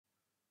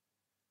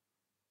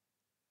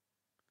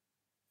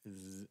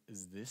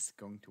Is this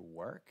going to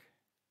work?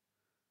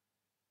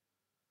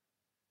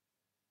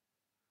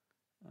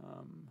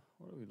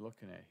 What are we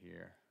looking at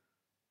here?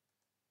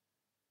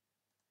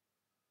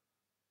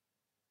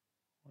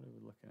 What are we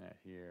looking at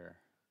here?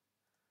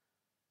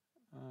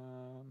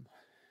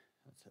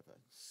 Let's have a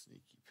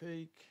sneaky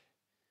peek.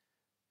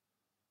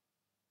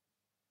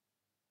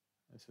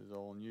 This is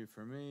all new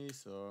for me,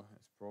 so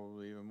it's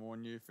probably even more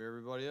new for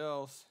everybody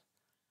else.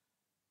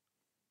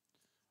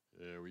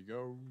 There we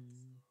go.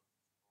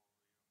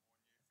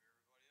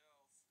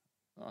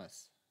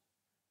 Nice.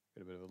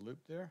 Got a bit of a loop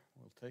there.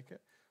 We'll take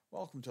it.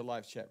 Welcome to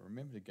live chat.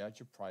 Remember to guard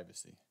your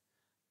privacy.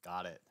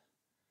 Got it.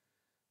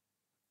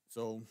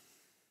 So,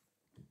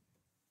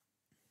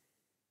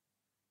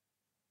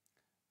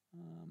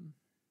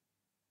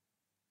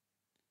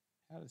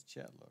 how does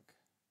chat look?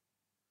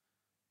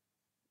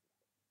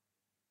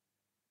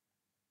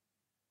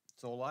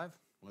 It's all live.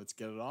 Let's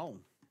get it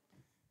on.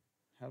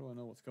 How do I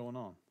know what's going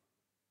on?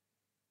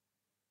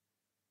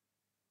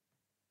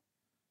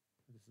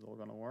 This is all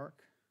going to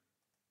work.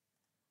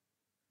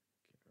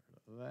 Get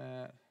rid of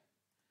that.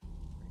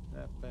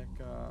 Bring that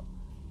back up.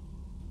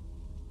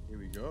 Here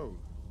we go.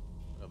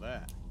 Look at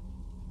that.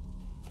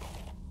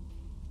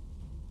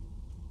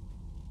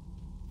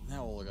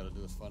 Now all I got to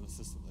do is find a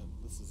system that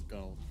this is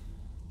going to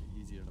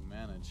be easier to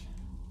manage.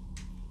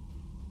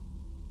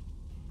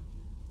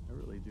 I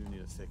really do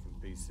need a second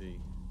PC.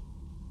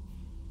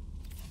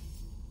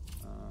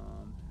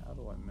 How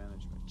do I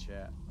manage my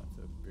chat? That's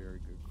a very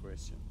good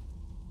question.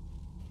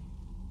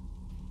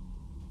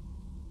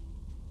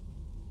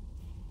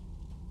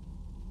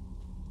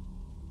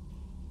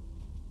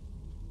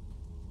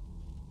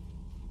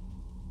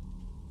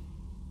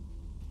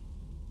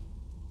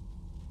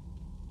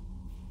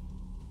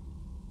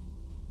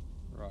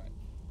 Right.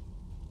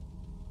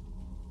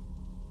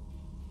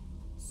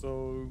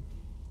 So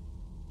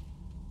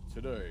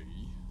today,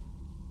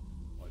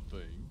 I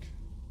think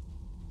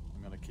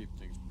I'm going to keep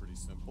things pretty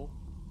simple.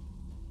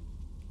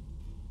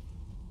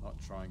 Not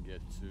try and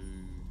get too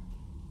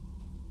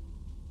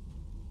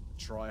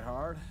try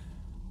hard.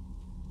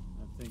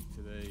 I think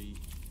today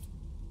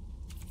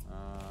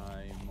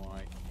I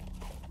might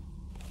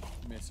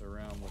mess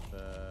around with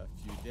a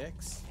few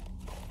decks,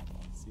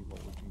 see what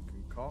we can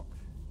concoct.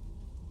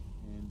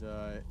 And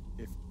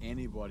if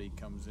anybody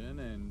comes in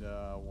and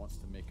wants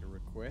to make a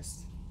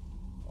request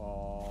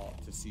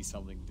to see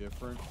something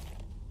different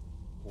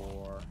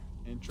or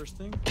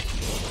interesting,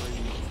 feel free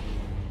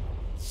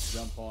to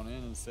jump on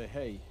in and say,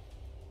 hey,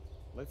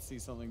 let's see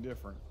something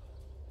different.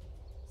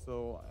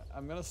 So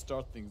I'm going to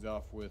start things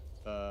off with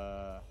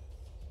a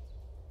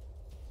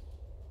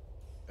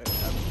brew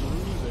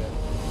that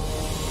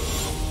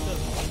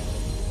doesn't matter.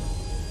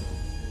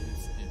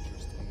 It's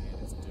interesting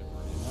and it's different.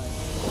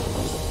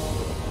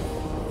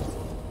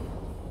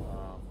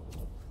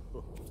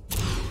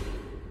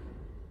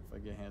 If I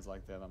get hands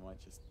like that, I might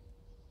just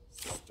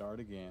start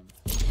again.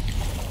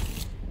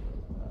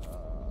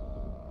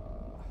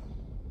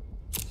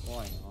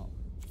 Why not?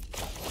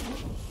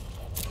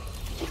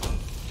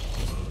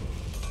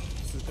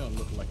 This is gonna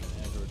look like an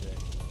aggro day,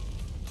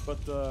 but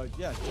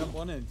yeah, jump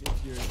on in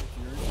if you're interested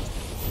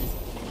to see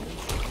something new.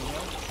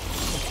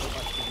 Go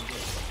back to the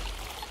game.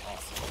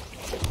 Awesome.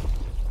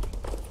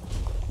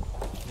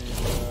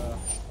 And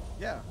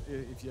yeah,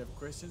 if you have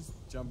questions,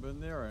 jump in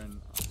there,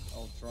 and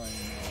I'll try and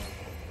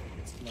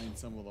explain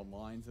some of the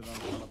lines that I'm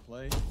trying to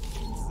play. It's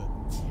a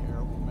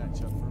terrible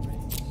matchup for me.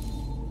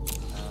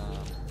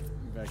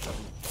 In fact,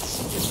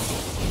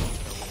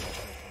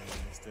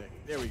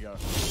 there we go.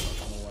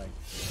 I'm away.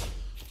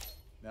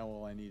 Now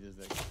all I need is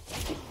a.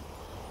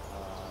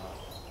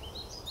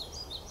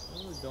 I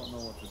really don't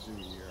know what to do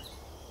here.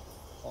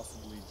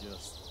 Possibly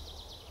just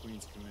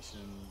Queen's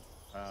Commission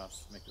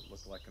pass, make it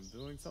look like I'm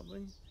doing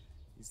something.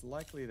 He's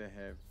likely to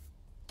have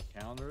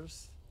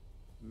counters,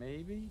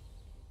 maybe.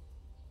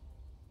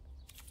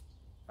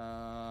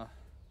 I'm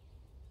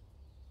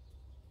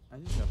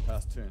just gonna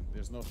pass turn.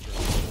 There's no threat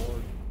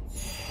board. I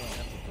don't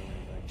have to do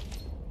anything.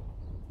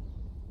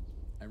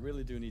 I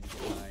really do need to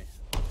deny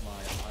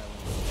my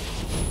island.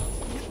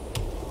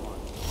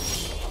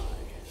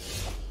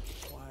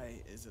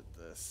 Why is it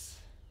this?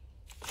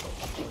 Okay,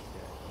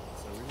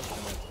 so we're just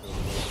gonna have to go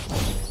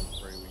and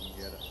pray we can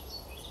get it.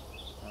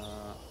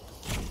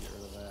 Get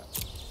rid of that.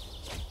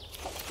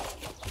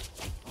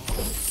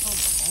 Oh,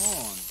 come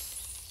on!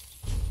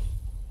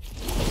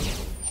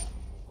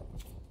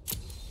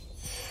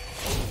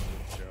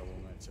 Terrible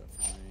matchup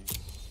for me.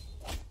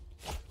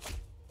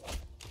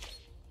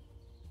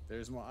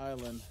 There's my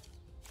island.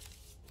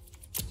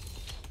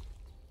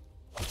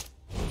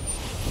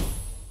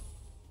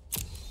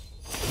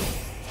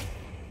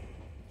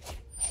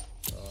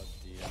 Oh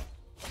dear.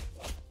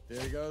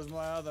 There goes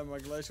my other, my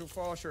glacial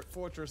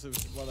fortress is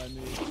what I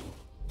need.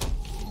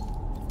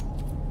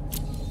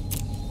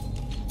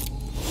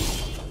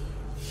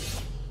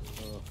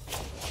 Oh,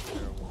 that's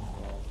terrible.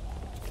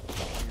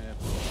 I'm gonna have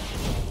to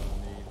find what I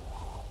need.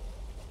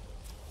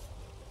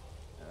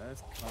 Yeah,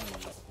 that's kind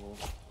of useful.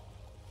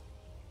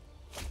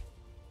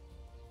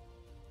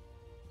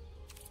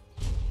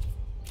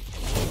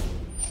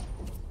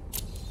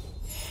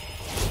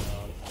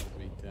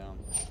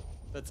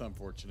 That's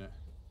unfortunate.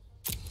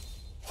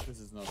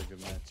 This is not a good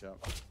matchup.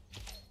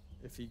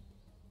 If he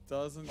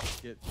doesn't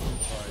get too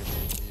far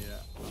ahead here,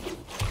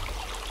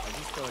 I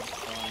just gotta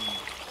find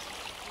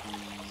the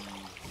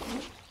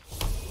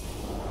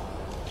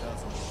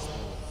dozen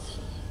skills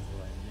that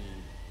I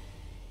need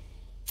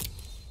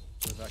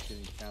without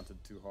getting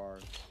counted too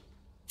hard.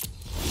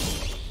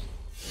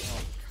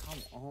 Oh,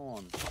 come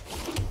on.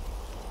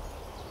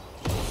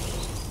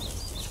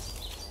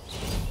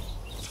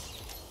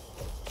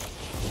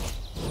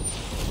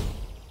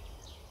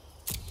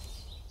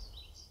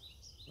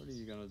 What are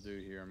you gonna do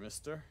here,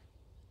 mister?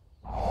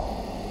 I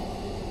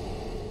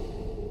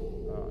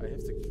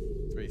have to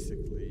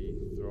basically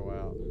throw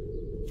out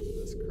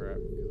this crap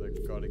because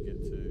I've got to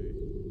get to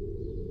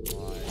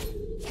my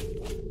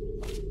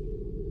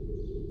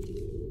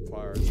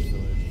pirate's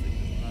village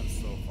because I'm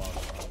so far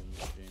behind in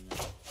this game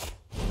now.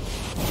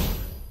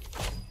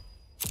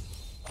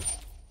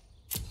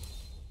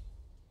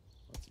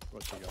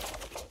 What's he got?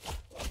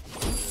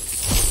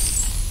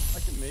 I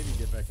can maybe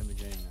get back in the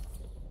game now.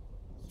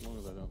 As long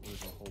as I don't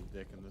lose my whole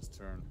dick in this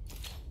turn.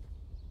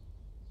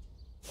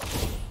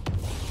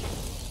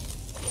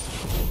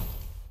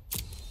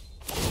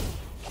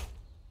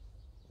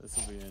 This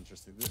will be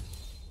interesting.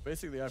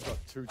 Basically, I've got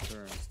 2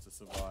 turns to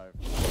survive.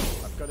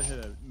 I've got to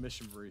hit a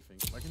mission briefing.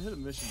 If I can hit a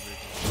mission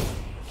briefing,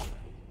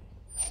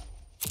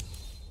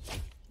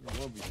 it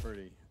will be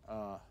pretty.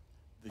 The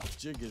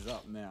jig is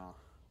up now.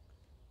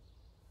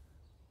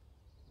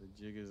 The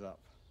jig is up.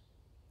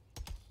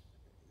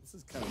 This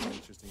is kind of an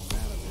interesting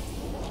manner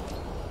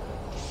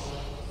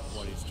of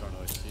what he's trying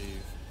to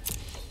achieve.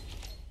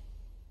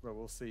 But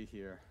we'll see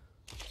here.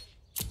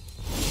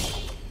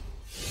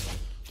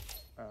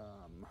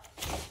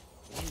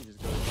 Let me just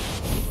go and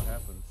see what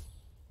happens.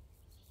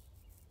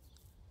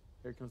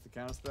 Here comes the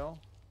counter spell.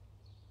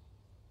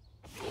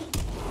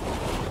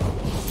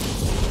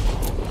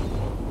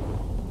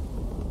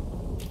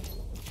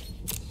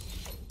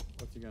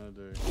 What's he gonna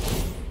do?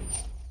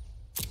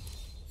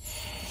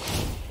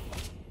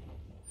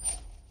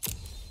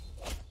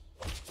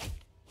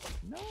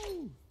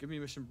 No! Give me a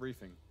mission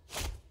briefing.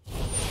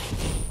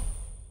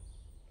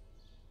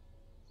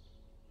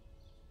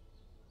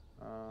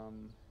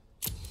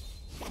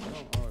 I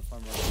don't know if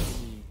I'm running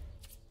any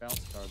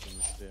bounce cards on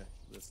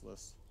this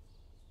list.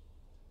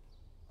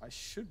 I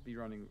should be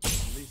running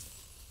at least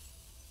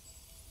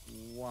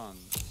 1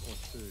 or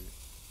 2.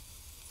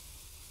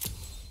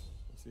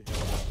 Let's see how.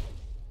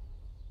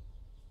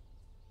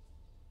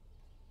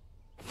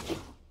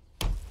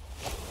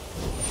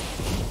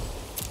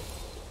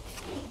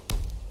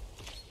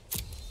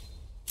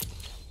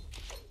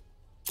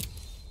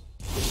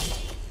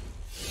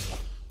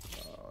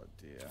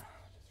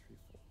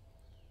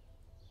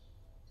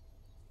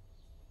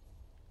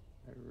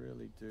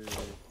 Do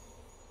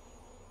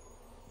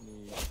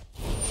need.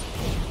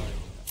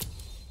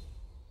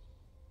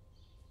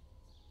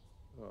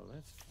 Oh,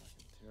 that's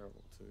fucking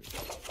terrible too.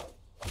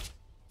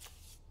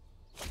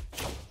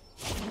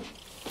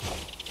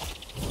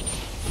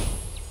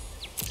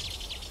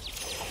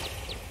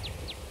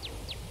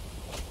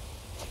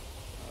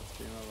 Let's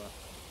be another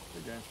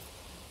good game.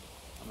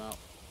 I'm out.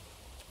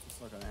 It's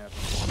not gonna happen.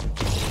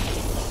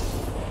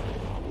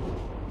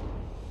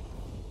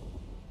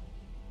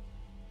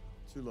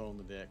 Too low on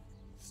the deck.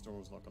 The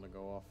storm's not going to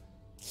go off.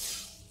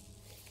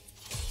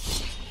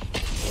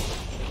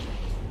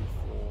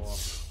 2, 4,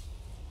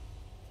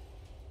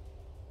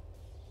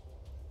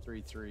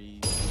 3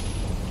 3s,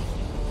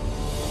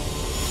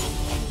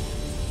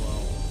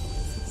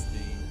 12,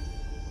 16.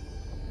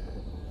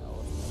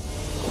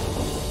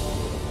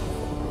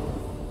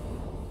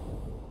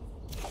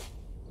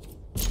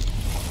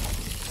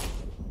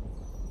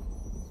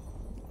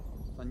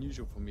 It's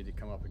unusual for me to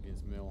come up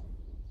against Mill.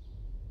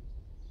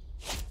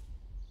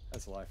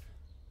 That's life.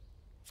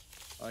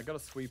 I got a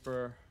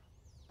sweeper.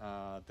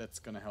 That's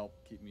going to help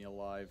keep me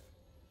alive.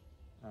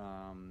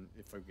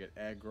 If I get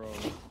aggro,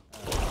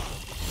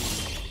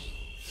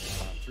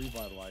 3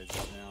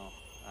 vitalizers now.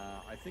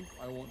 I think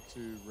I want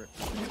to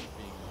represent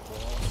being a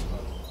boss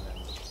rather than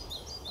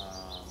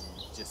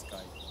just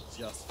guy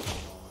just for the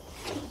moment.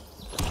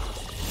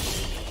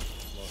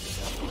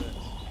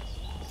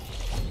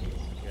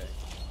 Okay.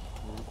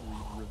 We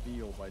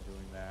reveal by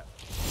doing that.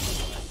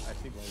 I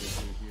think what we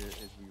do here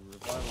is we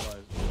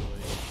revitalize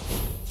really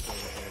so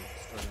that we're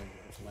starting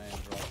with land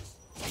drops.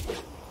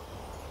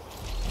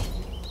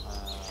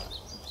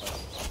 But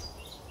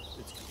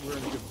we're in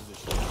a good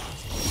position.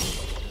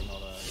 We're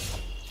not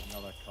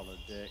another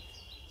colored deck.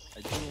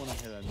 I do want to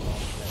hit a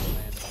non-deck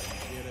land if I can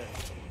get it.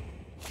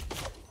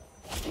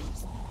 Just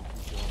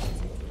keep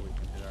going until we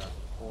can hit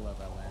all of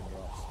our land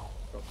drops.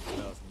 Got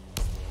 2,000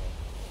 units.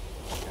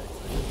 Okay,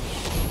 so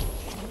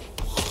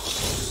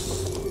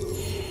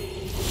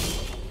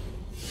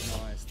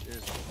nice,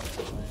 there's the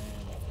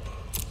land.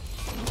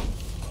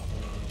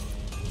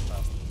 And we'll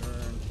pass the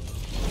turn.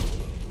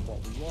 What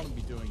we want to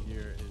be doing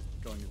here is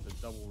going into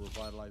double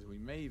revitalize. We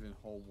may even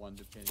hold 1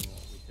 depending on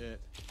what we hit.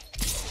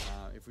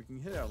 If we can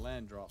hit our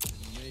land drops, it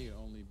may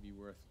only be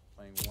worth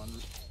playing 1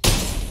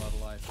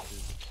 revitalize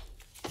because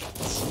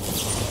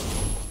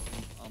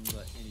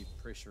under any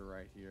pressure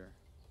right here.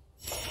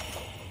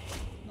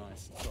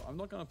 Nice. So I'm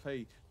not going to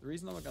play. The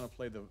reason I'm not going to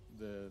play the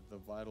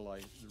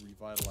revitalize is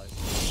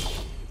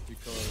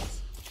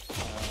because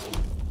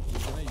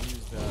we're going to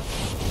use the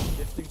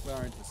gifting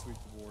Clarion to sweep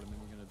the board, and then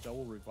we're going to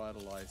double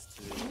revitalize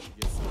to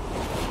get some.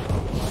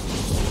 And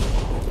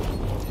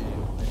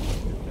I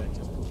think that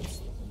just puts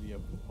the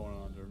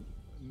opponent under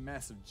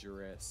massive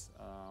duress.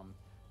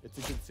 It's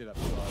a good setup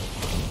for us.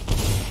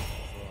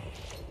 So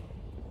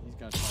he's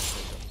going to try and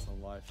take up some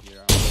life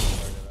here. I'm not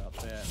worried about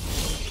that.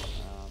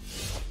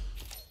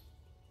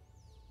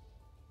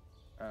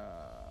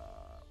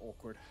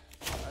 Awkward.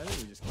 I think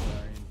we just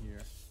carry in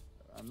here.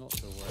 I'm not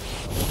so worried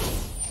about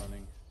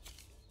running.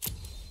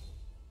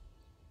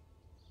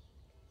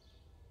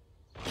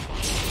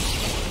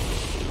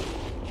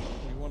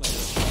 We want to get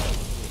as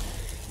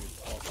quickly as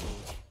possible,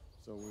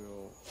 so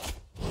we'll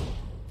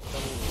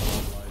double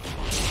revitalize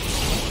here.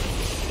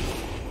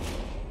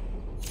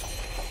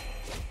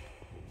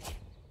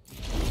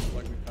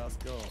 Like we passed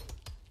go.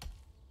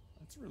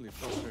 That's really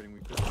frustrating. We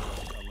couldn't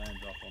get a land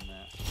drop on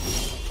that.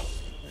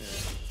 Yeah,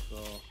 so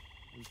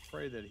we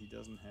pray that he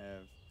doesn't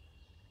have.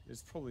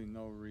 There's probably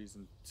no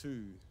reason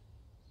to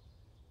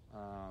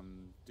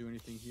do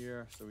anything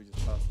here, so we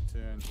just pass the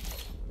turn.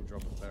 We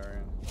drop a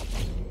Clarion.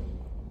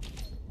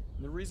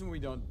 And the reason we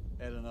don't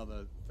add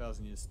another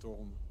 1,000-Year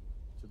Storm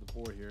to the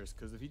board here is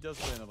because if he does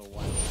play another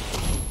white,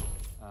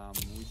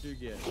 we do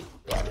get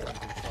trouble other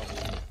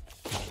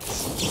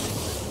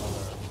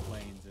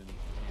planes and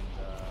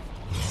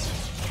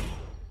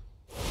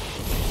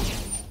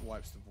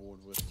wipes the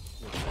board with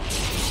that.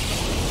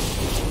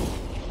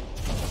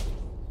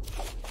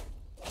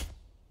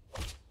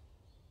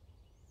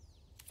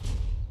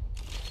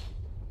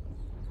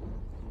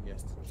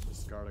 Yes,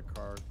 discard a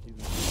card. Even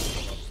if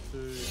drops 2.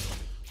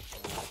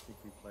 I think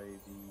we play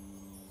the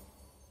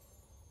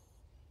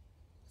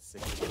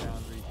Sacred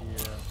Foundry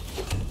here.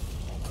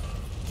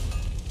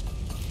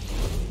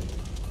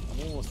 I'm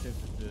almost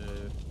tempted to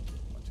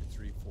 1, 2,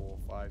 3, 4,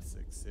 5,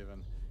 6,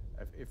 7.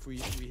 If we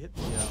hit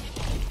the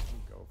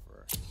we'll go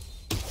for 5.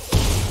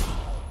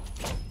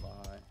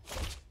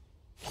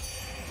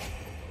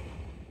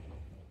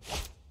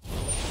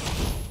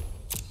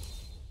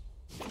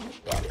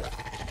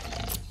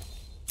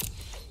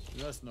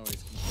 Let's know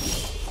he's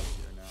completely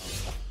here now.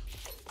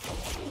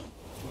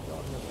 We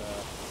don't have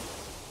that.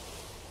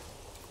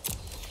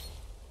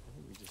 I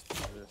think we just do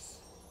this.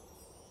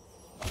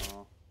 No.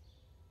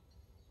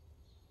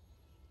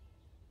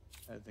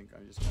 I think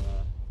I'm just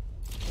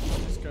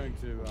going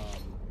to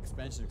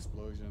expansion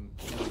explosion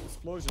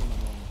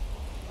and then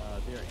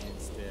their end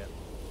step.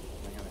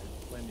 I'm gonna have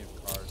plenty of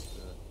cards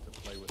to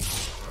play with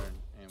this turn,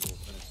 and we'll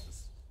finish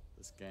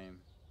this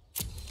game.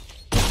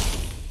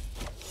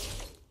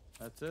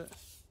 That's it.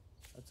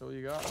 That's all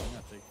you got? I'm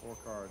gonna take 4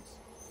 cards.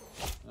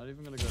 Not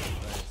even gonna go to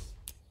base.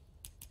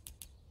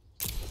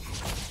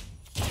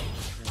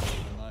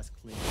 A nice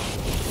clean.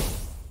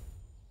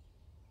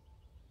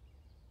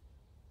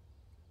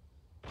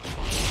 A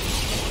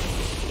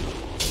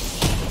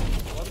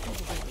lot of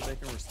people think that they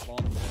can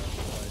respond there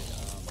by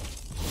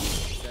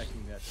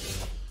stacking that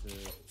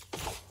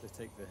to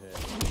take the hit.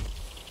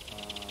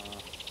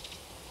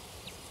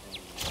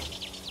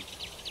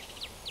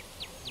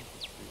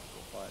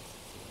 5, 6,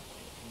 7,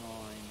 8, 9.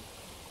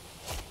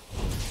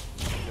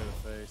 Go to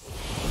face.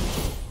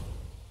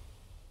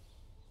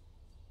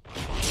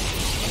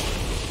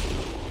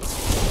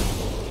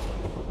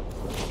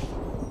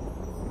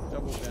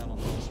 Double down on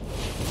this.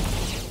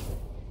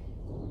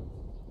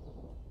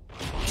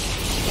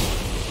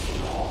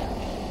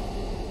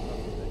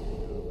 Nothing they can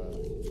do about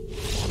it.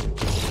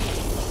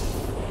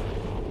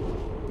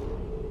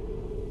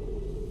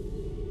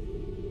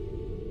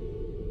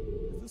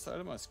 Is this side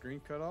of my screen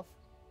cut off?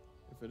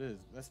 If it is,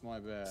 that's my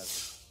bad.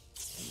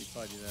 Let me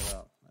tidy that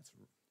up. That's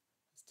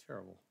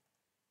terrible.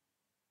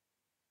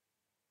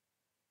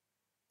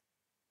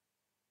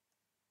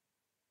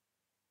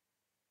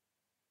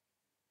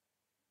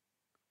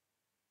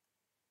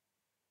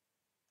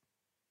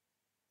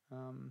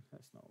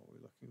 That's not what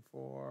we're looking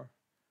for.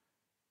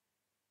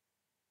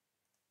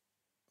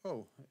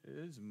 Oh, it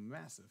is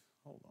massive.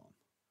 Hold on.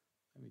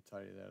 Let me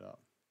tidy that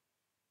up.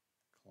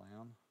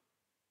 Clown.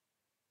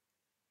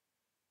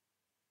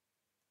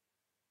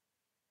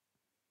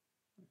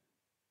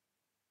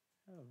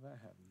 How did that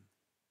happen?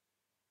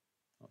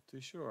 Not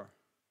too sure.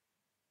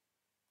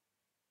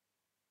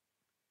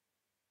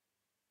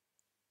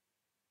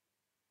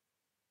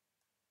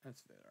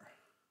 That's better.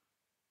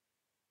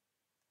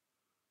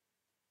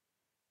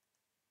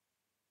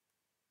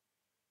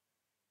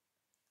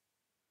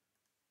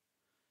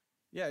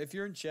 Yeah, if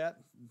you're in chat,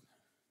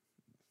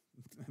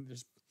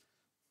 there's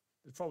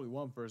probably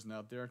one person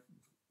out there.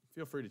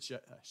 Feel free to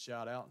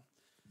shout out.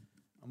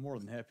 I'm more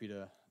than happy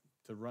to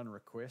run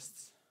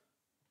requests.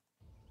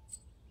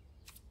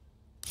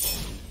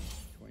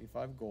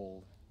 25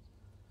 gold.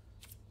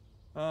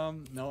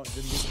 No, it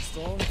didn't get the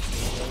storm.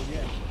 So go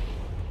again.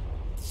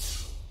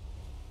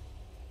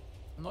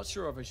 I'm not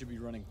sure if I should be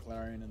running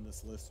Clarion in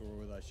this list or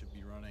whether I should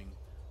be running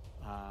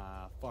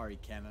Fiery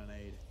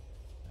Cannonade.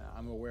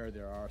 I'm aware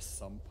there are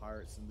some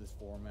pirates in this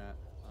format.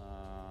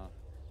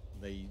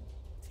 They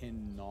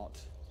tend not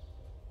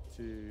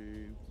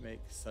to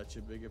make such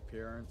a big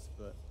appearance,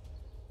 but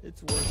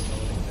it's worth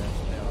noting that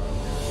they are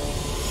very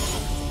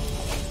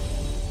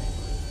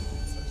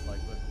such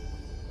like. But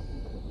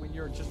when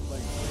you're just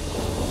playing,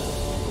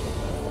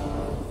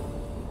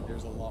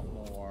 there's a lot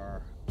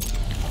more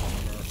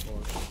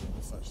miracles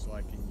and such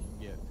like, and you can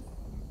get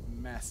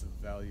massive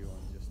value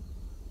on just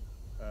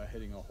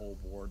hitting a whole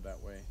board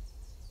that way.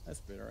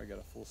 That's better. I got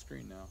a full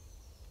screen now.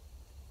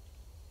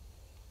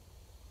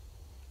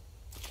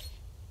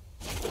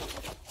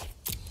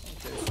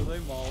 Okay, so they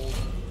mold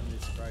and they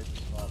scratch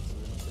the top, so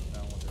we don't put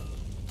down what they're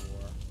looking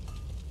for.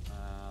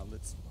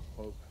 Let's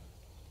hope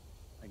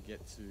I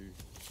get to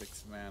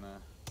 6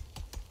 mana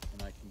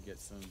and I can get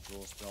some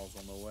draw spells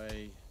on the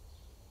way.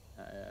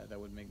 That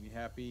would make me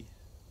happy.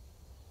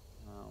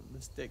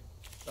 This deck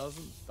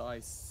doesn't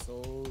die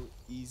so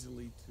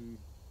easily to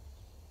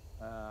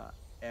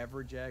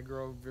average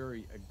aggro,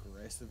 very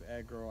aggressive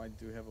aggro. I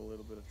do have a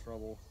little bit of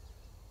trouble.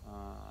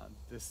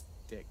 This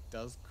deck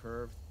does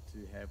curve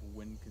to have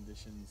win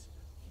conditions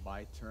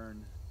by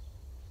turn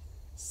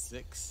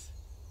 6,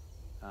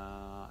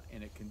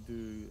 and it can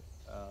do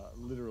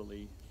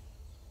literally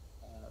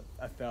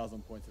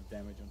 1,000 points of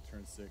damage on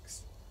turn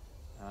 6,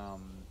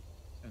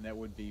 and that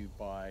would be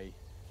by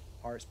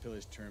Heart's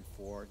Pillage turn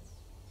 4,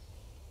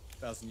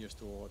 1,000-Year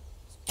Storm,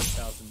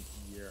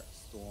 1,000-Year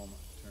Storm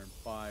turn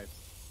 5,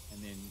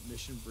 and then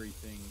Mission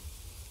Briefing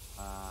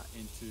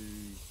into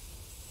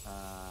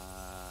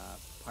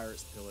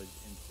Pirate's Pillage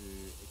into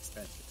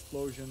Expansive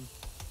Explosion,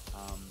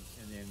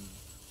 and then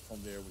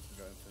from there we can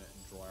go infinite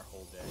and draw our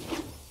whole deck.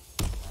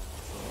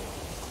 So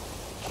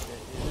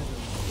it is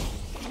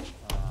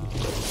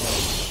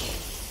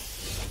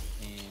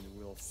and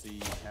we'll see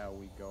how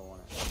we go on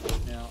it.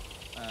 Now,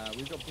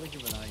 we've got Blink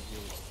of an Eye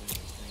here, which is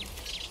interesting.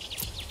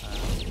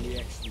 We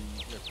actually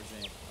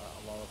represent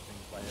a lot of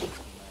things by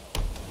everything now.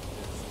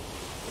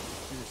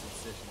 Fierce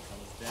Obsession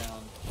comes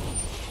down.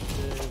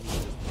 We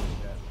just pick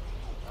that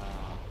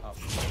up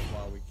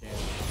while we can.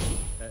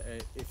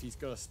 If he's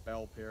got a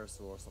Spell Pierce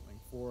or something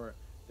for it,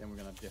 then we're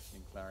going to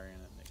Deafening Clarion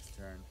it next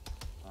turn.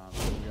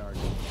 So we are going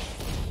to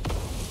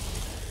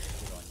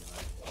good on you,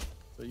 mate.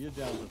 So you're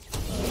down to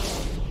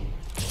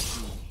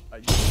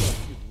you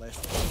have less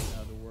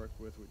now to work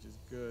with, which is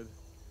good.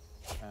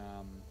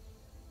 And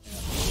I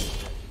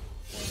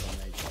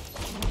think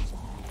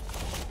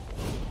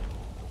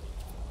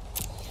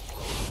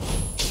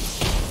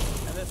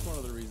and that's one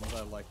of the reasons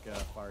I like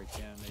Fiery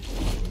Cannonade. You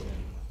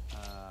can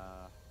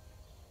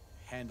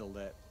handle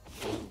that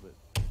a little bit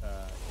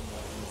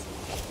more easily.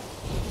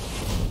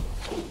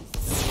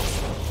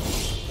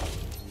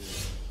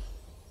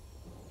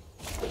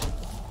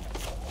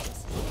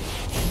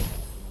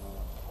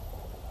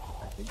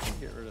 I think we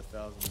get rid of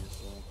 1,000-Year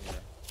Storm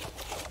here.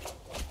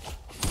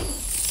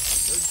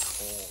 Good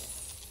call.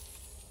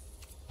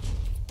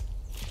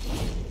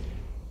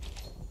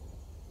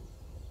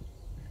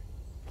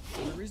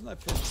 And the reason I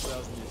picked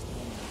 1,000-Year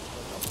Storm is because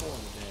I've got 4 in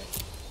the deck.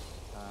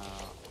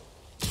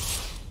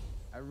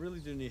 I really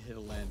do need to hit a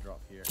land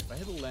drop here. If I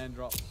hit a land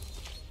drop,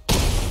 I'm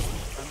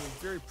in a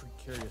very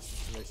precarious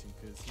situation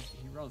because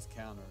he runs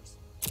counters.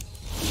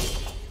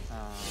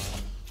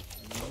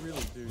 And you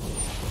really do need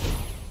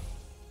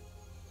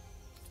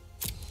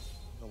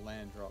the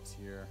land drops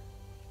here.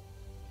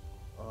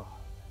 Oh,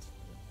 that's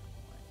really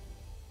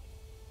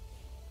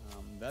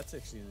annoying. That's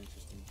actually an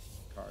interesting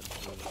card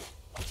too.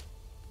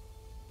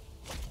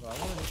 But I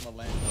want to hit my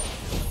land drop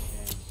here if I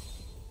can.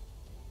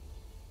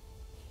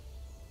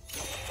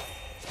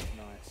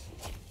 Nice.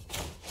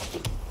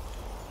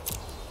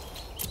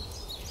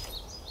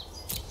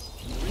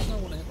 And the reason I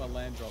want to hit my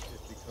land drop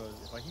is because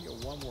if I can get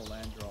one more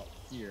land drop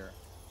here,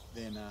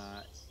 then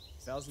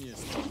 1,000-Year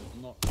Storm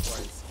is not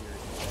quite as scary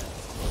as that.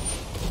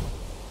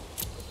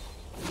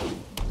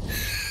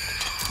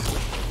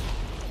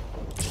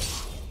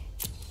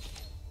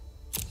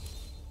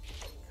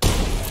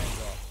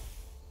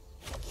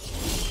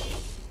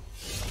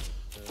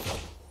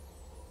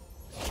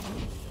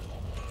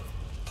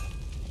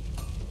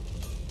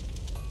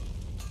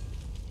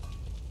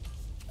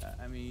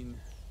 I mean,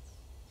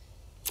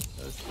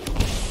 those I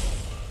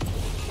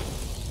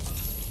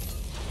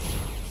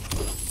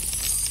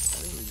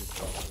think we just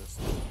got this.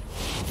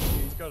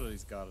 He's got it,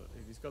 he's got it.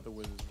 If he's got the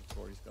Wizard's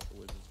Retort, he's got the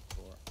Wizard's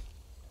Retort.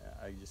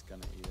 I'm just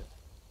gonna eat it.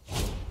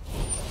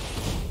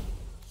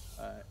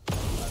 I've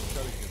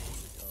got to give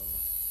this a go.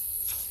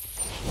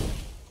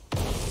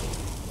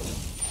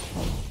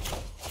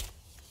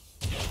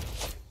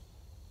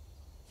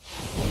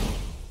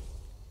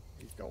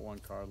 He's got 1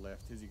 card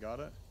left. Has he got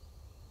it?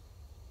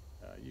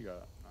 You got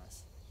it.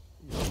 Nice.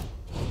 You got it.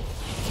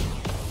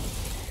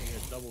 You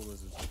get double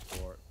Wizard's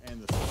Retort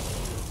and the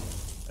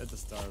at the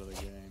start of the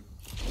game.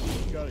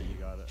 You got it. You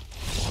got it.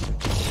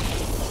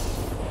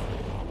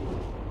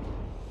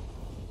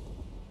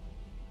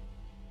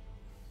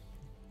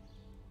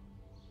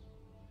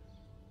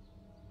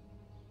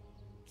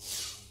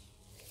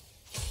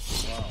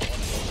 Wow, what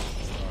a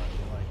start.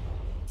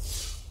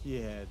 he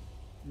had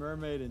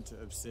Mermaid into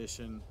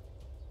Obsession,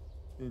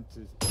 into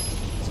Gem,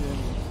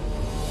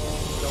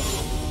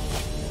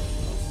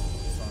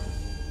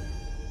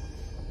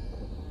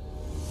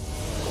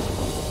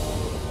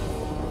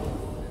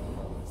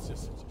 it's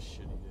just such a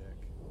shitty deck.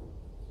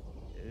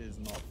 It is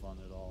not fun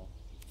at all.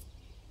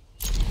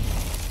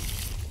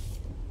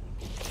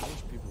 I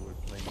wish people would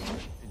play more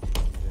interesting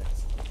decks.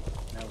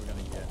 Now we're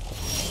gonna get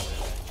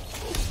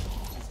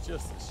it's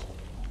just a shit.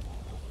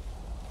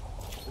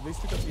 At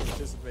least we got to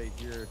anticipate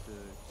here to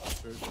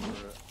search for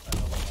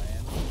another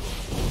land.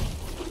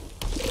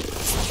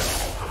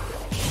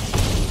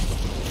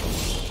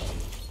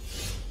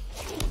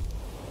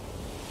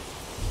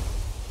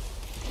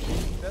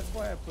 That's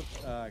why I put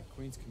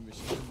Queen's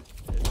Commission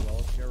in as well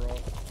as Kerry. I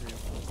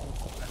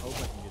hope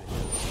I can get a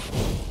hit.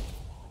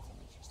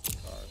 That's an interesting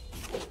card.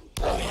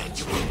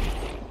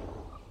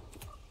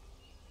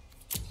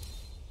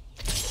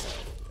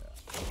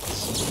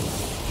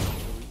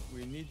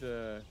 We need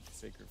the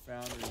Sacred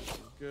Foundry, which is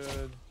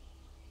good.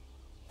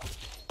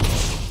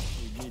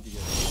 We need to get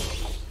it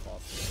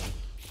possible.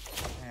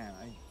 Man,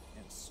 I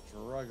am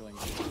struggling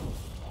to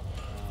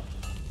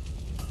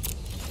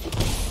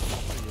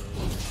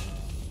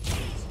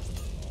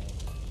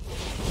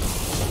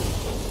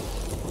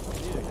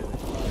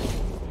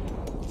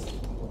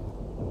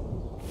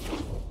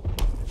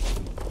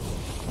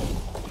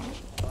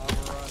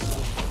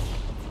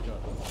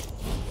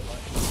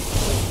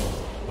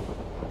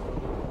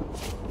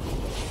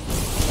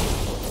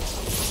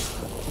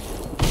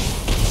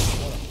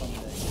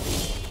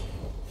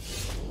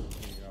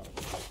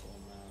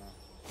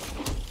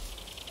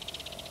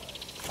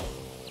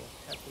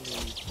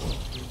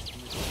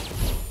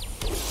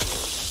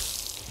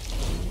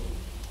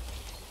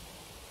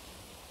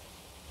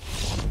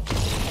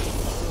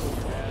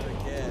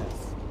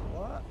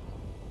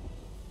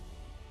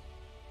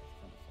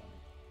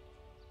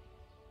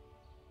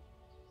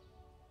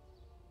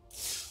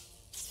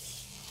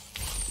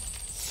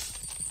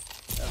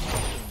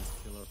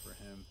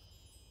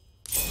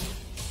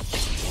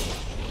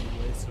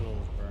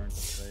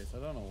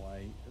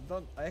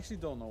I actually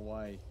don't know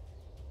why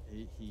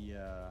he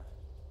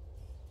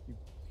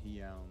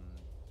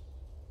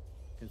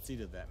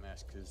conceded that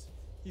match, because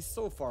he's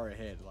so far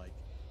ahead. Like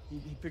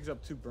he picks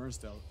up 2 burn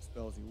spells,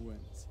 he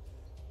wins.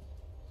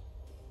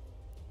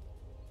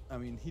 I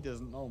mean, he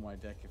doesn't know my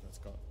deck if it's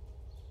got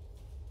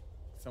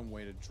some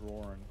way to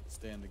draw and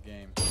stay in the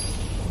game. But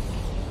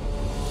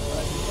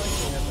I do like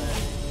to have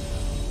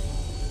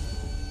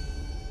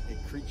a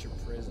creature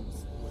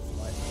presence with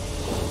lightning.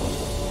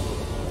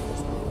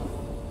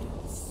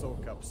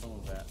 Soak up some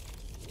of that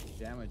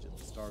damage at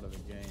the start of the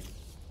game.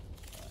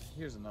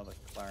 Here's another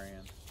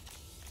Clarion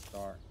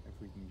Star,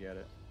 if we can get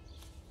it.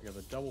 We have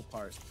a double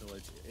Pirate's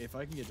Pillage. If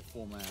I can get to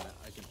full mana,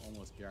 I can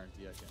almost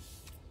guarantee I can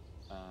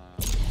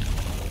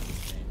close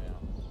this game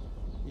out.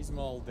 He's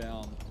mauled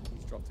down.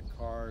 He's dropped a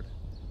card.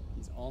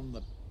 He's on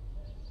the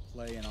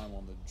play, and I'm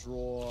on the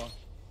draw.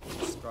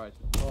 Scry at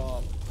the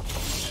top.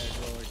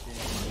 Aggro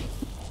again.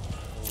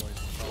 Always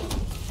fun.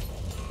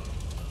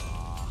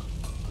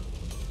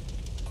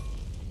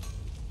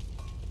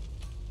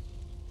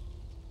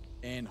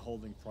 And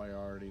holding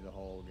priority the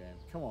whole game.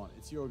 Come on,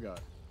 it's your go.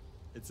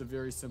 It's a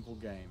very simple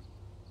game.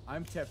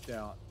 I'm tapped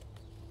out.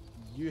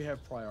 You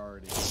have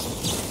priority.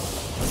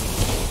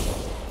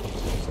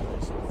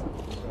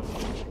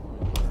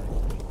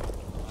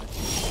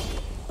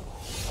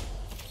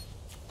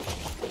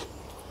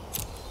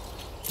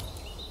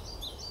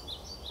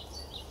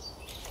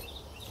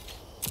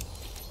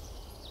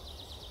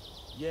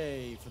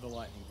 Yay for the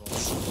lightning bolt.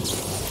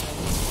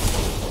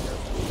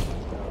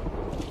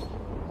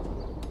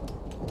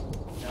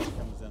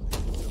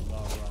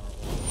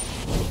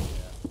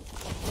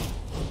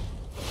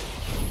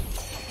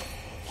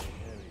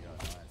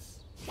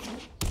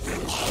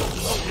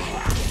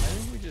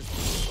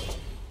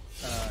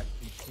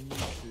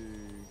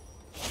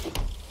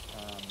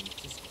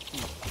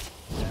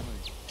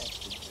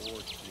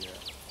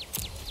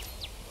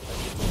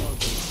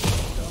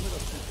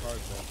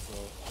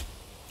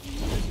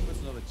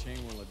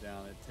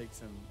 Takes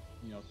him,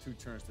 2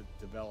 turns to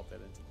develop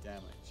that into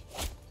damage.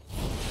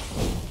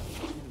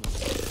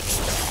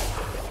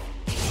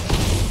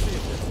 See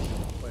if this is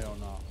gonna play or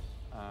not.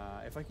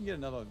 If I can get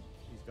another,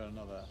 he's got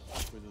another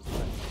with his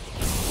left.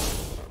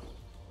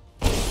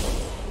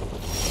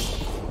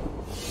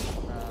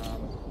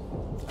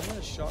 I'm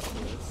gonna shock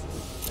this.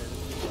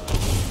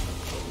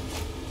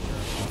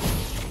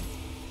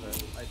 But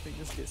I think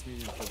this gets me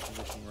into a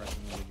position where I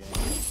can win the game.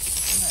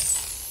 Nice.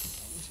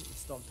 I wish it would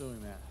stop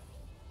doing that.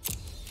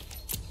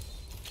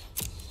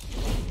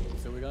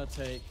 So we're going to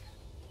take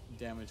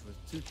damage with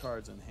 2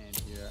 cards in hand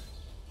here.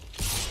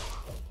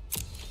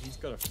 He's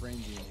got a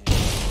frenzy in hand.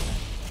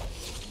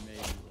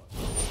 Maybe what?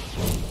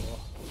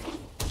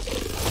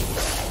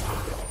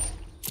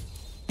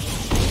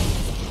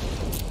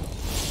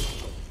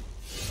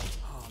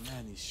 Oh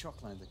man, these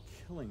shock lines are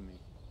killing me.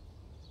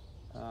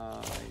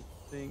 I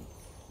think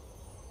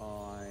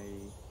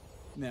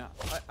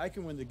I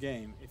can win the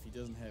game if he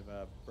doesn't have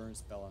a burn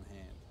spell in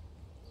hand.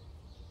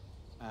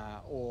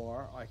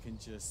 or I can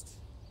just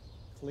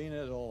clean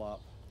it all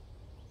up,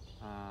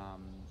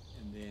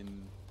 and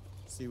then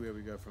see where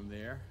we go from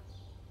there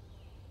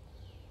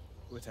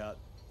without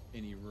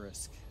any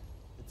risk.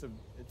 It's a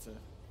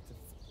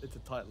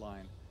tight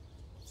line.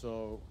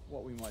 So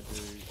what we might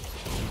do is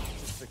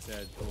just fix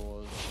our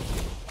doors,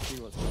 see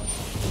what's going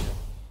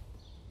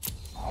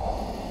on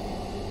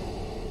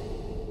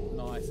here.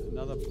 Nice,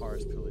 another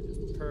Paris pillage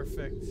is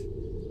perfect.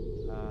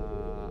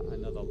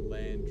 Another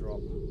land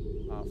drop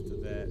after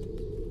that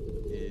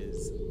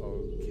is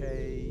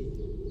okay.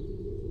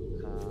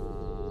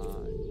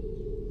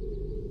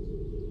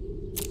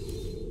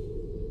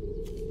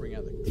 Bring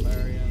out the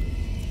clarion.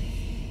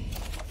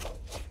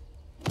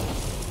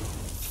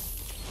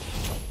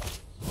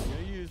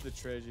 The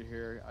treasure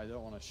here. I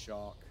don't want to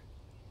shock.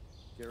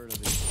 Get rid of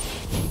these.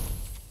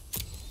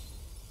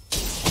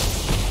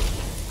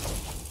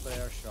 Play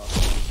our shock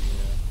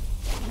here.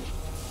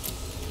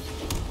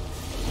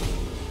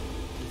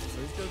 So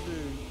he's going to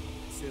do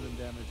ceiling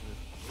damage with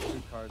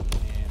 2 cards in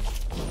hand.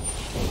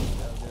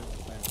 There's the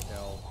flame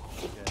spell.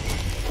 Okay.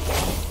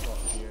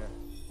 Drop here.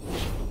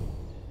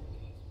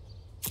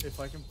 If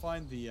I can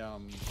find the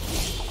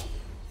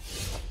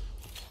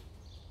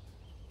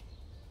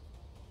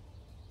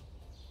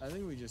I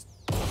think we just...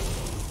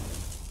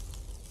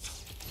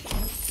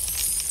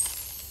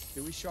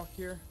 Do we shock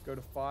here? Go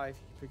to 5.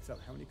 He picks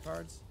up how many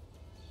cards?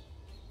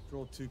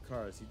 Draw 2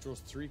 cards. He draws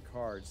 3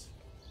 cards.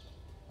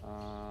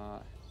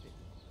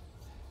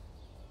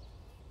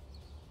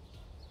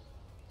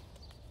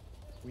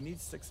 We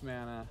need 6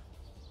 mana.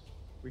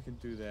 We can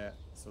do that.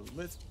 So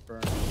let's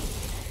burn.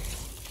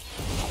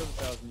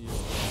 7,000 years.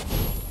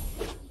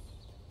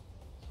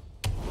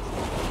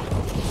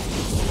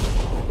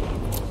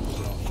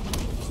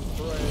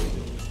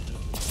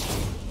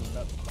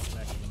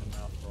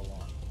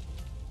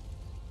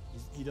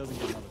 He doesn't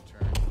get another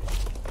turn.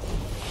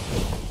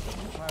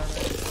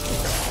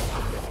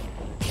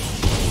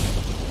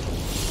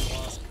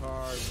 Last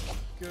card,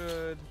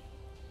 good.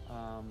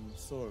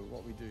 So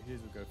what we do here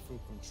is we go full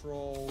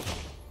control.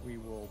 We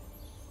will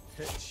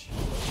pitch.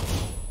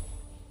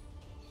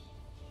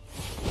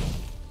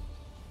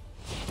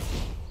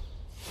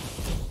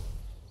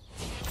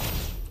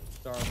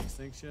 Star of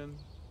Extinction.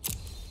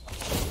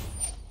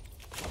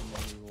 And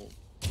then we will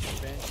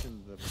expansion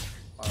the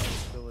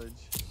Pirate's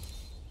Village.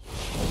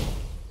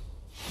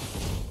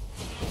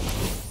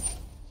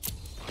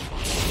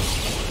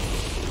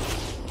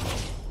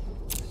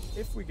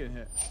 If we can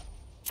hit.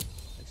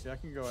 Actually, I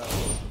can go out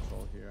of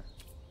control here.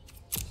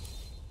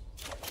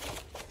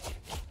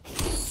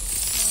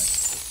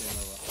 Nice. Let's game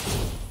over.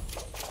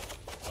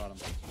 Got him.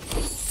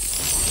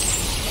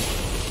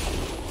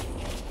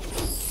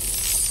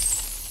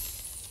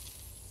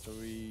 So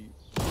we...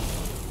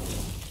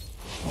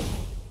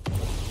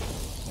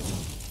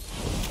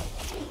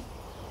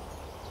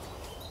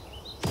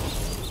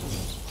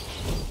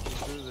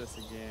 do this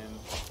again.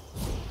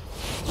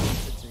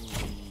 Pitching the...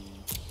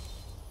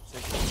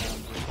 Take the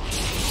boundary.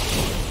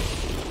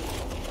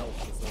 Help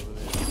us over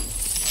there.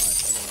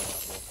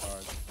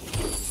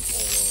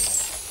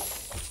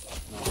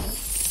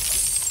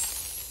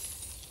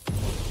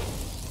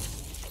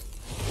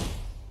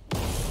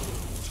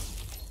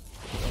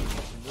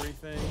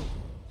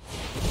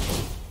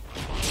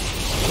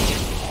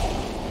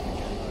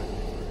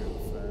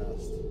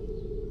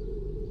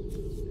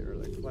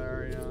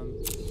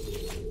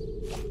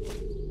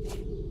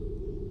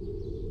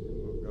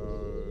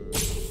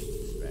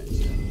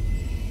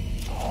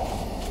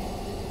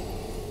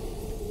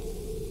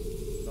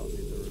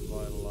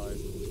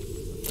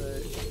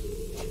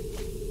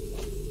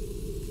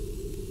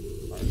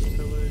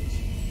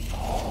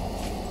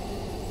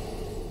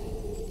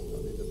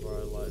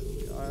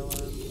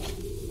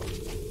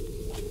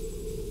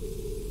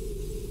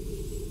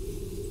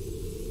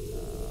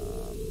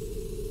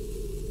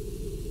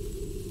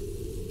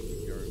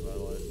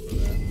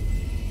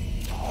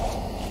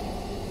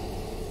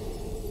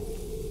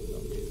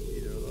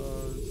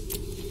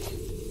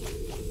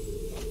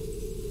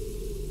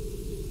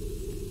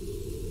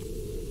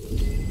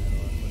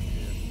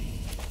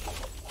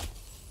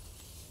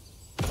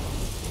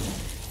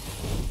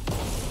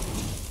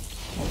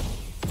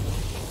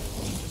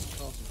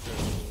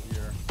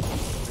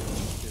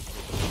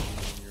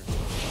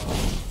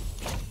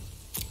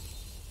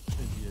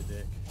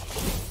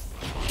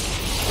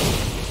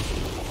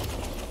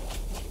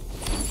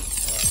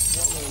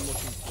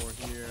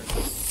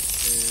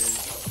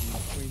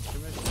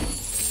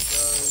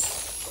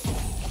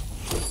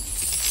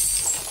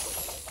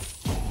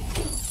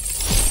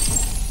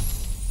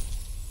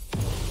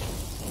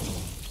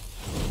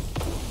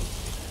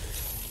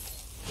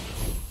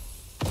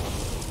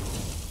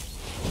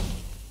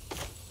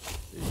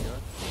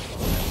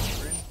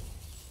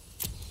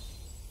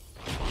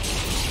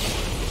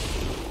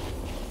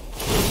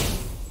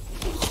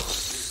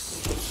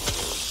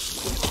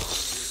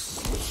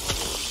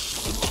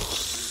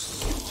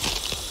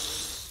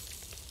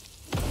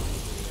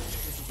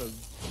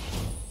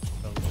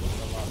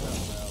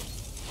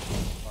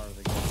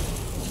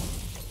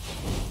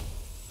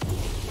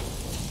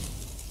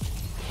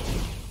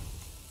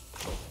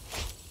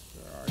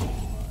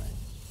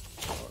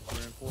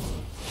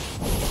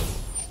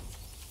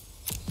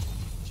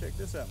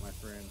 this out, my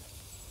friend.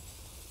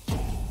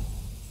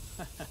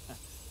 Thank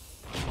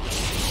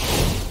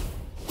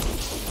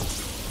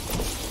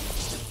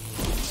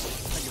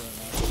you very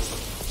much.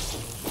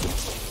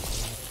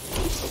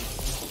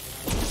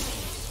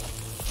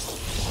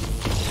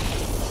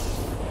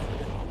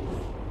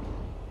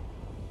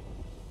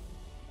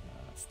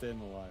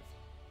 Staying alive.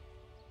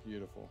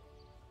 Beautiful.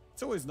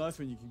 It's always nice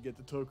when you can get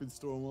the token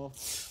storm off.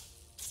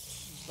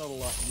 There's not a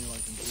lot anyone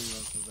can do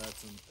once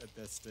that's at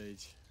that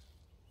stage.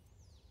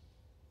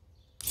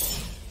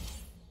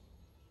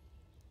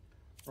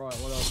 Right,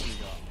 what else we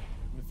got?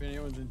 If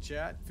anyone's in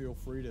chat, feel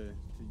free to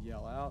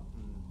yell out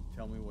and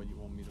tell me what you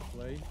want me to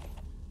play.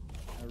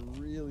 I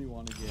really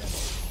want to get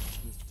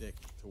this deck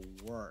to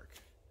work.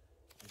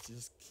 I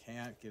just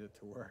can't get it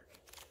to work.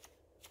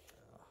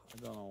 I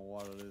don't know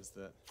what it is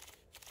that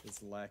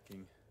is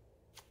lacking.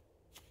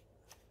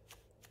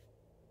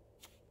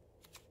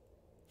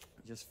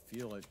 I just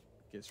feel it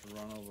gets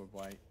run over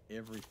by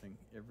everything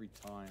every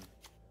time.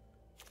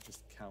 I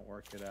just can't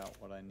work it out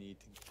what I need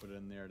to put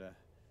in there to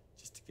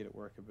just to get it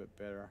work a bit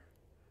better.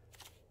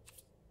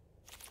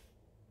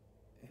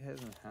 It has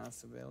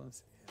enhanced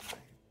surveillance. I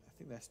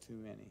think that's too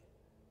many.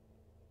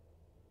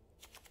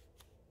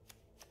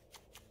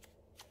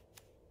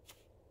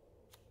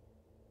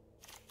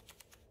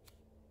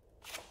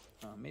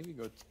 Maybe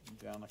go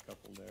down a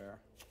couple there.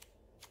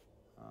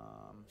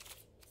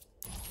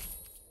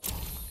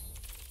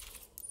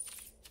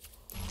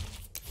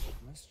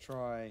 Let's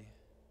try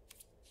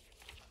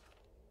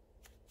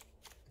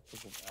a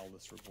couple of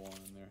Eldest Reborn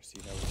in there,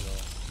 see how we go.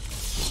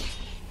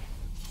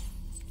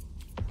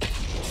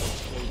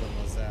 Play the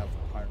Lazav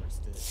Pirate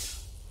Stick.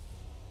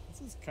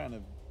 This is kind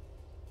of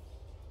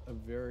a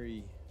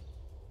very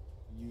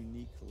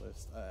unique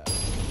list. And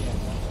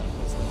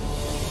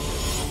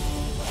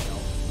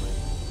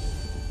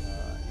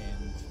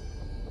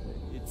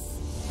it's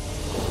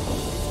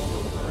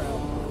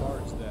around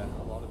cards that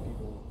a lot of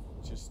people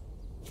just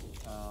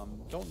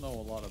don't know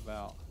a lot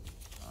about.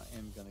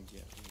 And gonna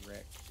get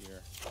wrecked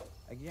here.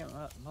 Again,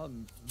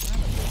 none of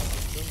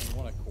this doesn't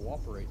want to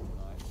cooperate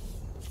tonight.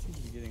 Seems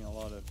to be getting a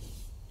lot of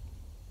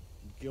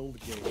guild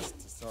gates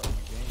to start in the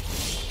game.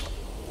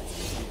 I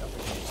seem to be up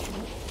against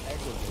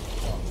aggregate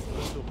blocks. So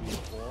this will be a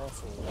boss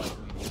or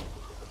likely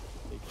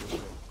take your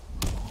pick.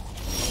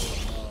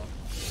 No,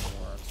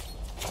 more.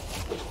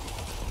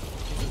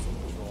 This is a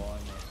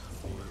drawing.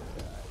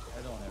 I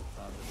don't have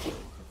time to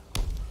really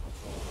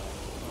control that.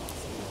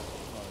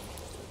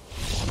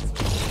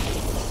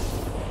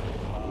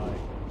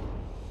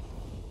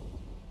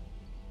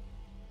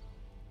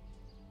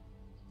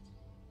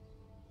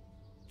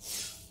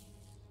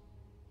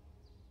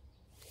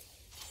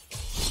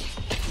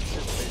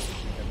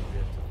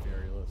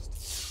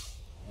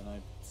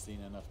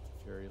 Seen enough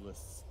Teferi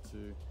lists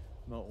to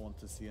not want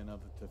to see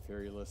another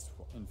Teferi list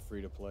in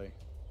free to play.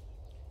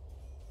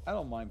 I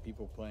don't mind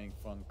people playing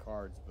fun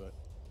cards, but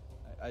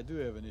I do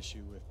have an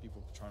issue with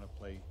people trying to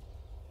play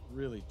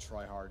really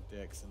try hard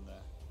decks in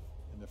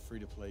the free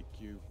to play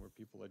queue where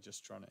people are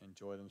just trying to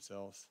enjoy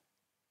themselves.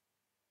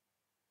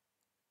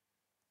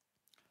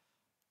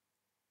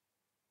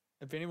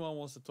 If anyone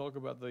wants to talk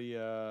about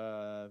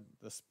the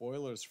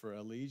spoilers for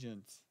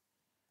Allegiance,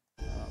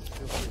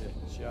 feel free to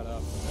shout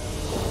out for that.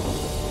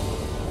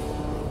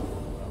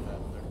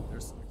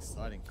 There's some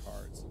exciting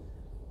cards,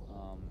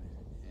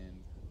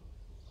 and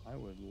I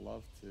would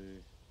love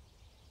to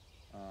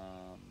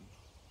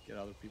get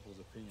other people's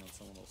opinion on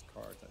some of those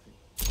cards. I think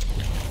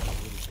they're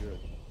really good.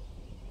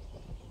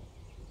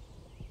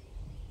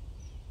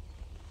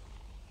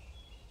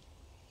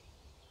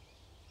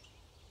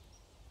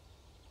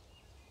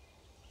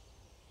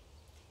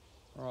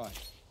 All right,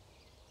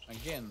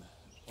 again,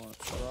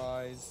 opponent's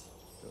rise.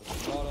 Go to the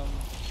bottom,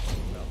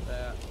 about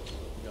that.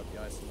 We got the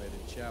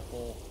isolated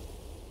chapel.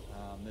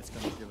 That's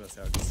going to give us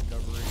our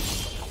discovery,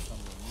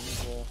 some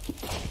removal.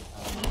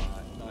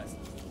 Nice.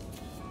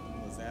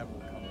 Lazav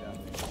will come down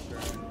next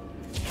turn.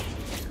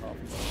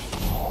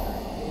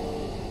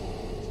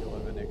 She'll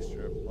have an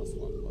extra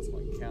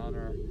 +1/+1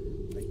 counter.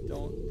 I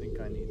don't think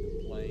I need the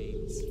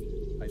planes.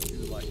 I do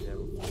like to have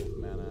a 4th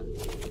mana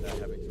without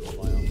having to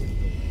rely on the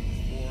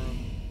buildings for them.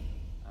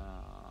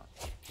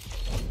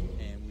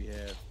 And we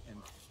have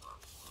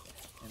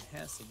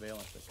enhanced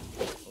surveillance that can be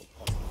also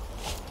possible.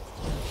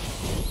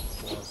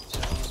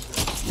 Challenger,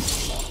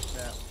 block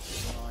that, which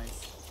is nice.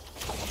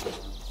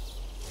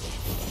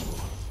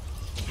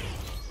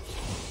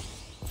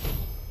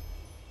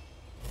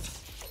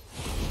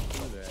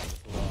 Do that as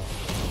well.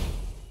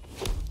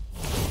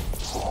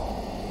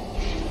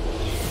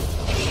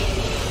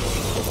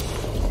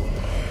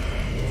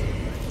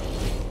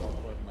 I'll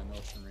put my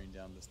Notion Rain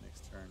down this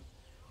next turn.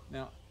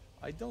 Now,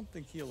 I don't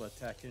think he'll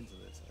attack into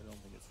this. I don't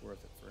think it's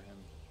worth it for him.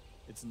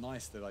 It's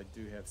nice that I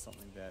do have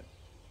something that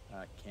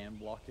can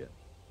block it.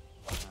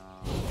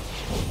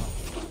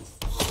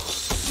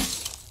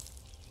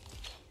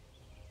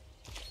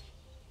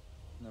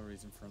 No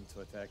reason for him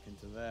to attack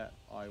into that.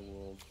 I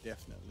will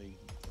definitely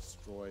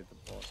destroy the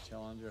boss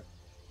challenger.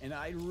 And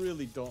I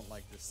really don't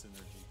like this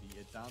synergy.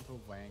 The Adanto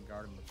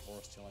Vanguard and the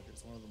Forest Challenger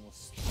is one of the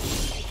most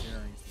stupid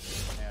pairings that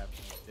you can have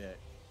in the deck.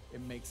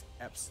 It makes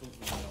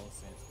absolutely no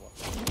sense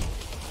whatsoever.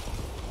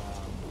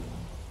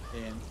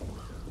 And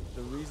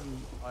the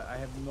reason I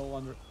have no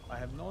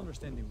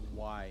understanding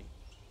why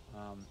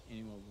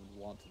anyone would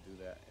want to do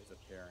that as a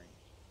pairing.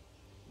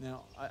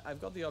 Now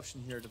I've got the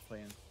option here to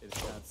play in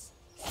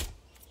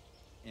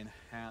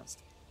enhanced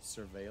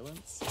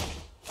surveillance,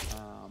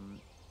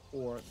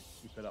 or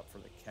keep it up for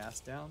the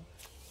cast down.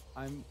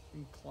 I'm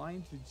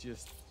inclined to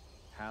just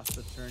pass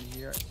the turn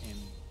here and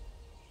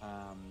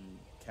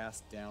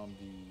cast down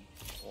the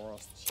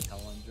Forest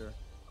Challenger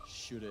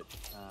should it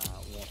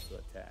want to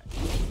attack.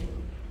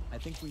 I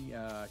think we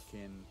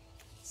can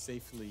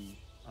safely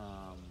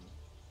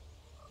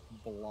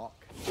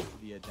block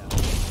the Adanto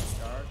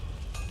Vanguard.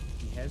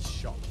 He has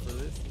shock for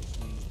this, which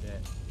means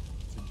that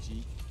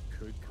Sajik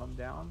could come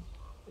down.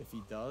 If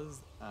he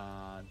does,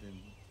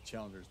 then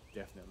Challenger's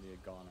definitely a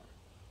goner.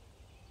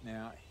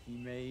 Now, he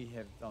may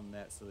have done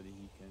that so that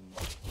he can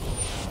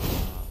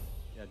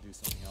do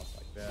something else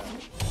like that.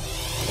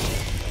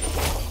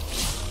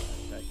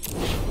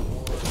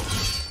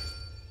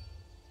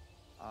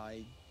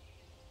 I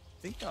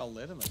think I'll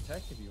let him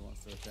attack if he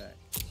wants to attack.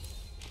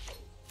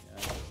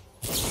 Yeah.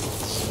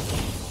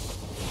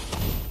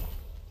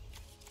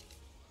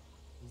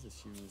 He's a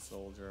human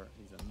soldier.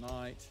 He's a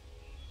knight.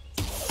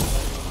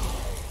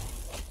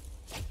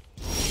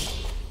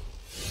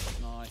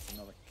 Nice,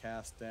 another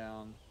cast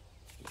down.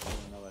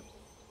 Another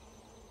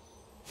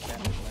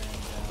land down.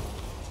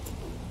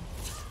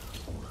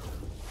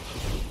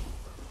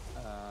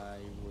 I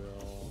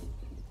will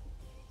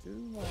do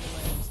my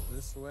lands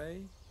this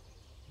way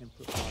and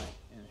put my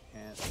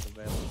enhanced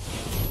surveillance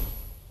down.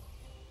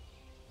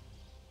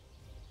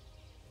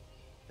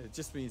 It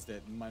just means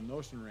that my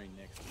Notion Ring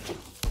next turn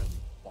is going to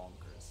be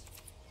bonkers.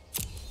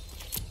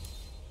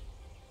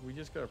 We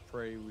just gotta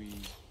pray we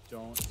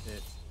don't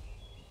hit.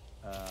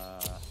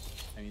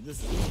 I mean,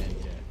 this is a 10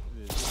 deck.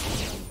 This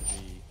is going to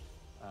be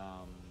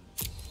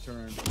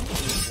turn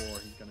 4.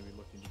 He's going to be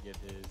looking to get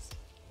his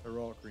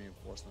heroic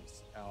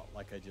reinforcements out,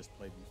 like I just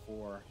played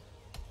before.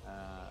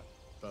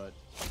 But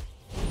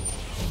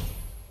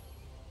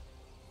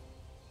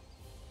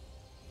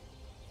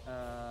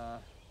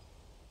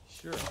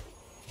sure.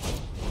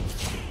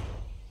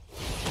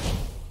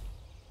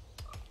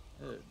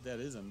 That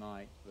is a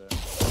knight, but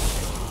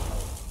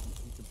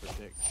he can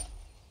predict.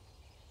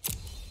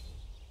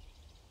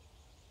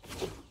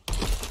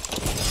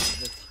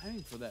 The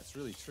timing for that's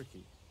really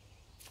tricky.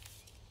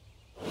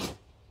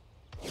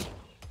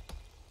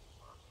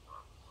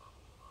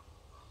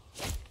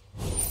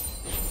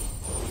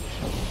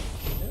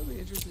 It'll be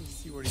interesting to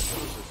see what he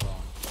goes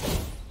on.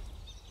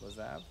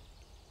 Lazab?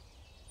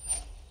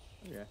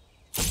 Okay.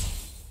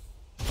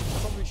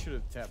 Probably should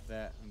have tapped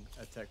that and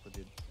attacked with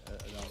the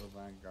another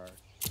Vanguard.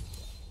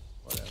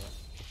 Whatever.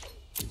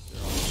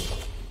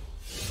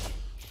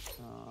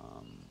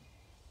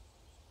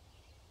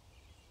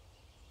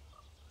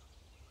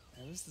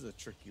 And this is a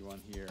tricky one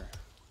here.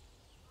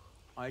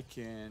 I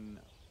can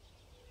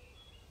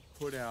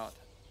put out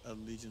a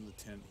Legion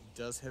Lieutenant. He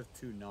does have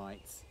 2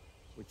 knights,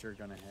 which are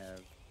gonna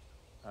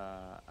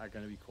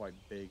be quite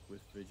big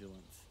with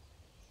vigilance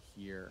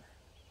here.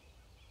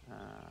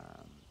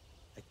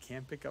 I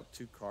can pick up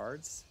 2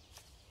 cards,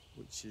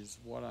 which is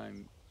what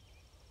I'm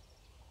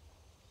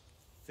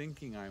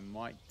thinking I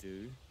might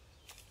do.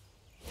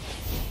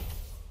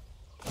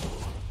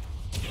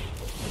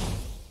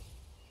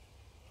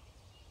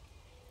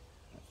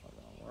 That's not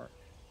gonna work.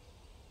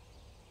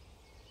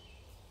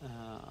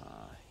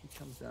 He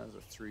comes down as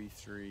a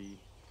 3/3,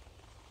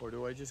 or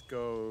do I just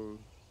go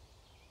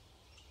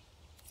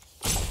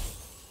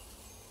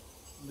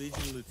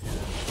Legion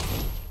Lieutenant?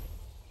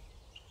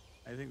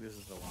 I think this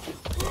is the line.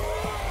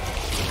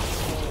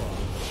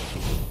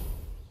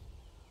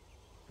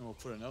 And we'll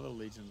put another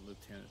Legion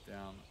Lieutenant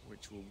down,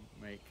 which will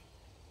make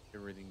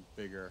everything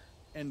bigger,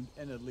 and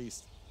at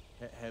least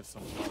have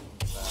some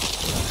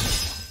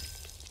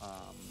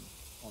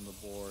on the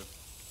board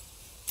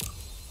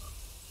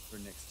for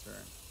next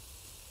turn.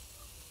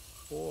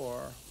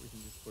 Or we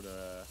can just put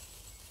a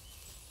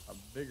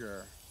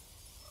bigger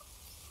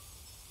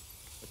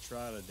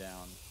Etrada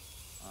down.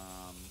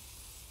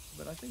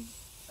 But I think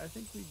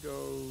we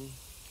go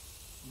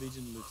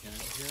Legion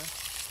Lieutenant here.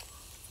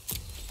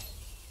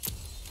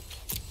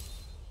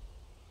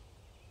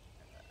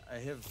 I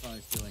have a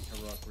funny feeling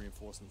heroic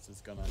reinforcements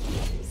is gonna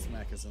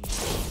smack us in the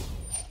face,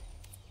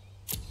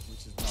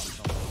 which is not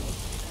comfortable.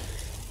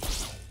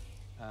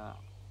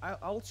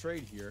 I'll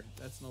trade here.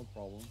 That's no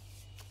problem.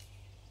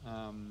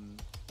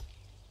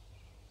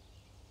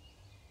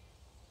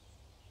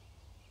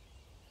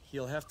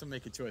 He'll have to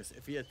make a choice.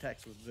 If he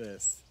attacks with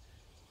this,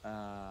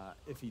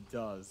 if he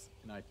does,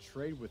 and I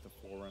trade with the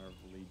Forerunner of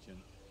the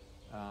Legion,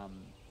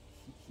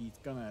 he's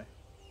gonna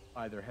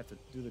either have to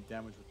do the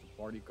damage with the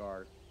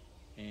bodyguard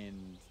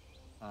and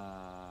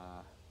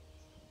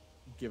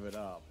give it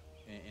up,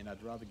 and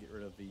I'd rather get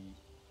rid of the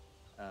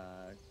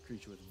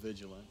creature with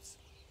vigilance,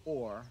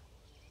 or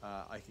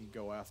I can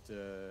go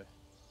after,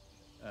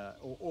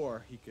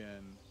 or he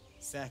can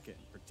sack it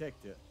and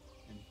protect it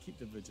and keep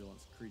the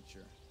vigilance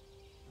creature.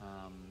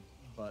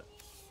 But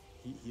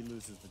he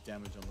loses the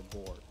damage on the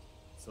board.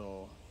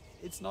 So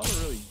it's not a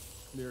really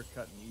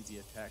clear-cut and easy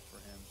attack for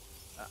him.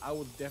 I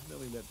would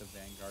definitely let the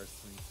Vanguard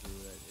swing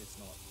through it. It's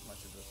not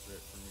much of a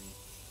threat for me.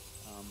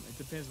 It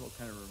depends what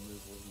kind of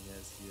removal he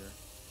has here.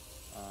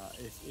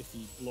 If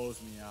he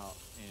blows me out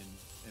and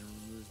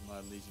removes my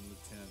Legion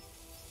Lieutenant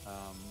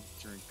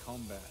during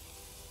combat,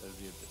 that'd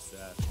be a bit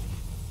sad.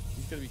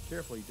 He's got to be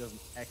careful he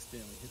doesn't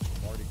accidentally hit the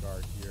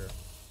bodyguard here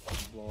and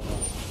blow it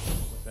up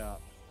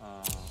without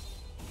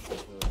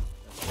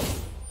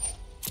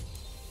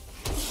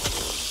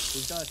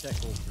he's gonna attack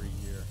all three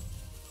here.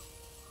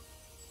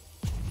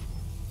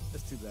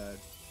 That's too bad.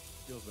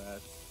 Feels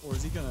bad. Or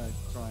is he gonna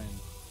try and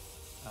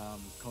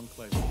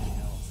conclave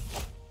something else?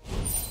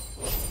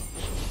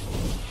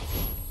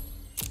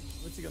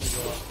 What's he gonna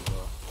go after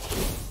though?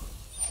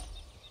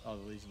 Oh,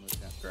 the Legion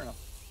Lieutenant. Fair enough.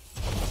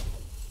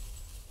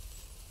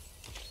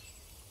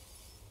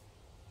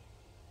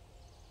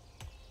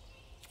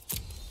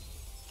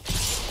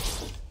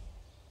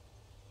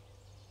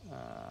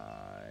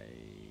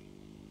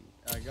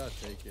 I gotta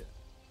take it.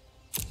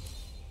 I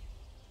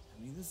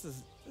mean, this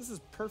is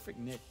perfect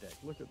net deck.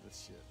 Look at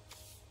this shit.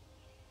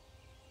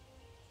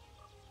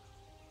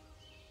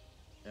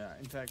 Yeah,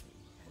 in fact,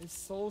 it's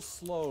so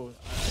slow.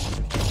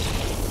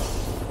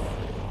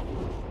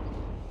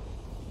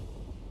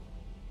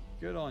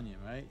 Good on you,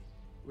 mate.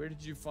 Where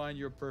did you find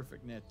your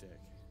perfect net deck?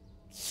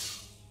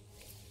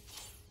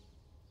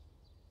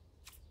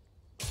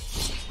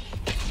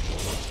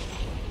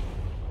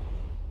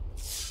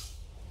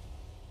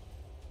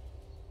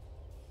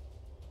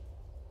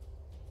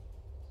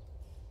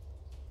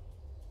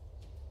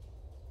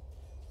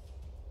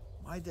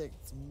 My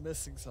deck's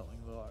missing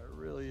something though, it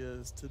really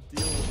is, to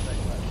deal with that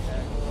kind of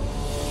attack.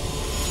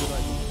 Should I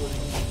be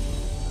putting in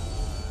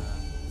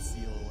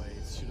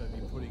COAs? Should I be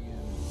putting in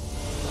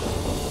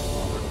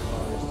other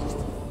cards just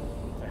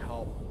to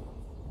help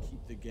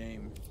keep the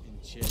game in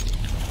check in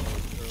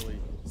those early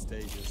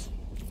stages?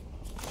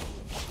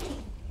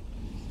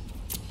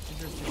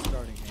 Interesting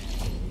starting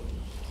hand.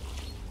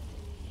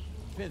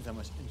 Depends how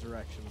much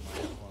interaction my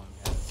opponent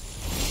has.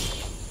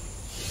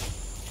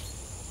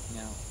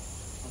 Now,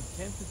 I'm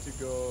tempted to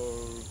go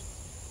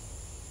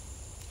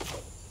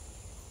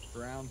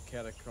Brown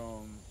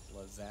Catacomb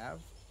Lazav.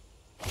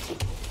 Just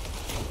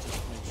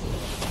make sure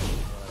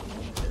I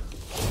want it.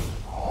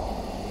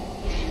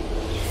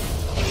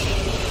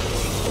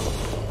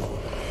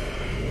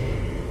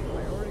 I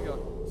already got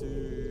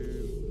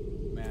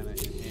 2 mana in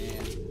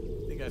hand.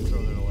 I think I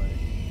throw that away.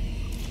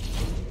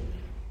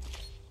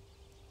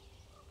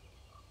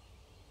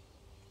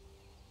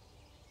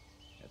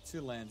 Got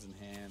 2 lands in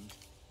hand.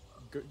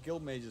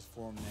 Guild Mages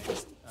form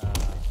next.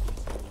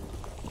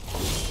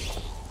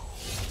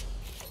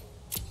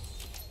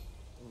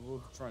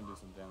 We'll try and do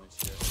some damage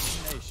here.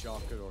 We may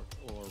shock it or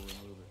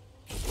remove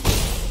it.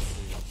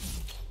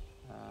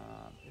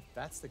 If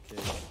that's the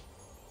case,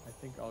 I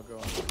think I'll go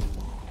into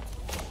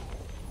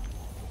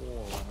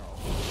 4-runner.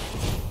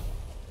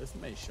 This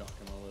may shock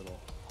him a little.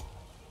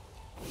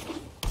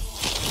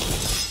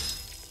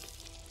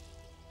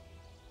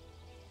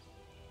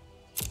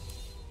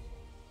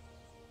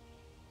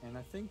 And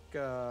I think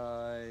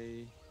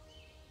I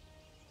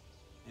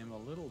am a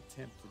little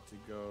tempted to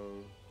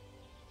go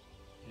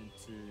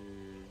into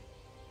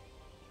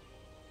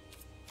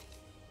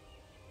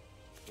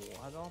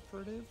Blood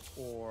Operative,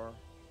 or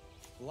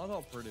Blood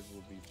Operative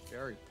will be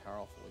very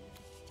powerful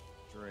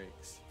against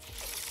Drakes.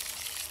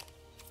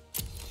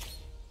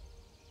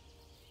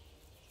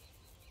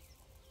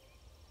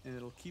 And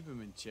it'll keep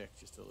him in check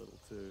just a little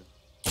too.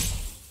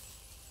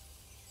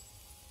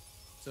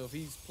 So if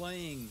he's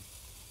playing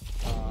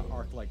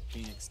Arc-like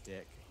Phoenix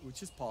deck,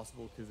 which is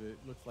possible because it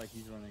looks like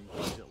he's running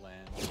budget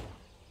land.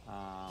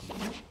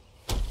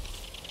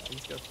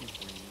 He's got a few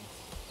premiums.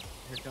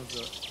 Here comes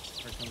a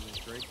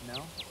Drake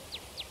now.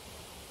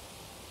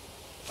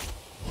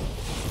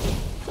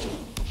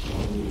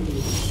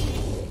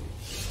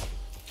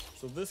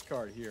 So this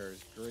card here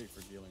is great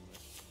for dealing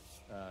with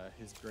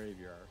his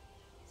graveyard.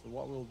 So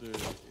what we'll do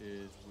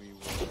is we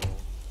will.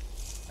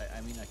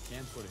 I mean, I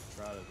can put a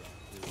Shrouded on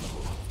too.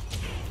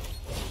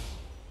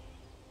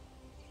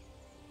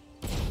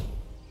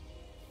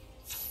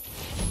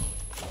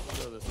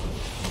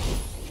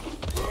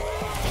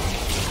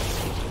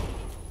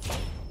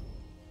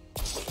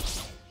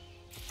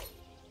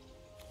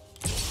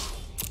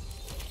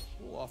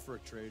 We'll offer a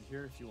trade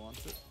here if you want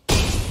it.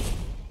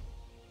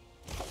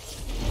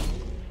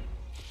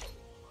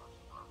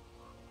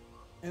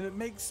 And it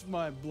makes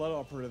my Blood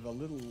Operative a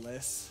little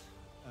less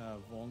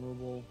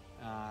vulnerable.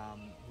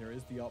 There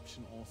is the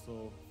option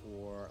also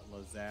for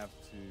Lazav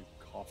to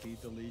copy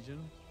the Legion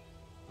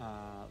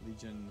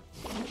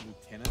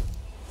Lieutenant,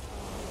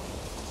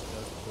 which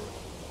does put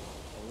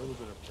a little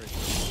bit of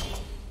pressure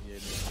on the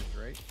Mr.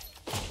 Drake.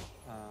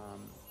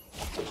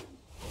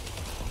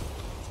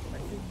 I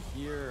think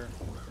here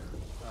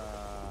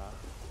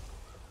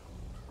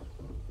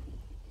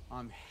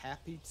I'm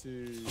happy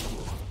to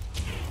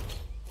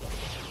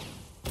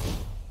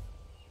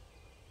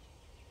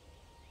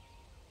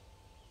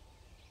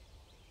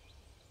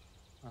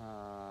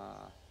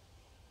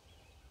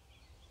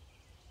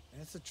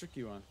that's a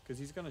tricky one because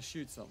he's gonna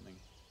shoot something,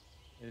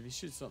 and if he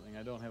shoots something,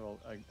 I don't have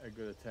a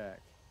good attack.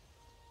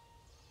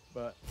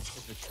 But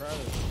if the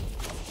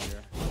Travis is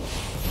here,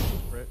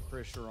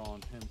 pressure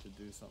on him to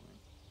do something.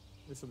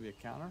 This will be a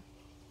counter.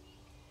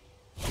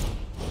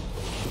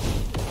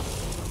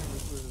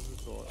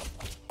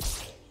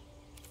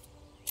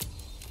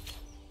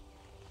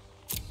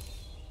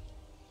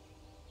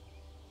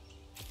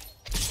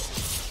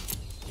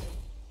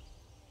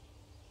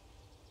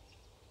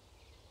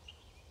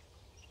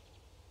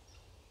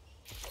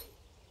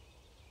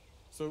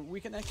 So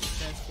we can actually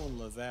transform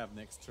Lazav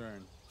next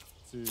turn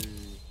to...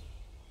 He's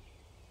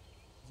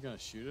gonna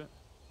shoot it?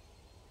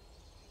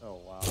 Oh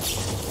wow.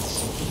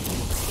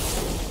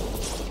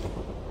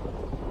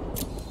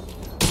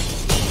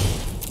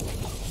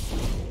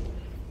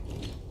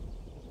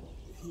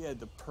 He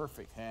had the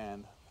perfect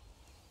hand.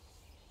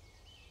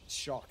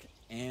 Shock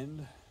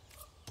and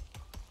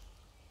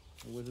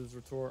with his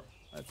retort.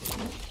 That's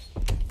okay.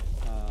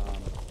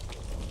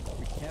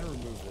 We can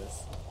remove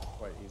this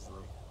quite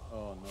easily.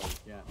 Oh no, we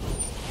can't.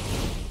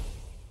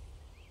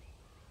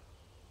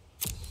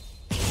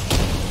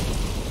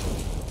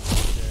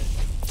 Okay.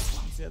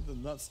 He's had the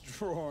nuts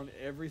draw on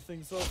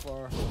everything so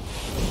far.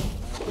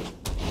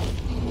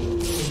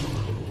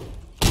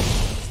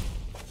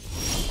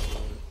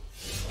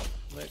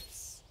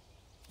 Let's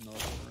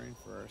North Marine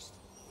first.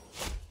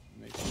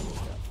 Make sure we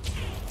got this.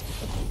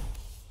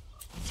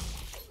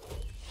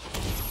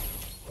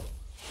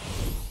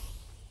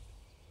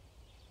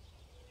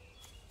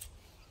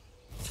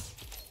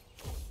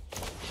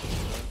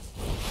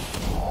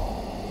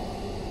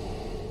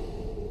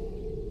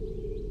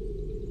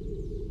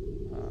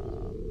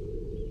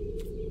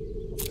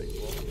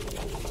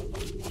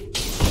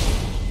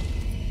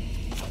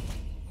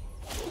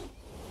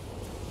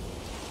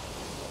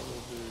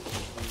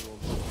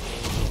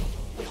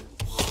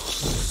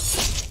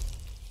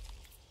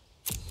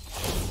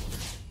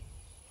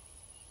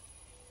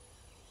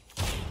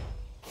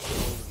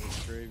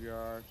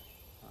 Graveyard.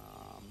 I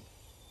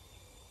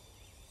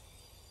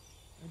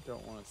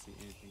don't want to see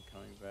anything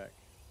coming back.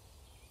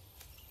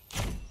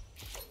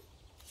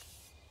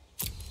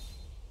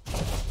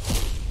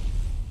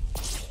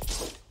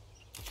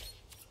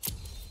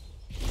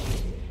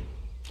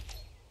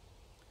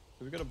 So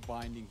we've got a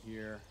binding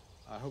here.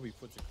 I hope he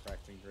puts a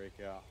Crackling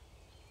Drake out.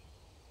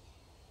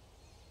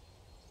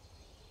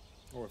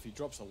 Or if he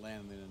drops a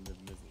land then in the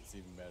middle, it's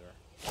even better.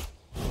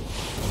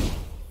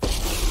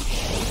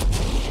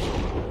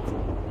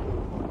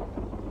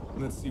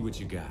 Let's see what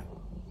you got.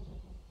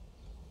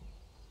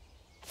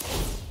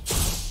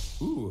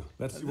 Ooh,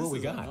 let's see what we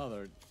got.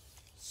 Another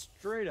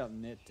straight up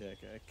net deck.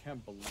 I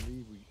can't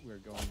believe we're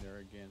going there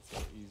again so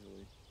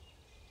easily.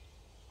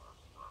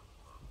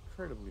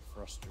 Incredibly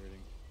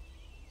frustrating.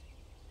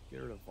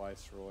 Get rid of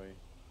Viceroy.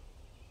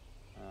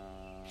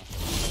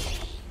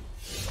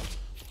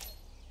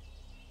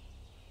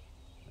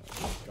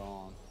 He's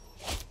gone.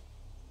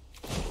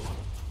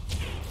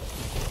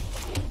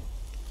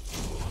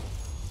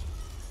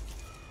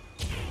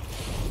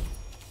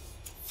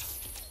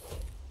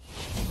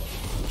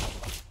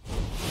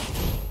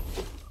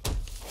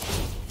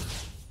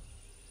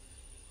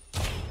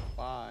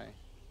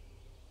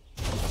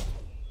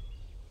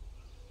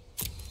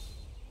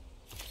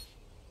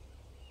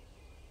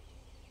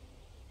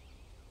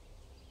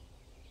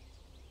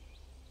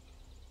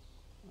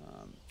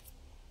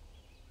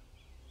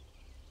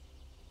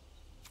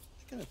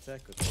 Can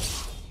attack with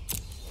this.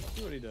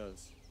 See what he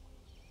does.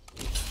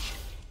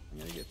 I'm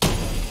gonna get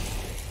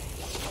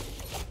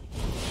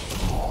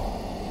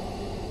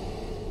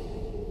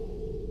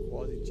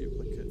quasi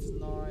duplicates,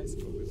 nice,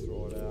 but we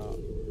throw it out.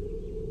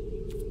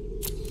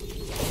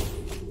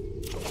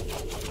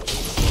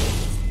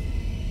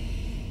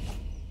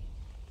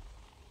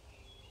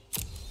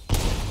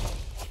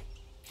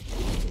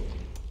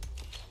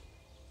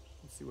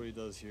 Let's see what he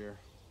does here.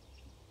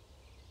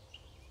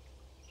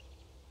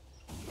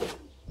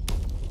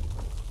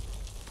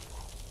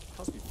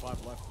 Must be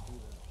 5 life to do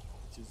that,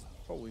 which is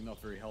probably not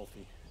very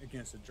healthy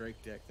against a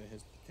Drake deck that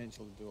has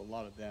potential to do a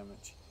lot of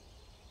damage.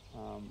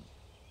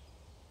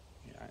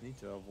 Yeah, I need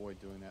to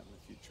avoid doing that in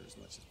the future as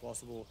much as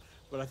possible.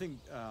 But I think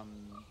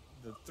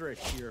the threat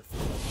here for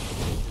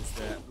us is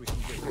that we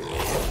can get rid of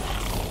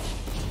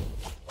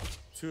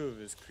 2 of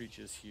his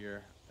creatures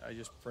here. I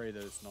just pray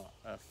that it's not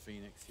a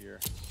Phoenix here.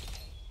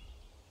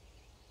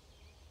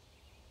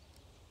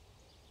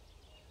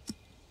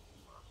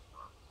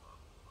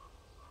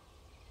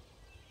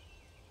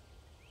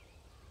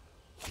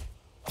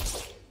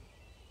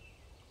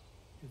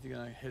 Is he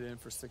gonna hit in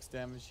for 6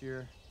 damage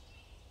here?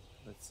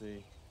 Let's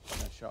see. I'm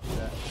gonna shot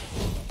that.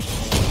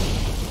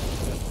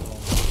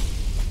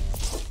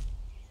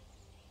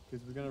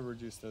 Because we're gonna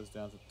reduce those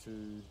down to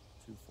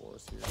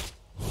 2/4 here.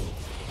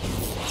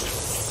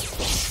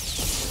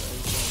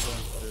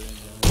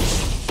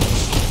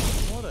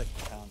 What a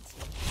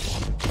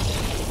cunt.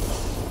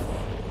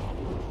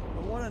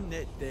 what a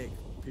net deck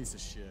piece of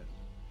shit.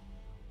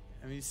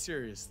 I mean,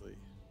 seriously.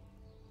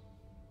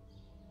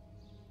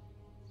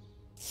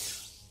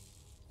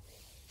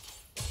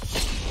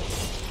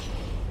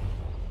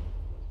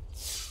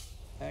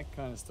 That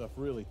kind of stuff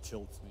really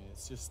tilts me.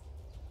 It's just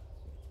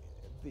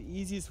the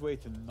easiest way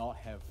to not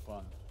have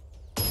fun.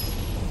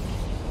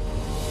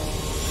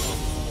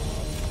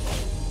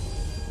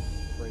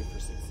 Pray for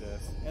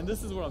success. And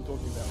this is what I'm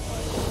talking about.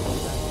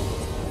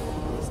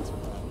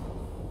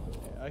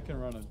 I can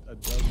run a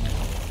dozen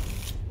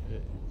hours.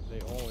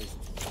 They always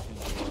tend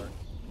to work.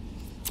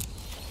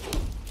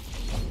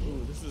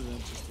 Ooh, this is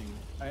interesting.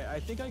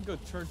 I think I go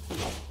turn 2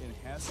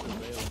 enhanced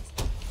surveillance.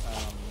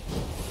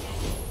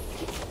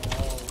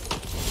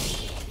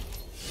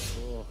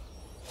 Oh,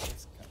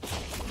 that's kind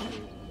of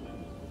weird.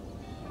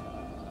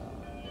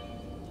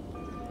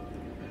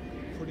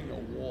 Putting a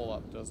wall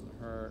up doesn't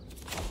hurt.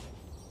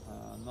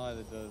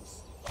 Neither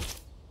does.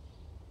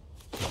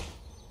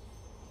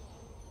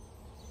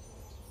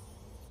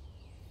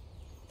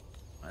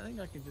 I think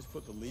I can just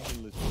put the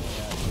Legion Lieutenant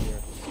out here.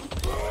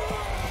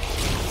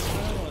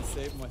 What I want to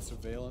save my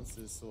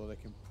surveillances so that I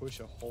can push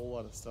a whole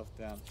lot of stuff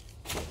down.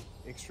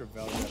 Extra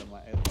value out of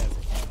my as a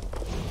cannon.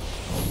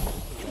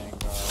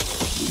 Vanguard.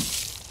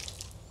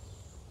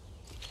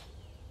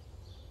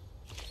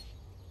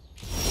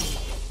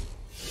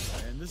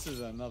 And this is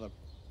another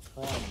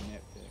prime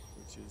net deck,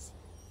 which is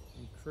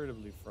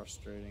incredibly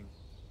frustrating.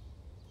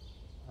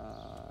 I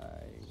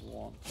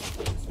want to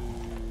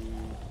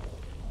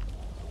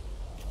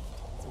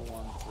 1-3.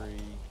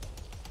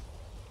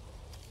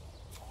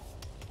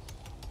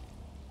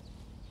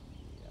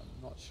 Yeah,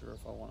 I'm not sure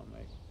if I want to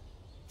make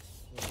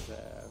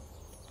that.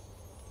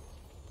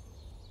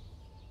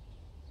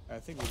 I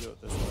think we do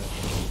it this way.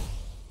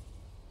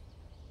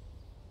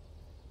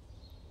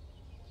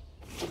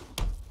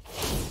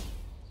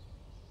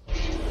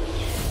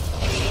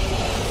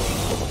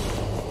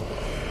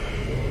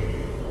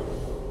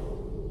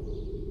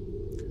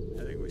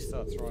 I think we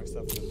start throwing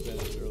stuff in the bin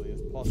as early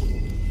as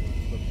possible.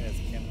 Put as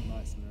cannon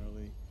nice and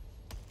early.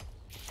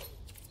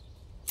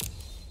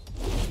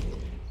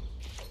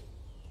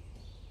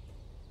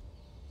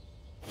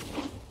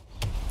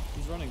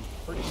 He's running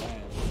pretty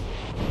bad.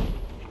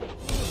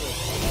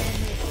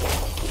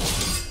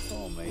 So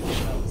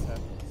amazing how this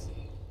happens.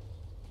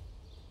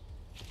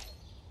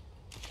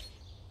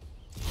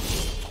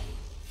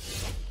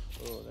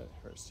 Oh, that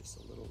hurts just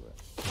a little bit.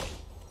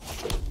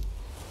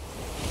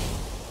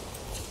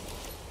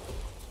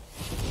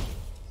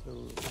 So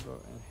we'll go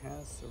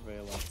enhance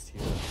surveillance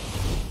here.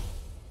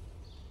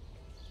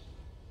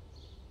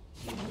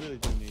 We really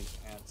do need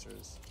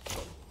answers.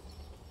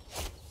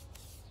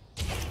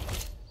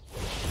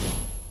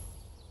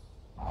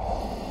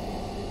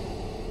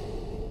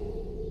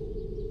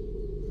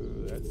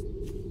 Ooh, that's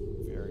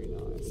very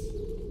nice.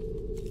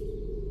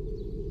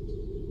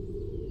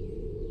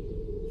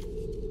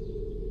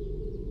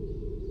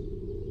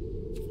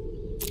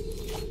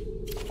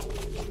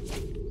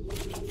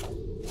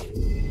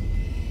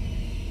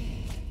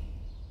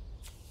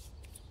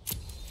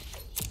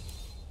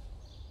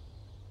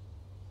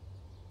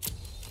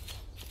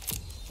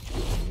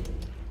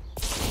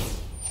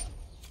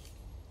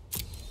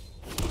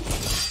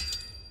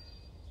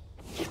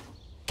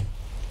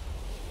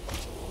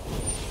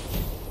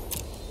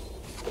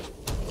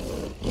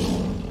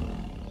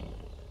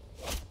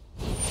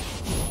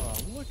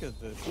 Look at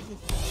this.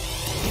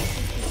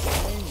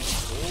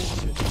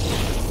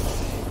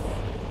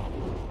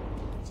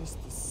 Just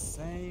the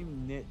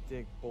same net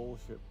deck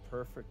bullshit,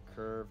 perfect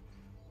curve.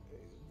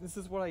 This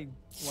is why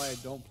I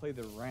don't play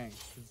the rank,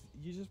 because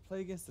you just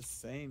play against the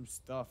same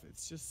stuff.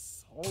 It's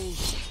just so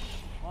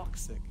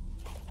toxic.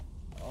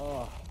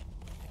 Oh.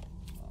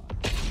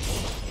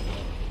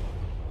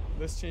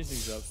 Let's change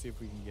things up, see if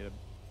we can get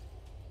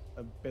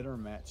a better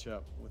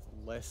matchup with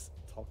less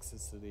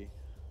toxicity.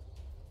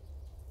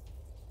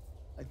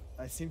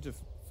 I seem to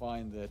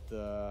find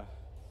that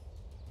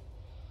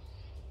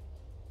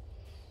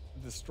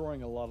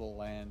destroying a lot of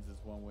lands is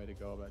one way to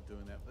go about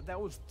doing that. But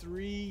that was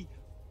 3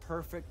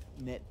 perfect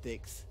net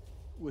decks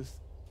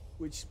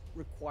which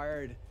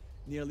required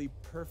nearly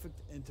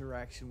perfect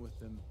interaction with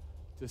them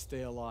to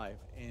stay alive.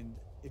 And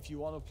if you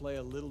want to play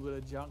a little bit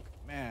of junk,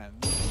 man,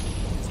 this is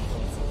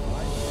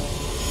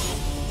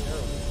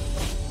terrible.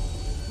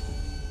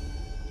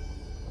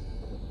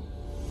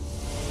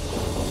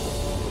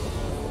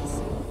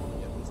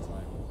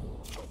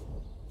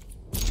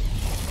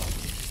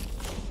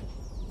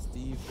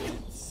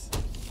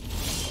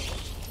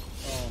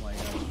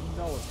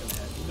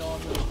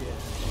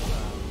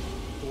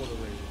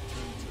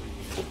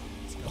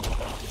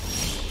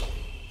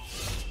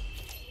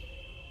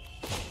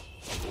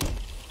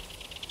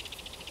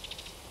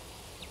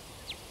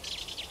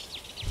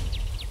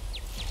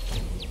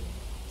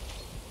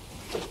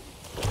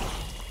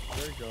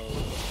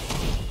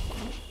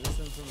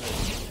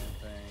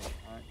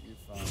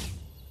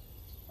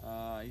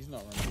 He's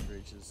not running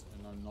creatures,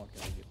 and I'm not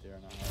going to get there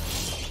in a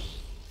hurry.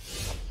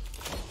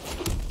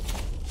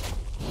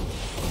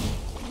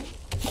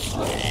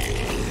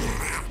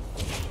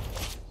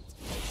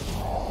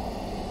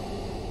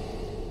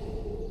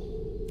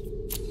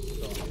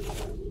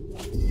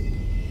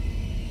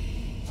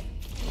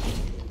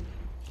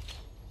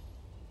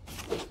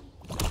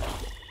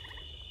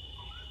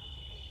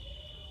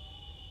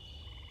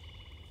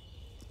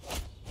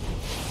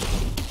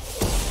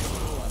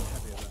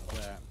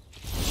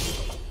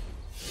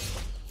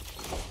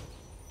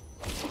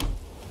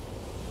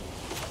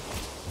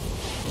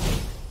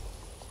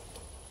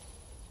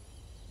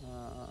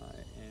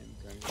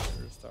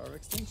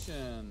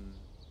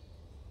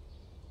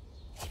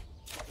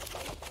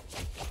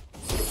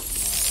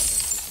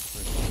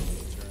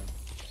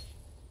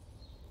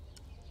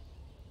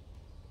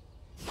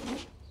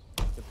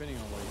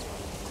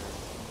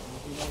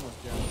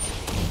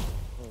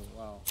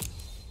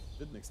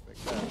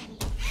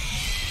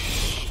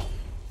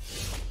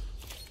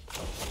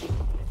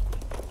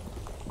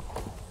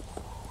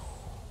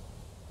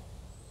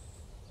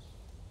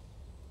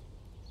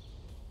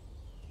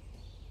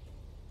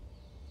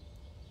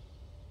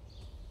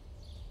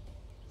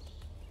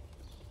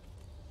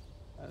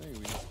 I think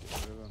we just get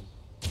rid of him.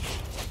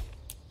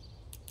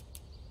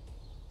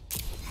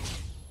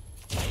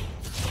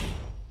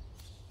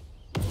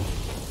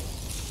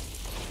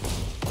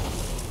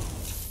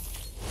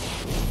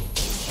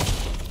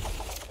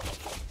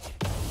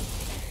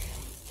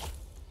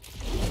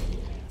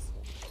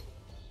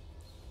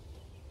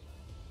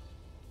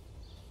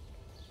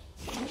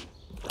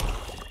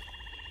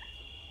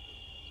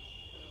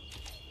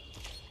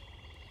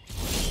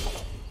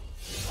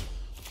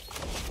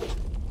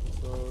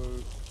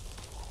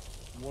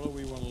 What do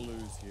we want to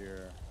lose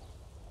here?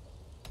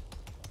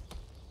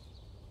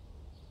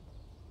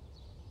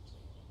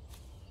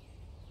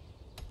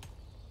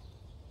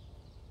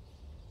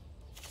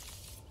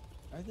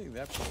 I think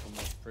that puts the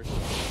most pressure.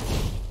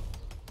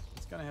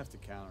 It's gonna have to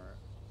counter it.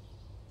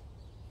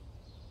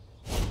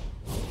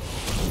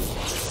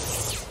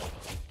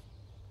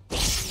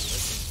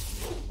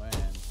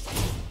 Land.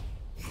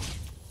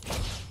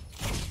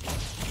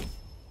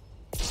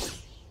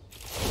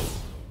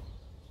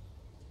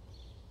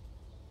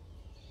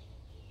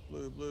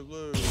 Blue, blue,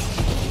 blue.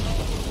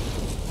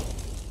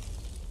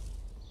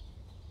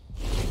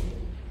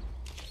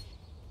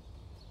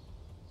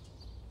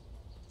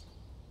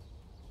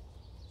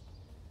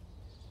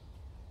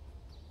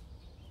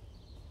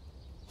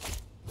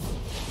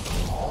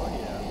 Oh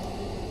yeah.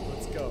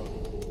 Let's go.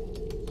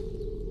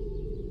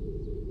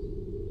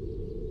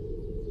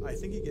 I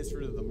think he gets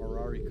rid of the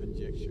Mirari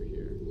conjecture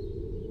here.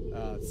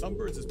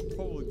 Sunbirds is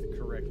probably the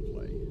correct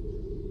play,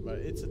 but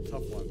it's a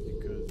tough one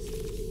because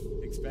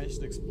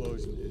Expansion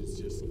Explosion is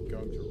just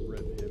going to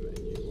rip him a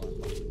new one.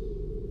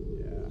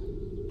 Yeah.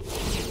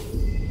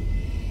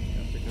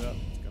 Gonna pick it up.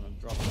 It's gonna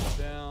drop it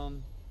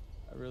down.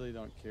 I really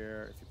don't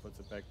care if he puts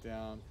it back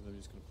down because I'm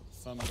just gonna put the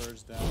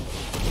Sunbirds down.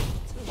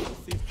 It's gonna put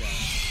the Thief down.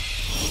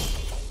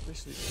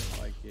 Especially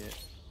if I get.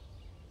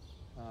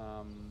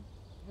 Yeah,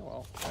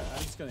 well,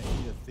 I'm just gonna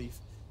eat a Thief.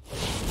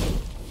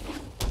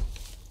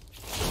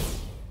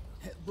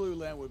 Hit blue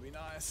land would be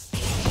nice.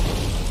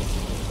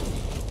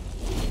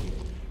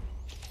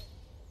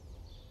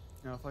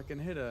 Now, if I can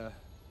hit a...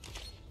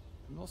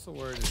 I'm also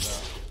worried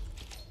about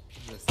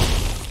this.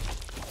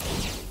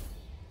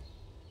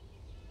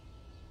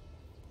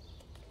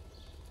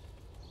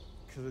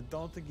 Because I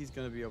don't think he's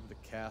going to be able to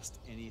cast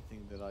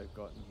anything that I've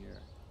got in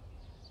here.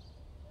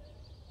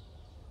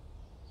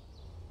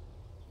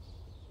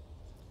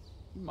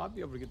 He might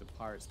be able to get the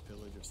Pirate's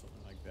Pillage or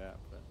something like that,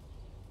 but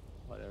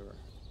whatever.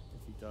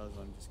 If he does,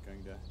 I'm just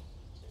going to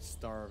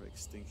starve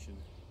extinction.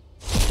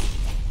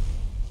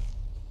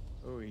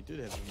 Oh, he did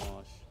have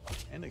Demolish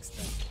and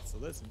Extension, so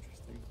that's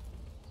interesting.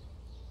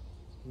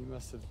 He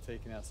must have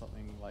taken out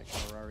something like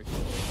Mirari.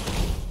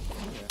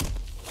 Yeah.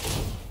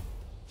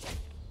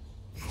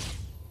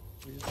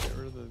 We just get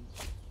rid of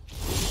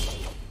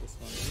this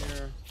one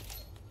here,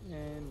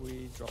 and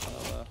we drop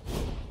another.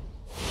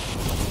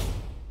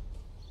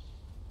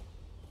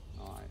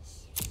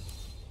 Nice.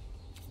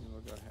 And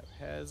we'll go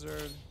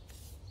haphazard.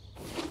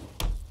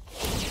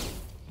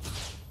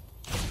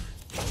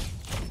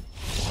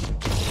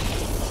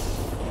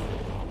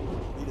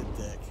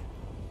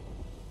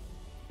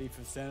 Thief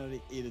of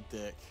Sanity, eat a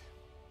dick.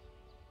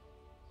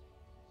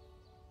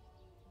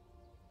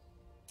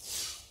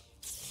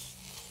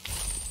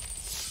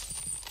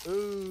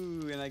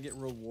 Ooh, and I get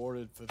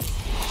rewarded for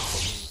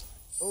this.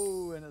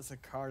 Oh, and it's a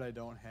card I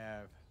don't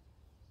have.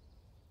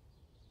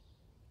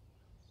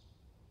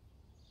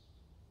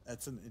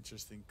 That's an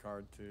interesting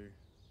card too.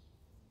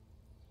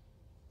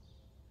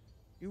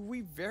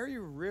 We very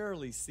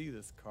rarely see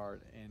this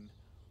card, and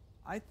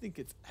I think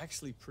it's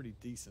actually pretty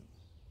decent.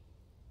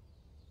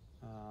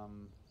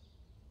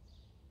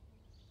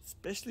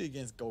 Especially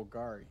against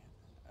Golgari.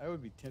 I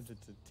would be tempted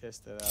to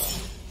test that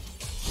out.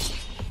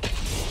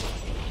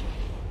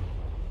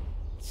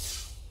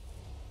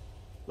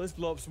 Let's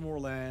blow up some more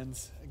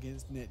lands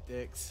against net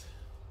decks.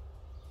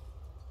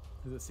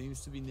 Because it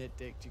seems to be net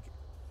deck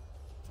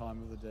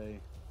time of the day.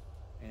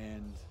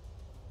 And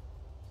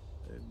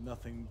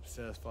nothing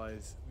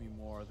satisfies me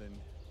more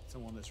than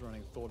someone that's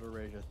running Thought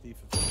Erasure, Thief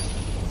of Sanity.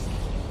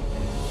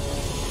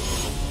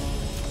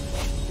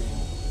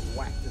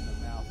 Whacked in the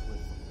mouth with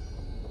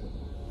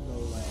no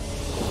land.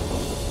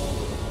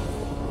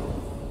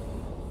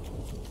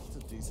 It's a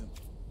decent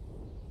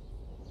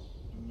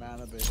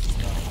mana based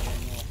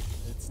stuff.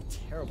 It's a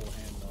terrible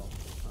hand though.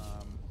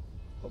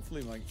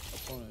 Hopefully my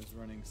opponent is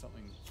running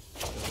something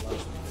that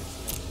allows me to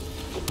extend.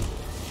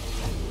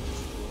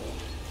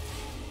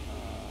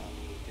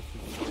 If we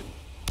can get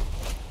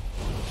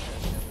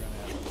that's never gonna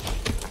happen.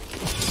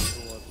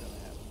 What's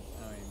gonna happen?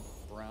 I mean,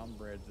 brown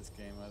bread this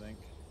game, I think.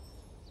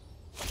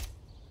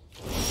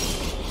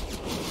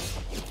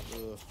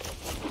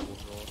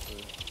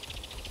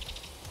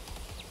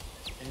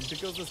 And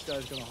because this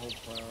guy's gonna hold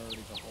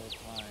priority the whole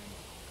time,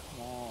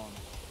 come on.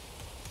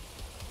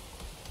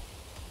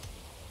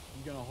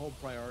 You gonna hold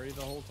priority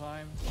the whole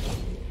time?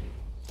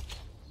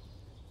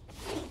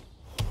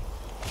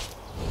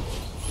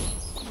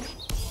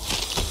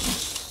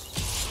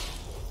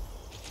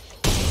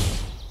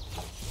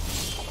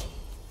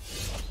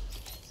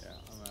 Yeah,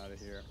 I'm out of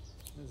here.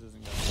 This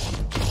isn't gonna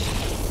happen.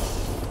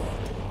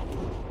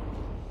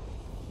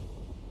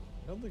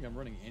 don't think I'm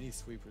running any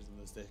sweepers in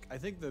this deck. I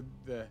think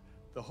the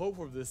hope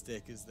of this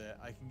deck is that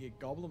I can get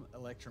Goblin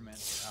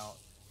Electromancer out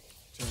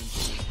turn 2,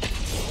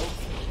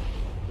 hopefully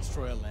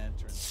destroy a land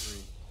turn 3.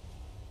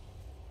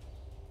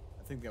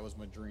 I think that was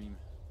my dream.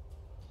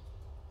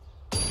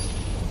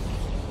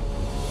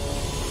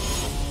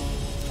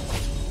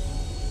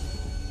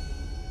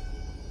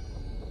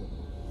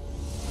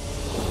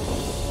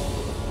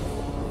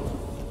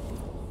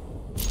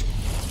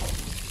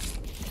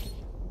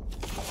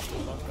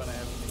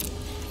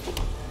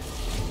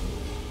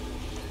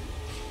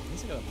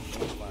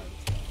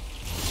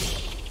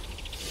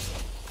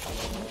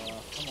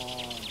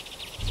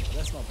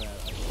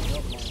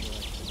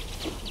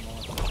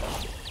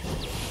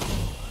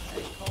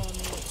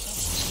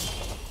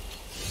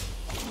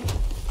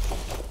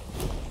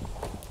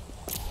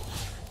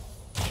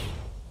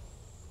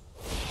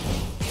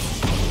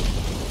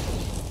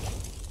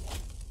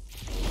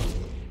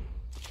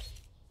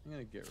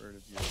 Get rid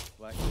of your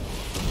black land.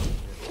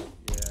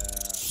 Yeah,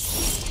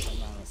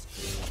 I'm on a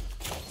screw.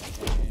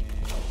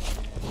 And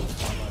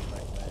how about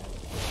black land?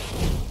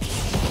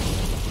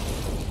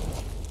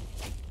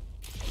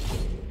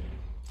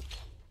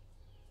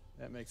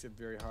 That makes it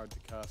very hard to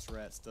cast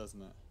rats,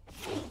 doesn't it?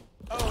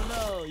 Oh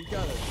no, you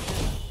got it.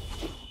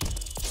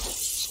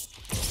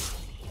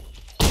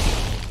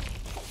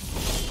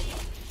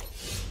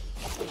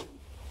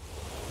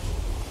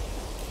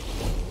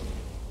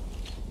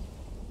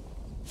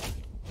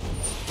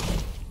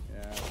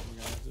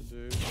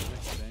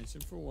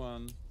 For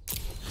one.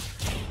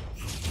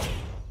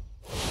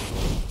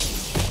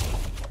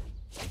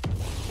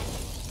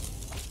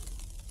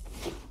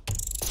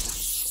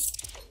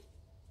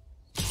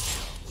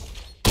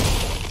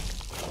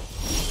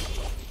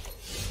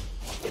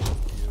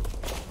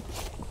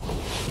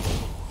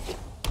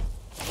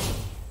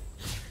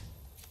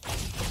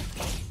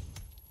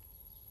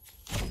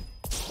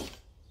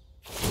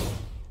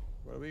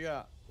 What do we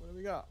got? What do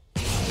we got?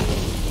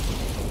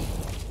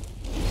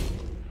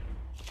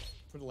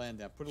 Put a land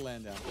down. Put a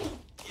land down.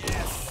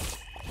 Yes!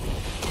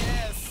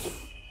 Yes!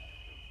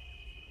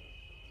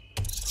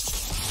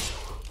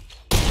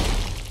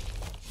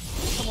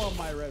 Come on,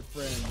 my red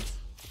friends.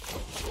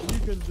 You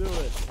can do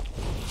it.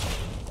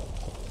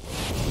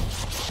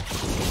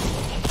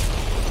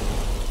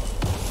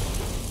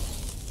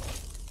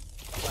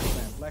 Black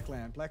land, black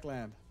land, black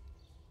land.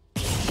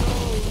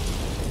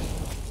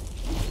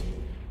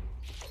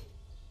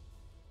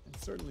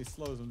 It certainly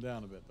slows them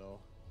down a bit, though.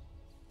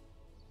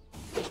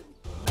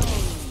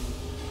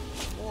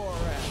 More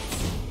rats.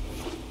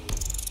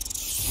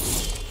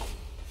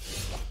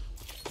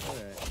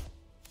 Okay.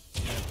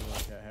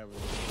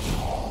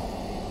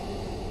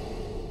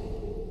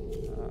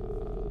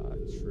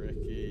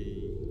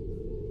 Tricky.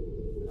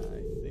 I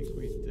think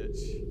we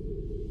ditch.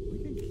 We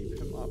can keep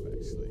him up,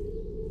 actually.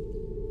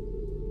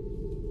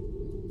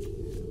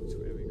 Yeah, which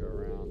way do we go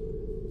around?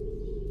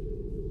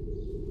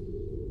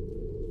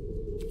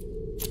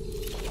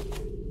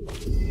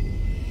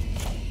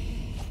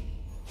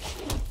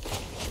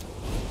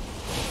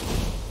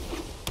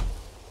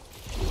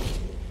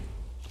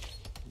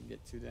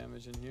 Get 2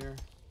 damage in here.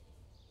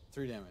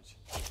 3 damage.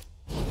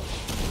 He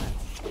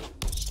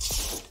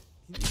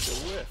needs a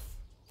whiff.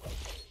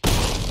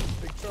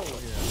 Big trouble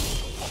here.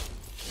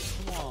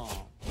 Come on.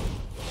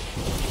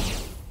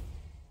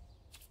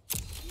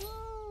 No.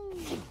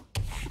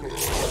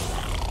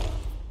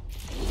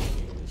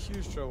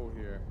 Huge trouble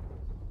here.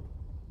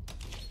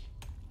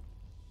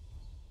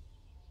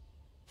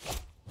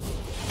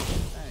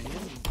 Dang, he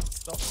doesn't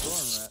stop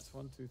throwing rats.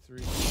 1, 2,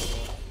 3,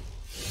 4.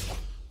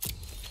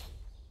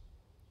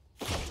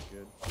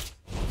 Good.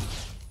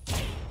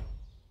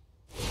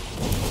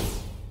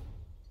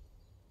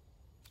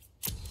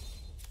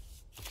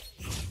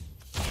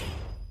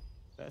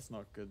 That's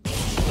not good. Okay.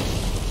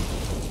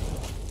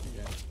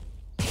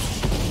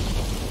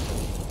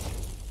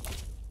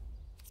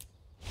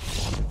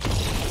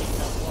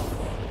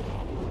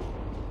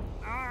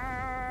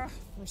 Ah,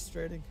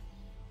 frustrating.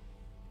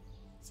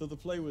 So the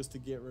play was to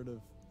get rid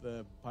of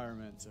the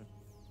Pyromancer.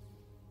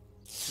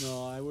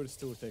 No, I would have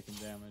still taken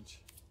damage.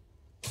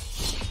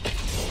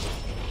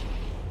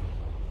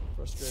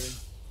 Frustrating.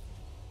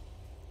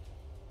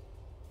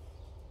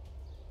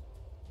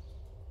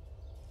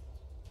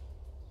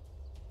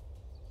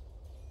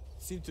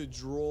 Seemed to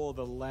draw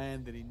the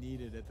land that he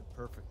needed at the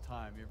perfect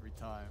time every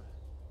time.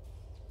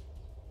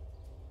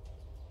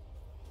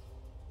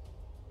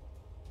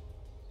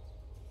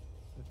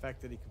 The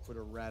fact that he could put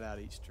a rat out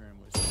each turn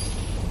was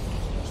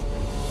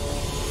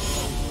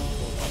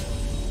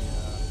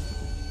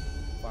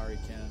fiery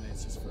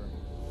cannonades just for.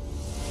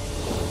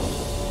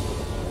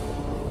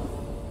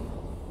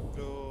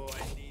 Oh, I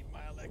need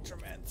my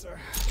Electromancer.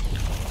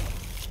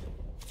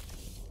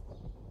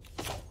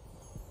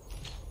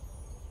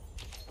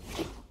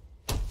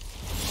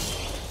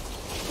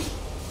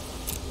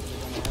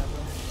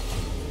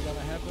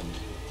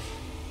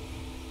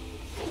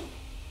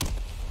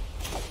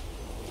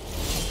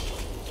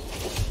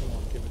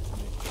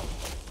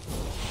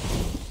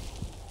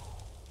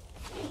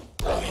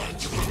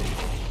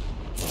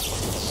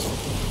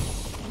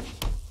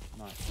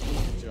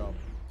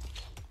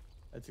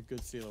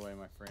 good seal away,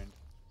 my friend.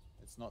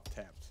 It's not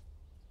tapped.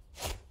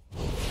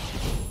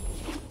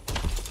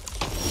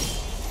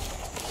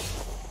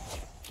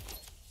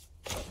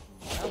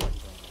 Now we're going.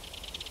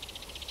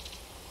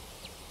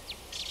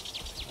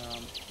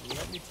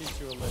 Let me teach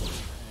you a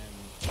lesson in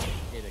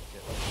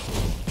etiquette.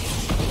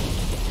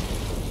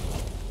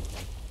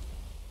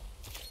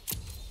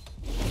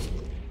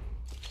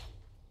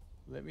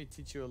 Let me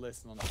teach you a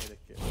lesson on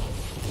etiquette.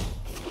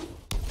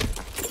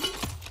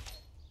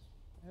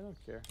 I don't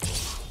care.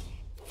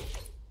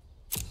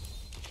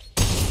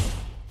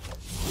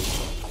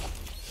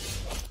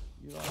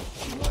 You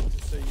like to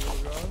say your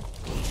go?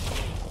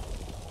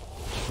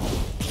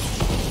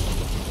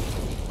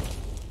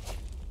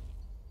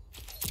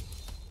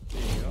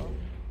 There you go.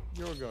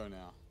 Your go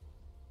now.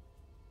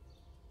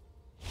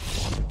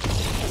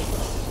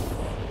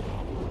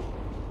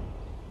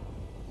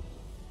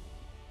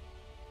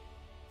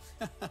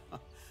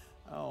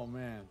 Oh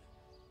man.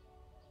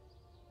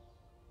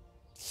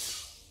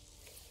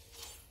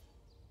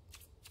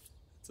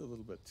 It's a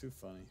little bit too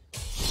funny.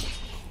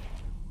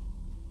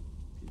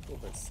 People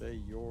that say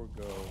your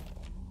go.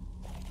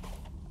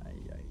 Ay,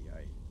 ay,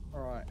 ay.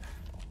 Alright.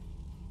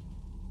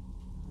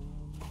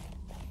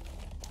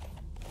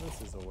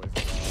 This is always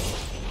fun.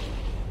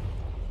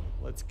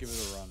 Let's give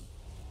it a run.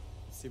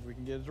 See if we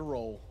can get it to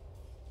roll.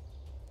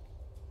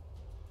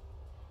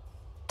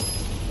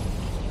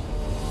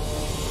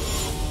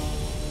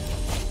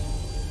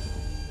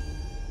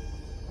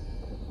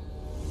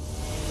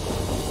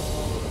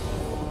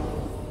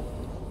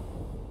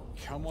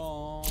 Come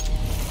on,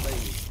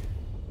 baby.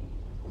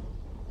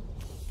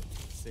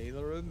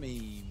 Sailor of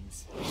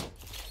memes.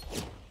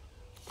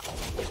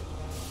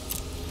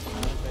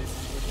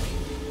 Basically,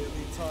 we're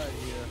really tight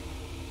here.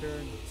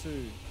 Turn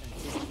 2,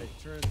 anticipate.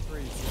 Turn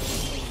 3, sailor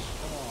of memes.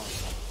 Come on.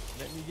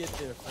 Let me get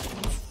there,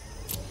 friends.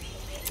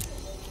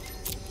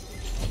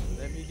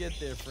 Let me get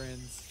there,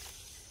 friends.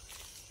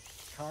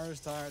 Car's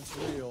tired's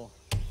real.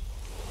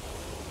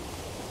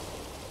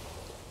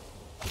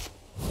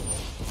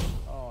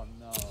 Oh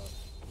no.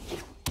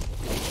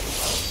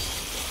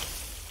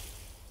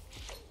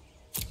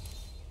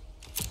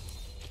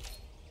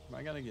 Am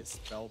I gonna get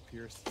spell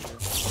pierced here?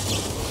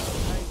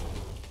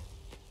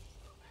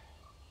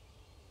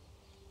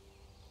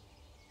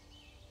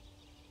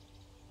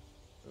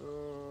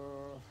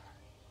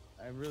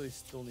 I really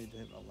still need to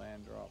hit my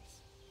land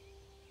drops.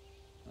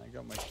 I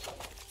got my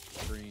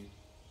green.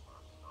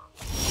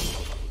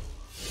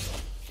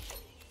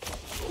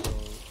 So,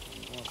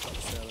 once I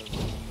set it,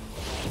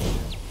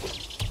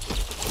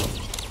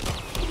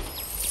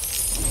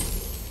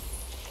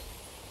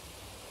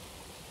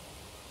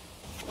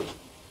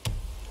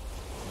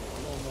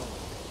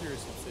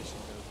 curious sensation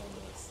goes on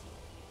this.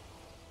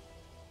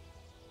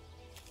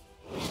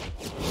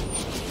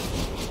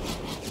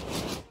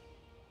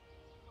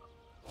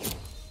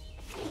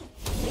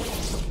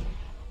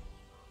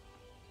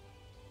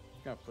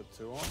 Gonna put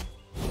 2 on.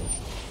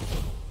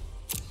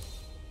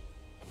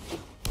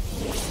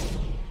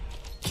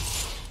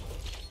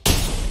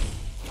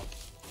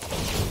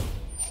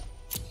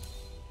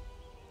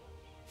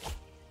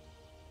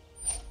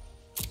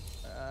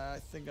 I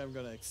think I'm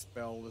gonna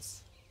expel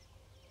this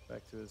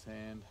back to his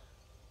hand,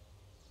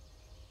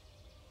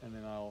 and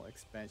then I'll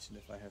expansion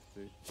if I have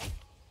to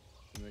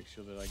make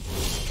sure that I get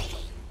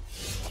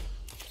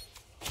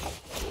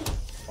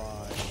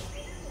 5.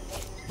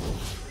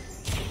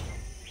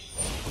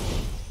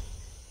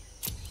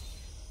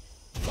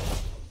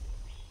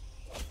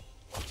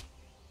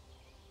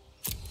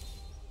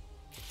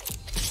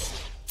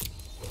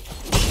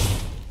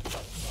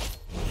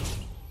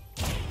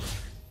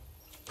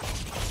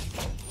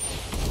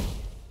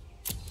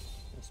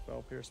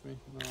 Spell pierce me?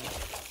 No.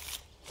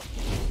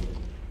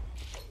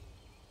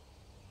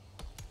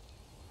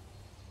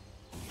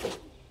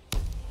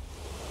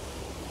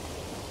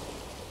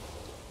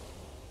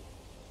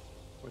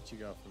 What you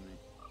got for me?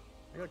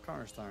 I got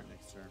Connor's Tyrant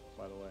next turn,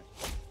 by the way.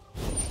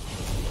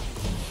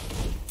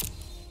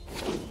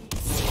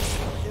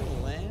 If I get a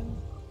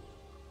land?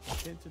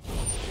 Yeah,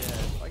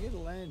 if I get a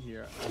land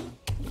here, I'm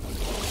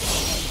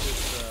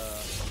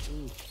just,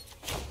 ooh,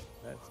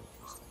 that's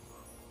interesting.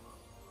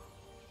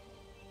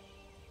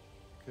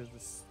 Because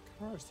this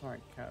Connor's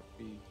Tyrant can't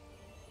be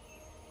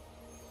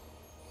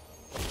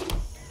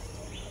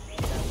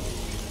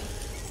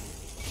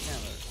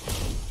countered.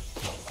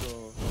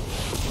 So,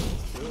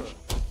 good.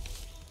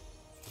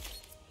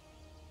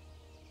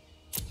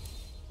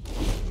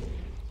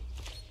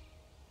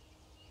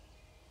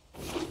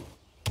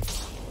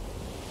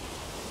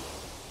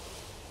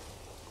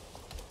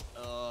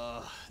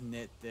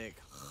 Net deck.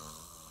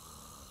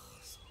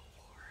 So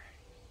boring.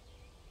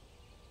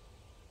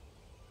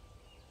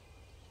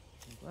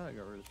 I'm glad I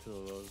got rid of 2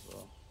 of those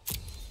though.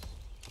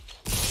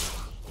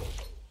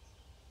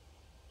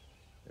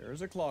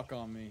 There's a clock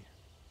on me.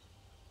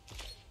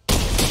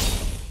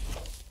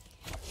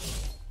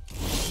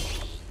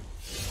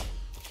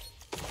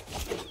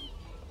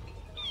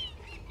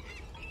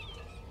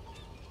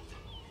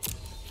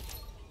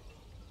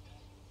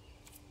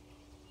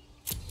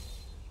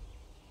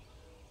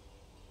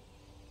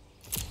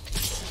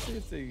 see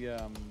if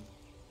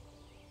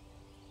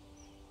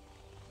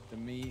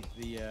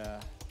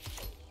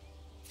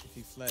if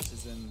he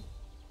flashes in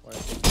what I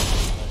think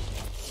he's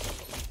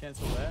flashing.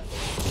 Cancel that.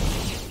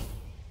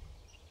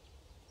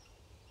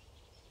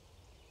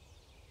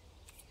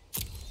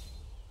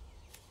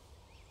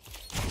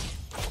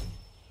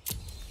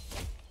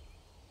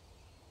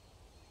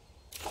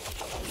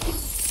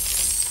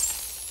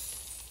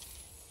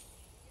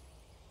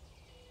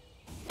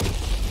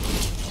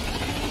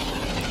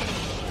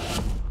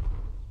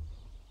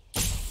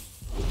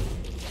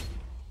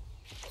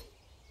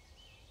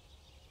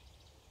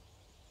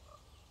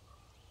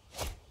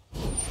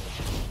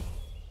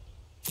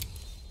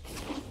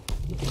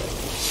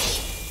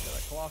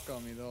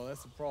 On me though,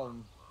 that's the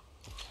problem.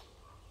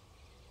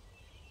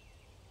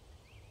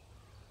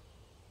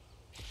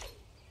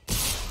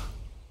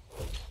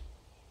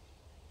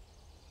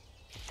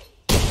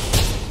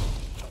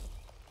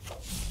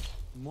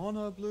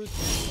 Mono blue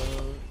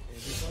tempo,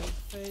 everybody's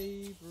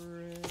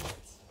favorite.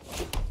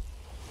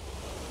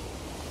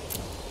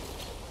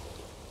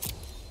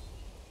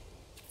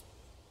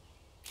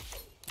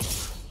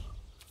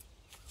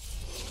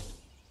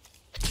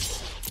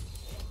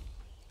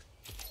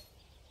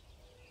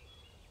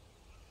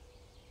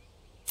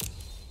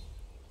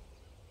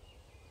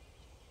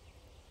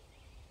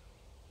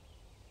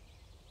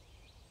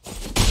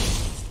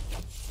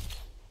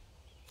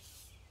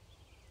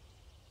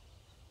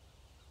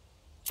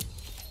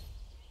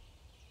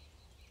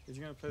 Is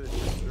he gonna play the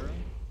Jester?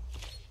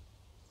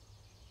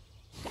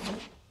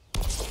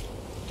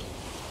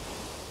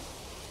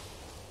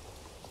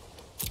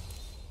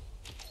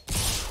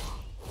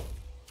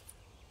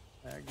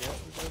 I guess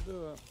we gotta do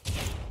it.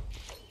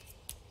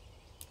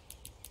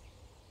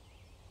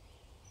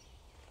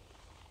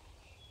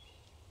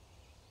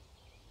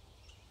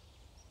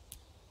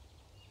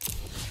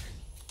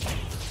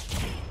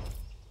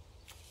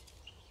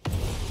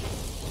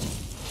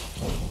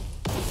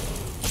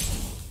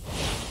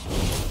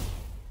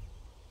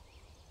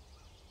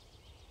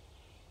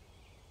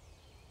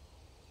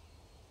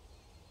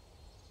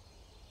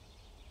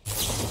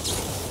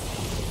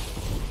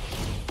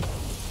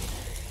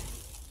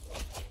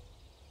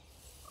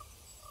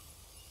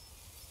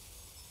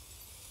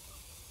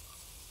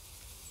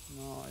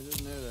 No, I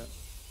didn't hit it.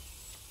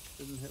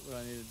 Didn't hit what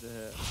I needed to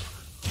hit.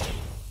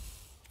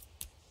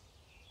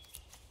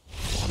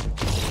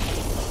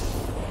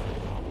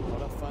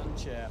 What a fun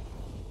chap.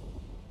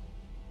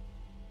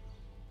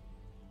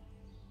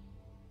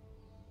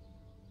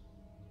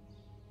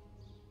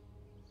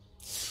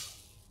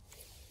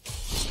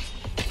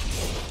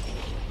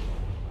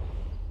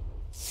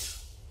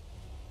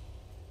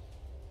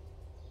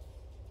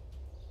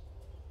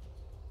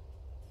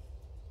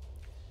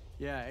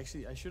 Yeah,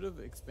 actually, I should have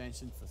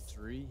expansion for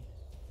 3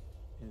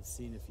 and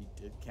seen if he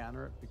did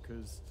counter it,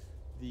 because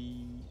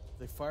the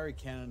fiery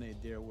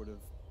cannonade there would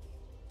have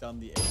done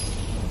the extra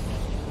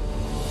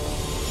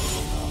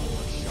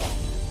shot,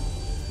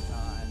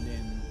 and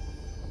then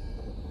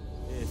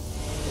if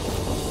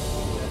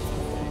that's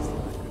the case,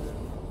 then I could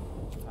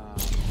have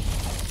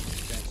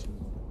expansion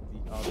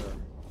the other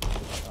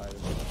side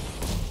of it.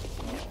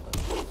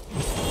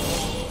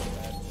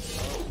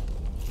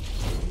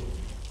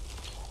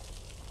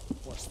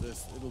 Watch this,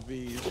 it'll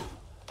be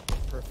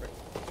perfect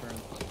turn.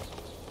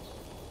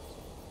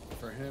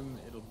 For him,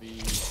 it'll be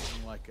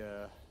something like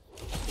a...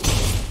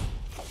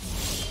 Oh,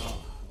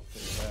 I'll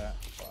take that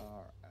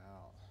far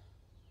out.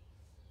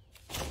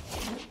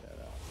 Take that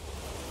out.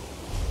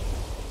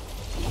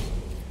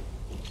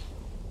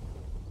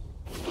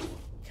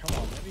 Come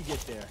on, let me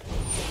get there.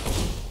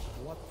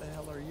 What the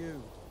hell are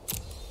you?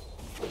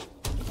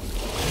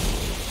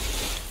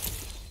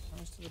 How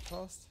much did it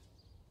cost?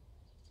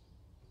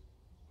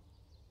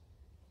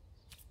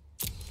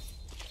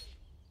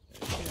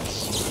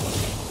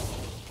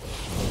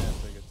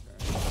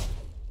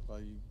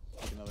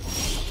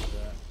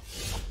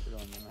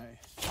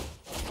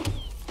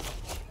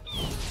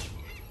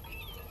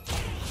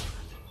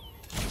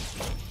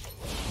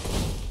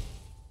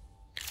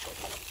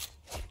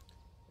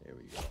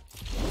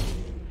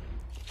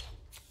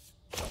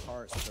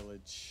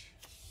 Village.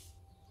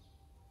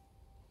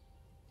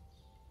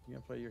 You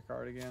gonna play your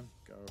card again?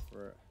 Go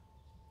for it.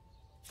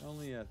 It's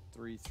only a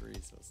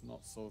 3/3, so it's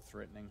not so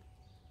threatening.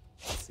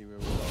 Let's see where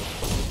we go.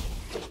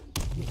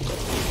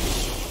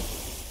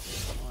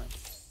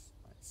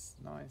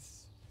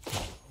 Nice.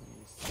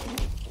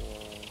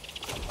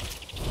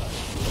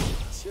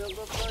 Chill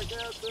the fuck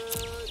out,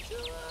 dude.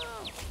 Chill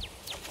out.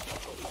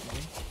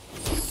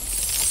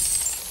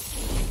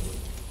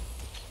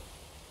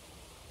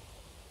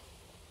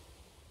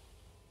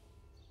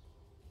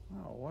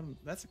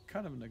 That's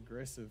kind of an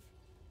aggressive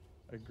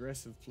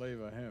play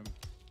by him.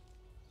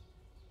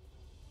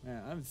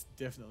 Man, I'm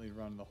definitely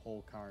running the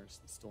whole Carnage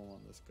and Storm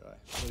on this guy.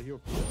 So he'll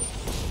quit.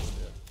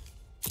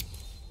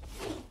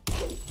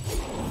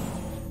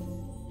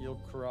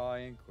 He'll cry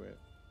and quit.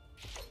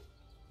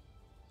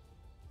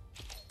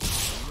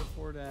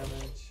 4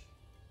 damage.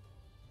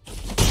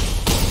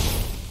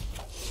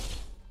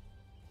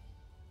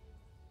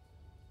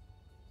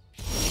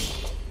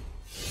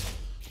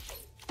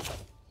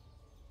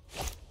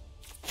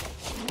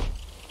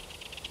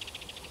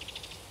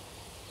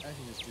 I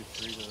can just do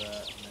 3 to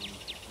that and then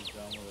be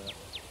done with it.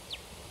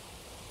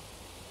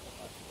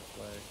 Not to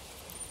play.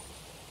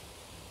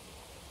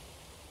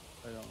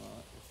 I don't know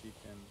if he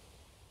can.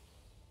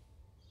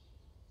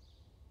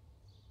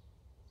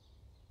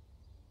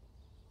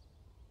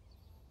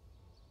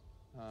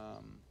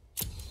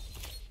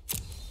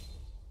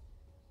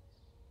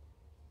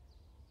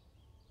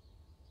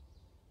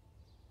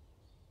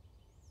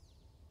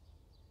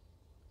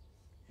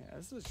 Yeah,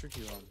 this is a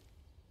tricky one.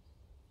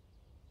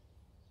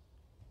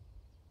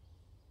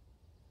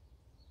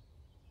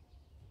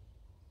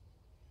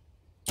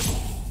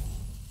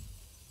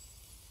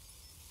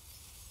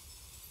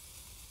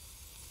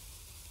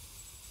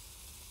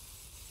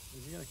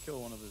 Is he gonna kill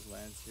one of his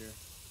lands here?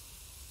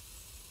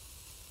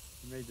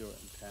 He may do it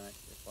in panic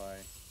if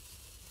I...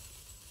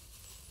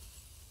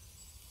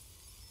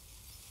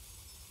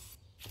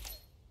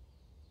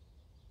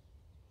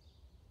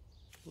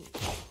 Ooh,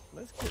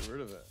 let's get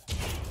rid of it.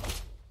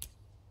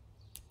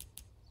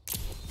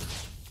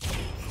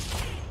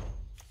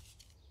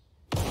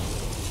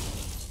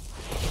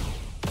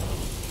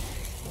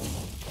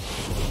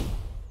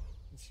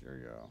 Here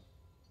we go.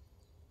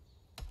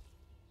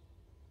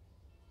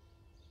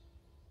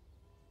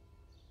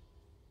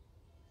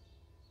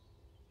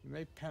 You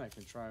may panic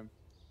and try and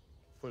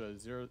put a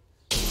 0.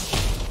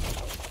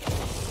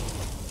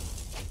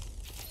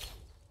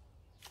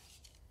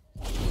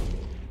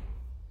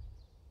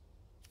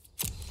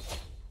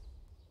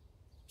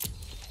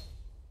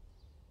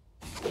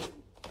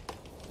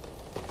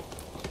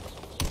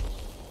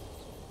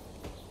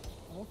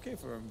 I'm okay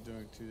for him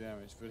doing 2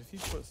 damage, but if he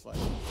puts like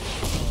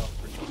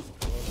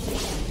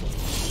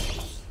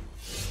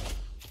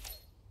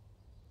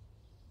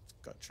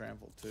got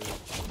trampled too. I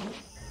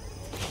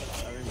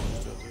think we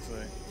can do it this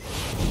way.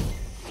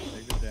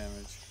 Take the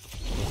damage.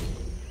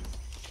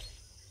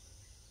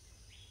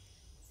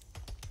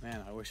 Man,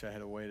 I wish I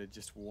had waited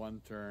just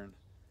 1 turn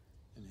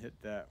and hit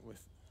that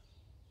with...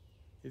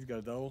 He's got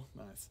a double?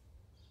 Nice.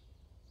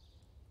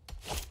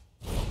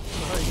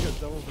 Oh, he got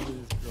double for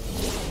this girl.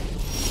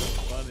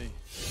 Funny.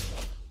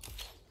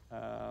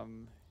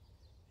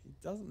 He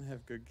doesn't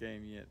have good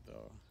game yet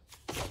though,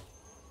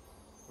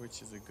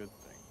 which is a good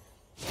thing.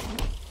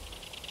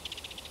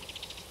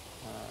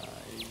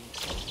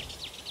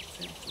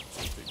 He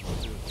attempted to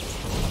do it.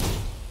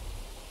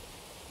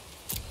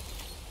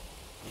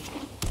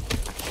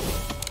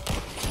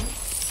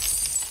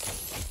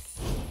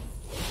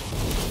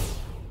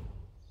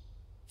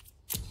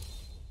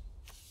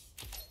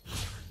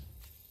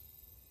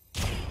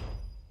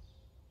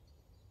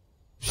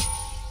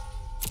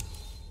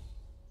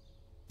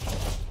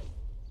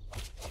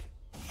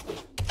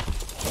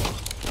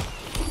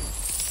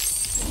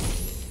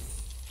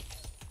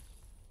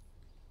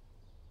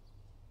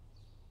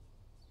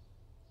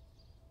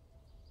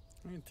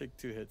 I'm gonna take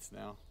 2 hits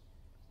now.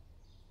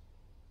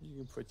 You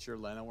can put your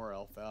Llanowar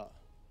elf out.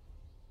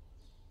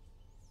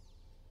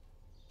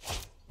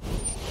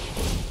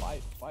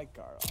 Fight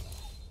card on it.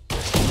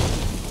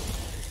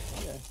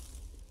 Yeah.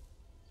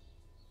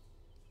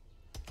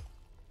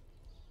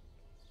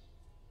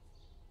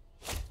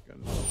 Got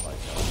another fight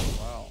card.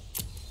 Wow.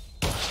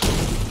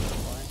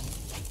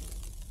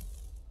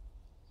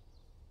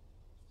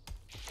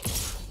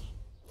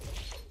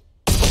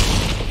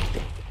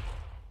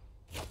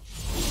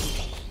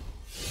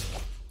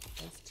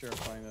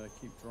 Terrifying that I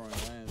keep drawing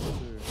lands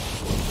too.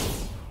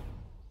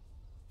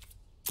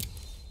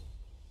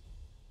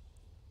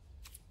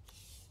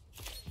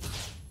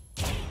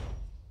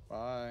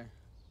 Bye.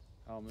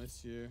 I'll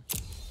miss you.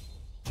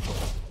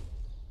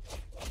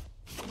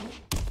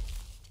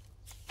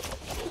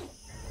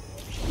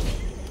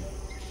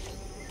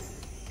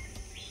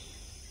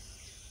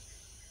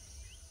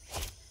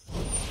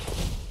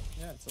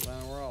 Yeah, it's a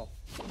Llanowar elf.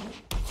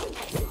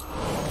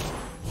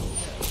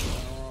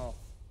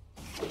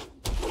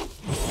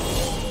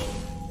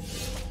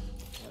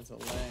 A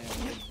land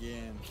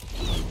again.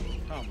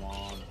 Come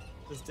on.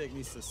 This deck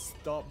needs to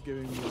stop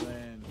giving me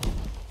land.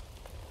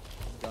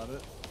 Got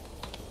it?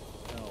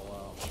 Oh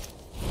wow.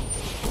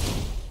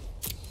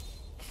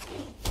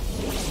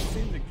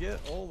 Seem to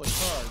get all the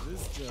cards.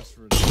 It's just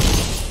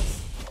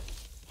ridiculous.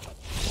 4,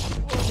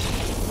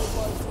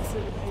 5, 6,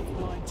 7, 8,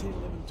 9, 10,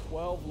 11,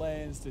 12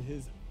 lands to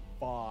his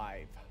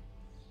 5.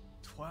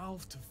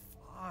 12 to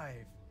 5.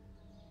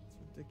 It's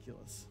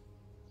ridiculous.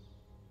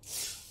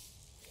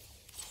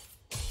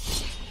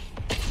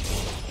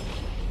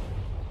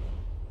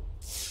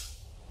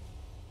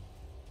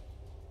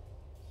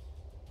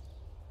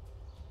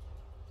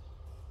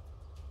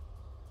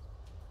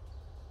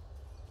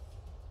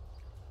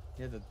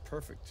 He had the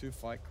perfect 2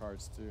 fight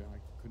cards too. I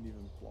couldn't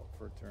even block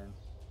for a turn.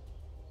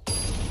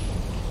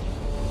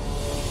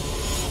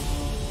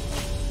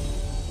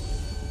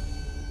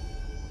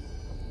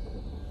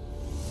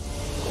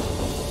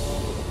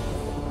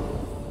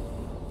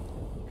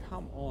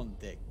 Come on,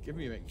 deck. Give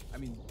me a break. I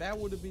mean, that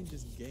would have been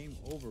just game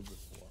over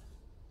before.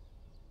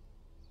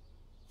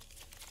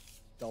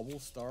 Double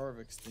Star of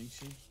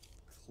Extinction.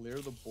 Clear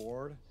the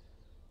board.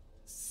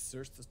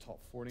 Search the top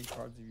 14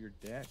 cards of your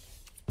deck.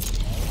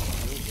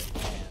 You'll get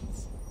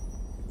lands.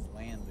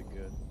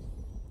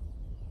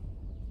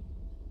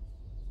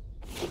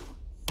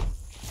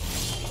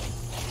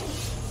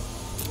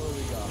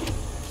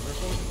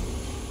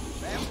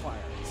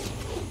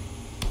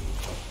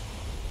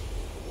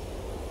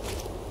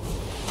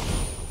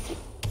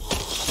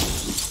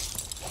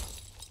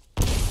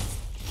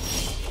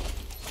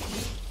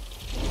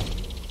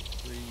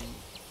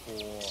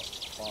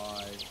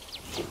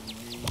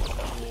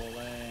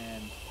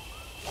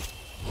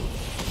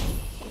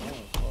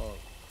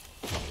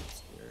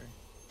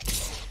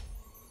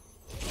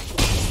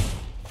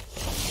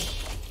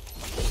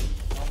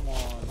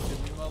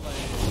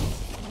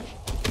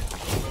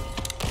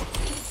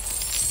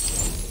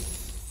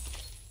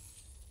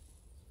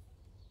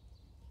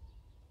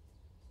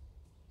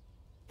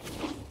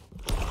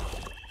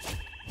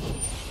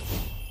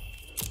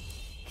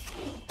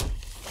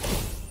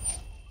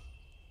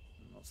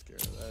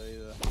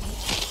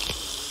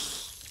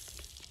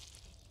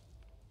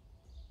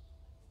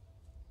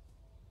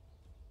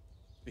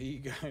 you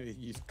going to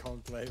use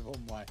conclave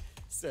on my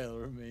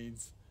sailor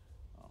means?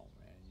 Oh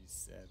man, you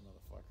sad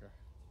motherfucker.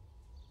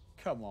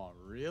 Come on,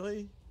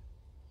 really?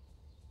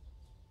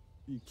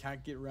 You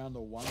can't get around to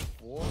 1-4?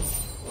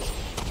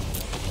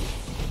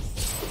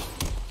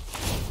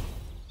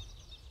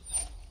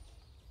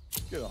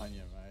 Good on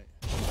you, mate.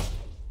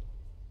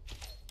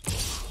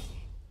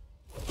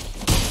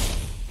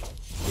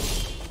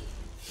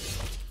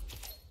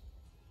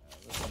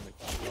 Let's make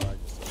that fly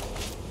just a little.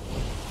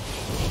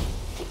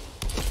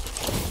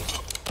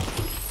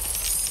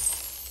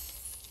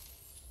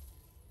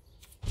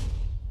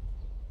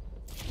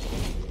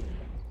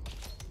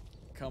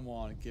 Come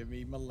on, give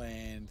me my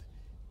land.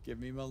 Give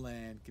me my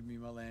land. Give me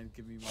my land.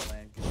 Give me my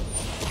land. Give me my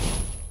land.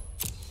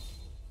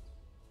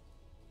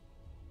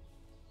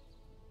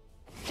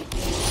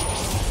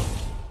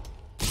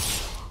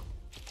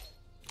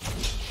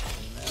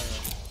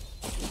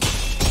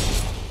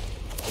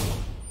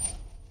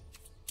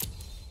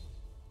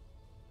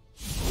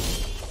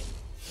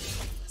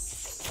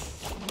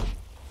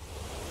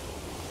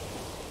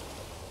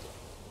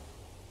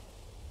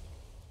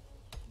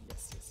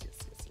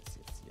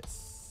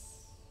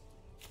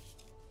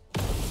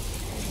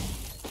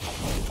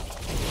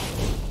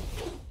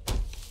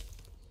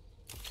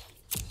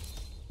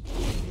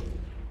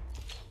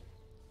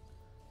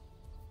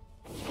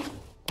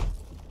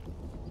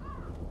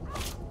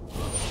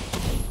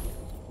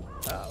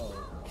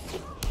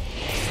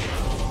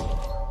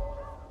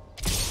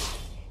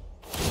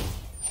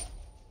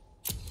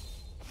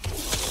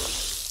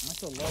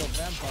 A lot of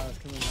vampires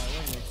coming my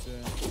way next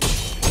turn.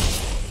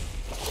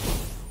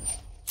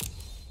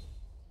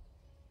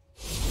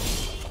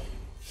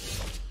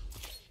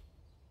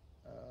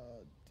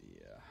 Oh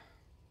dear.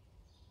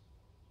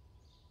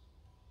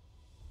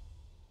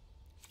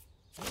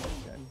 I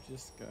think I'm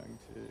just going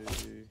to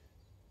do it.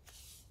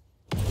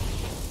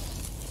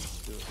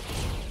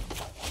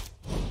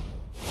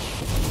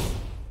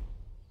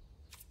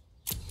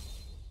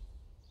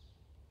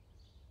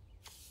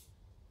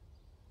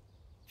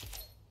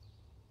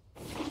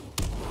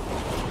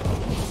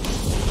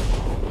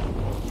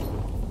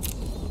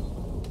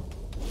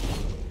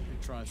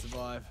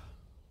 Survive.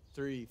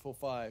 3, 4,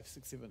 5,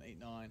 6, 7, 8,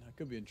 9. I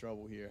could be in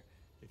trouble here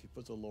if he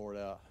puts a Lord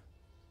out.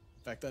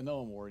 In fact, I know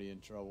I'm already in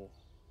trouble.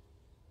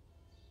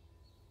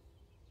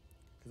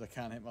 Because I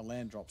can't hit my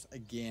land drops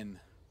again.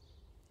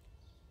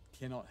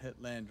 Cannot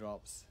hit land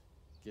drops.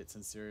 Gets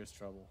in serious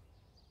trouble.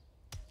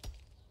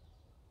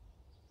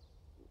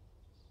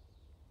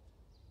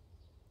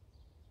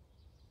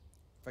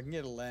 If I can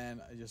get a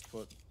land, I just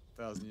put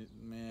 1,000.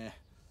 Meh.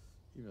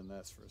 Even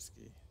that's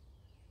risky.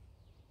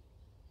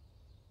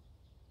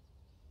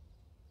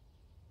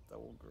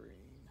 Double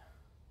green.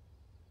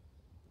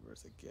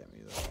 Where's it get me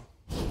though?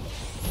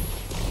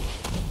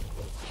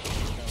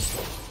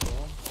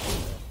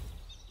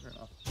 Fair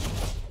enough.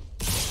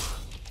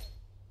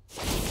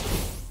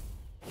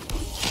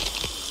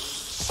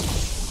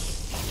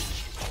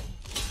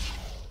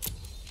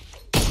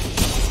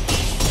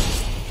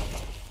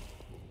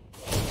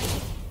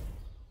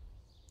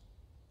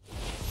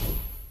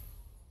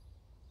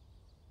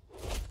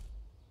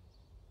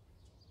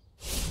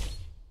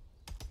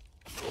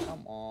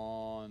 Come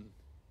on.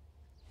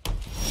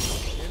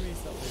 Give me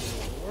something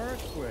to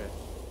work with.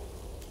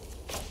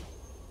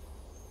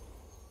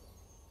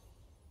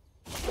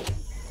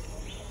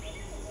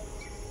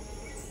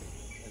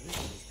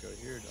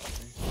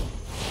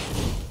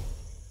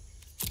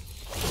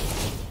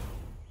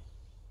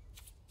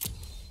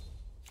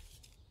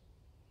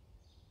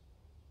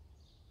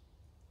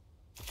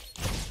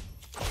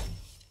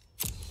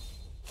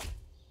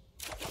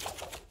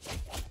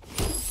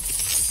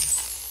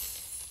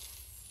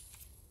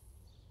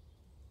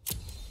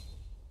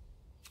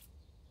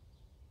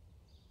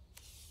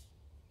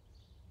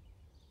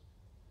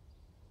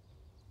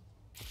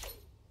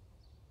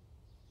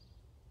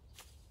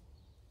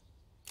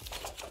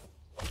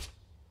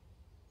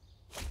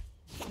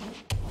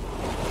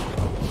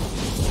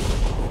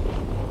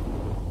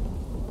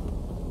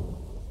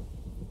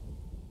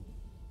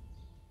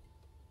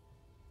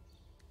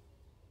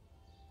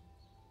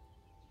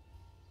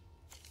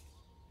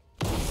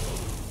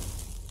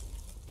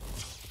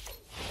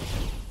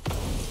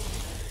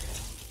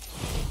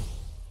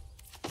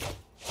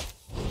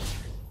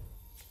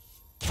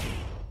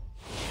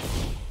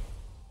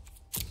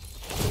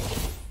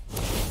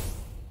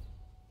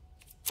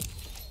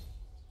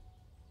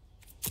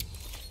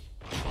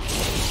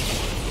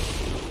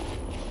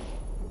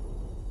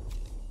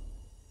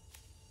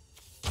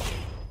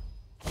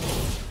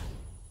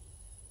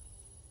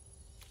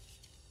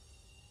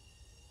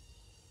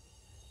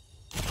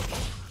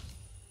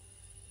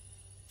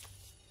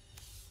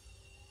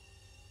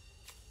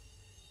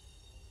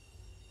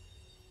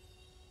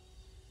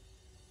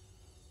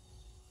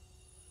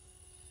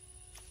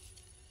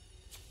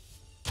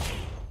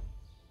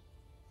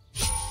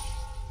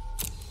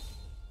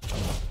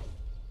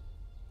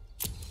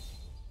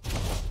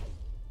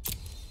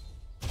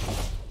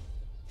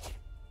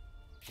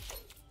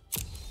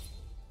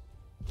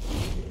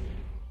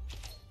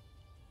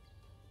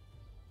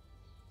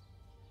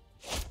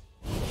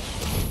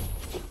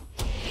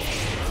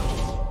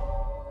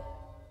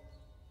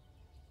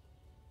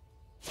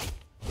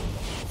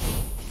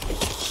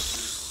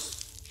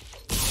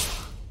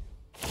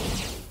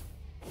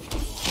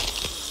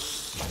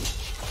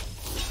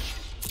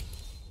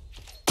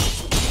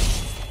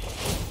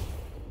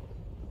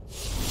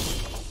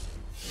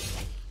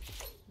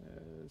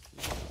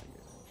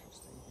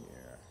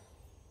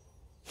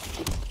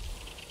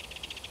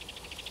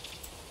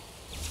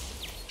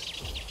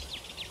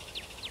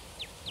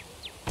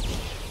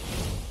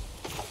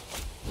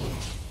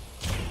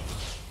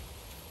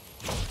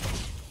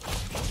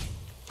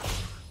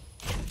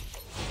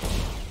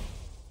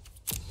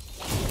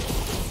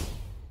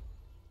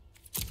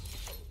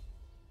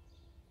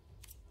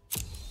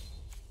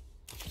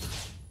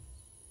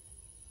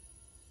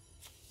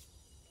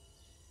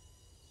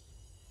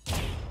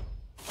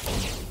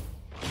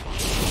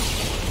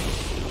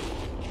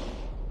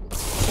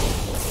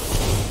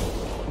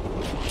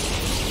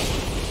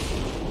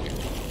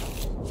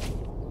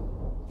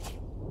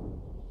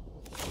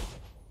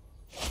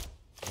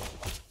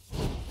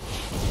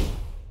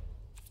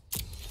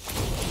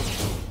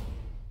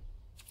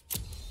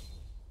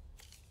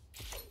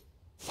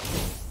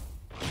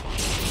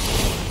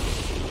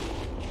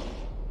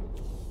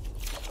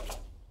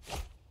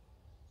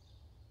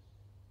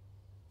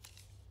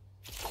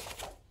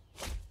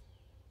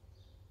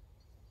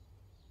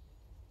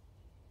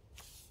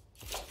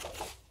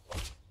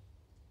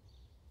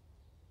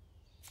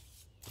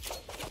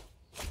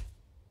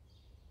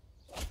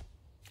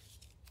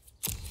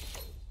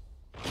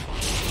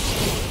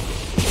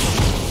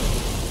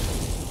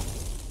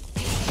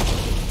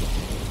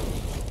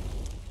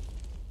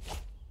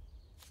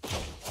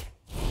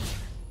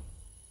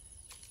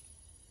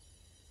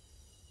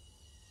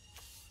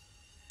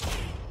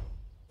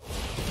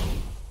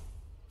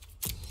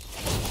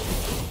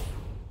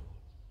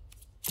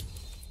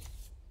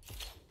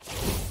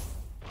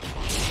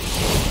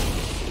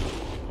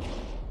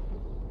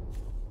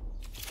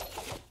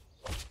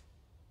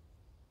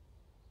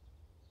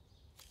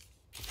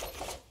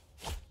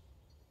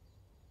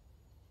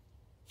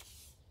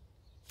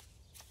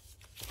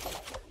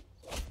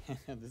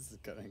 This is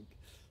getting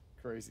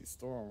crazy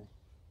storm.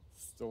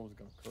 Storm's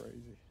going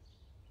crazy.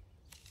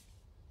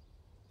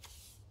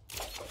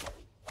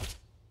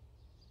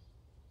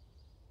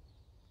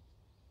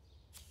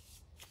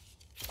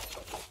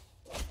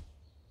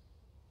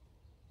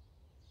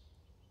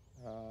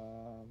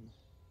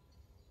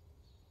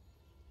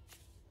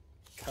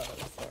 God,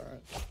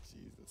 alright.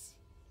 Jesus.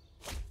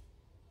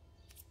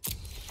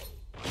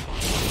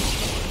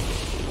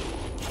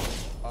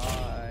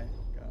 Bye.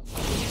 God.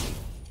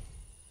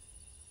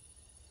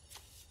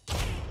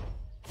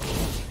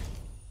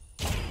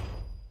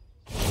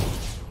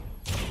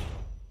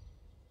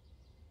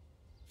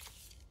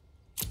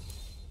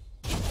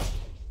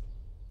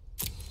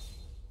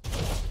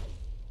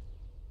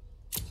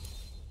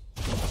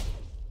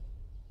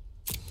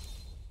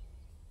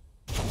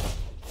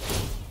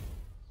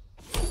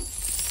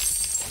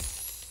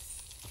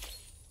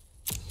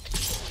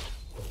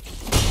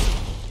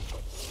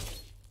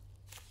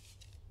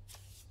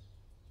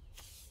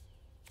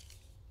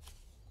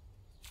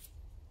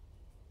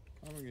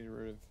 I'm gonna get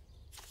rid of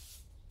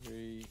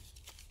 3,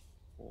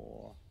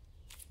 4.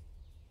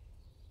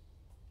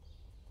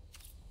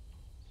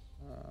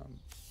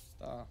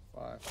 Star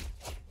 5.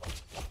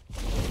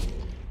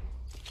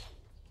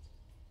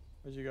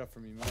 What you got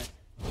for me, mate?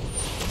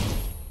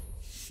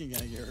 You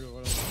gotta get rid of what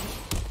else?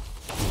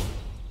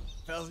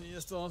 1,000-year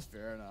storms,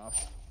 fair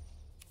enough.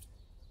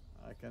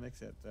 I can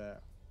accept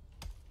that.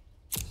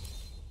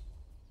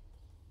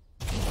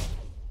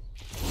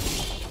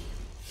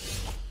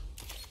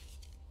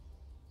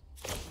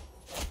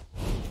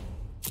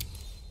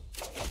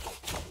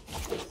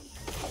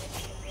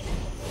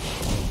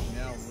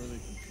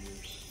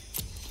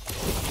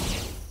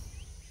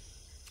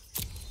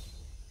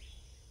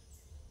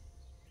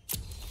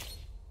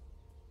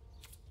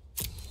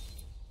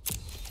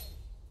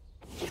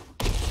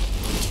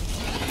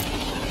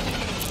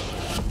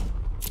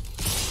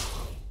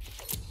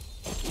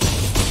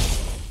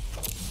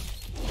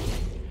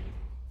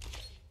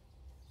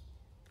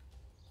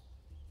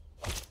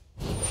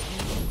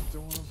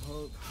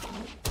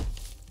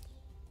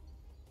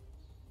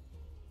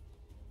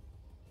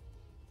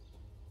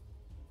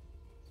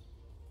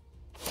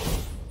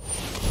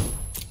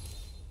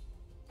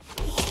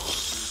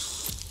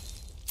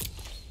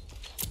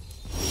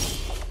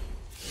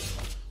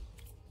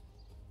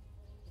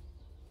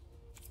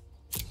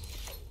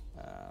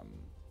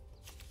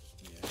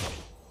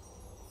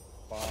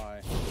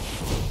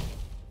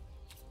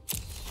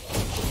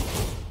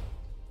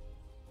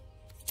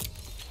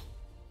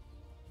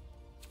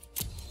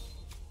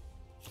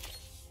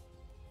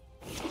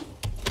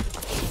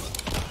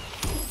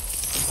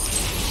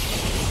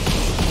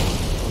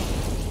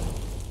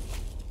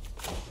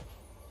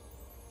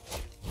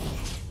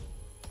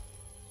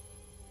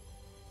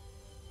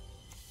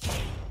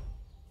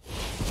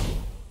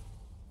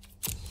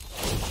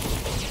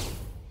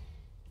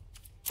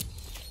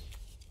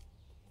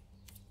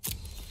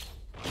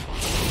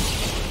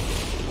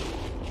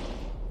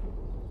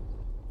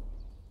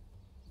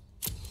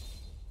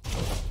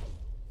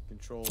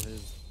 Control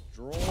his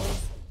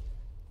drawers.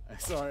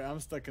 Sorry, I'm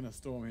stuck in a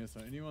storm here,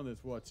 so anyone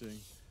that's watching,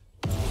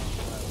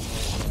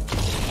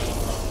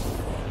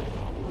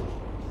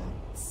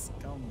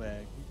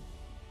 scumbag,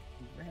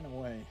 he ran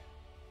away.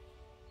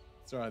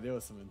 Sorry, there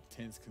was some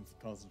intense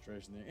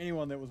concentration there.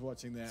 Anyone that was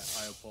watching that,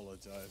 I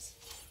apologize.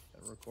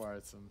 That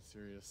required some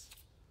serious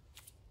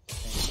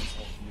paying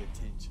of the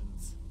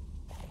attentions.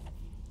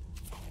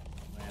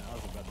 Man, I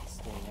was about to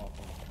storm off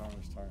on the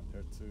Carnage Tyrant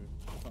there too.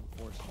 It's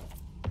unfortunate.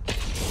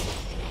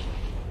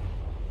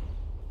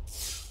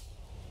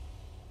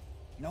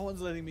 No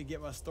one's letting me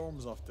get my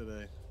storms off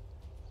today.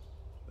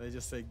 They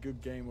just say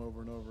good game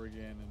over and over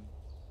again and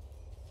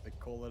they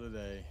call it a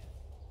day.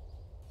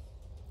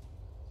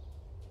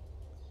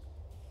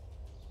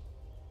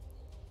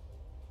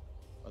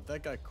 But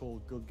that guy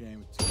called good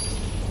game too.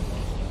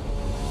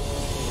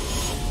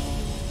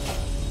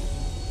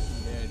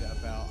 He had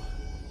about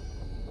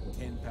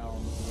 10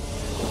 pounds.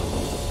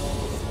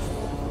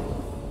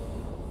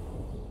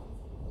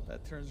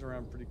 That turns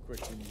around pretty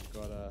quick when you've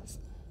got a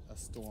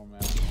storm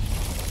out. If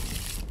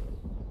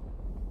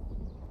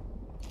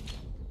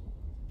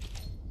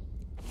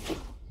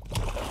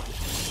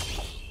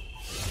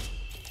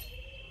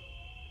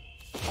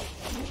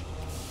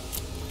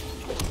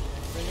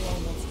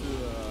anyone wants to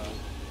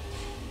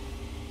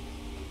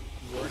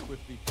work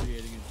with me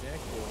creating a deck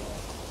or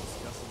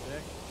discuss a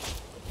deck,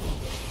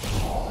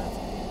 come on.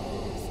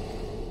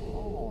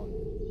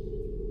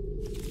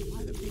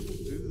 Why do people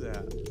do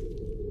that?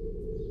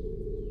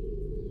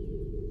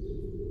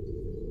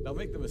 They'll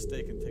make the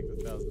mistake and take the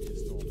 1,000-year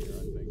storm here,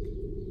 I think.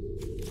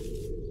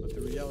 But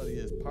the reality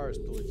is, Pirate's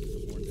Pillage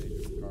is a more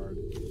dangerous card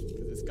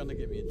because it's going to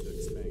get me into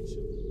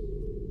expansion,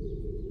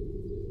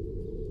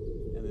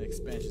 and the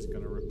expansion is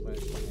going to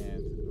replenish my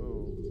hand.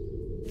 Oh,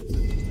 that's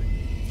interesting.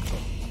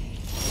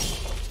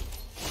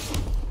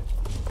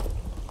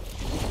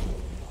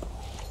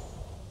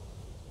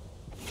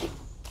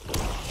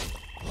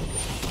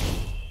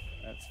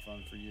 That's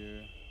fun for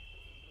you.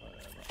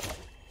 Whatever.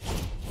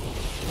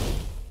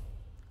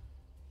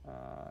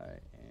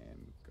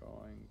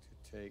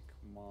 take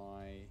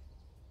my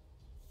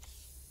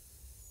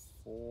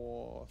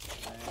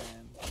 4th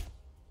land.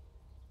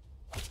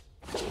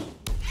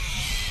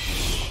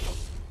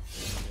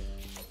 And then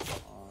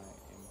I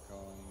am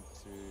going to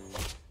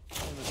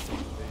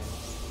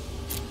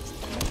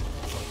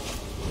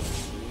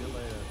see you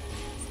later.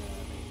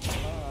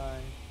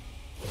 Bye.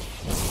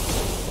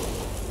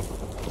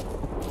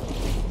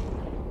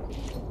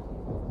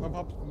 Pump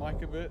up the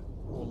mic a bit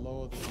or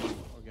lower the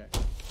okay.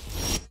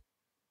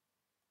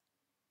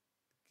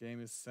 The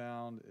game's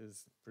sound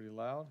is pretty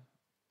loud.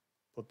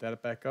 Put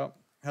that back up.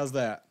 How's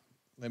that?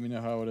 Let me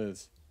know how it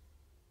is.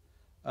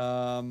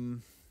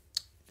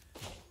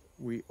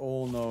 We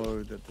all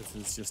know that this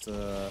is just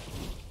a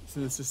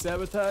sinister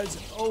sabotage.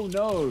 Oh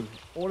no!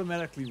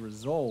 Automatically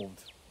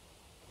resolved.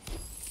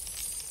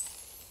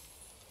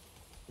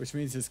 Which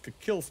means it's a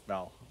kill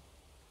spell.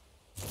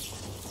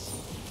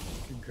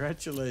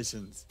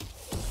 Congratulations.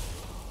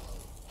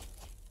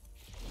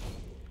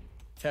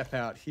 Tap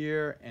out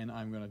here, and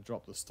I'm gonna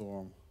drop the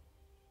storm.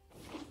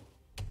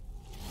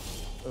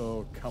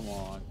 Oh, come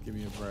on. Give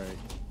me a break.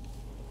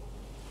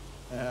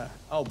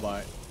 I'll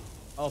bite.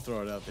 I'll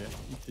throw it out there.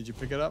 Did you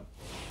pick it up?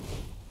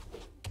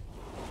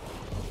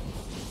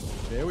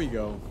 There we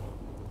go.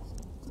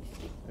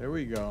 There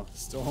we go.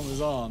 Storm is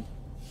on.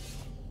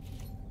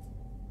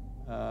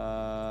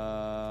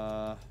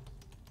 I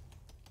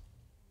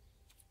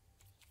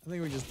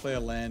think we just play a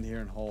land here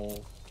and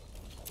hold.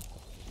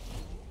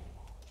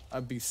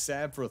 I'd be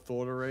sad for a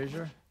Thought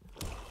Erasure.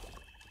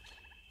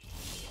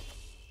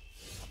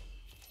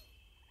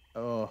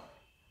 Oh,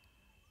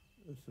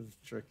 this is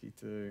tricky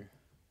too.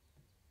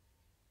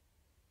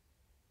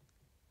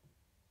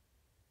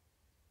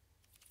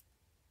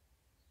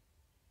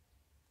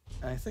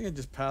 I think I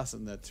just passed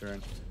in that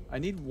turn. I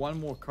need one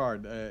more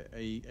card,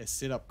 a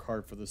sit-up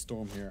card for the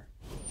storm here.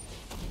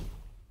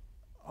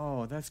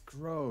 Oh, that's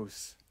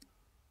gross.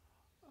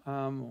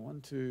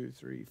 1, 2,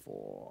 3,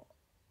 4.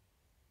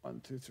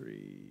 1, 2,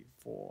 3,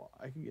 4.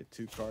 I can get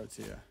 2 cards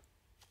here.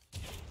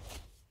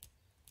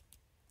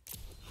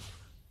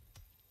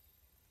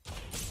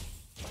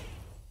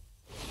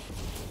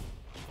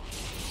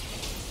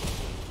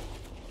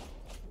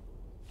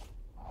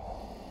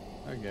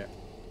 Okay,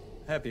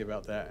 happy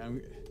about that.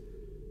 I'm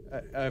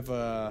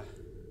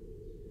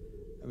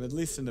at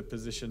least in a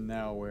position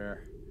now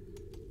where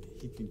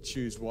he can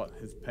choose what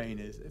his pain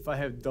is. If I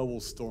have double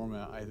storm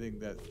out, I think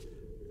that,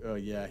 oh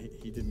yeah,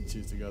 he didn't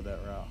choose to go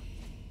that route.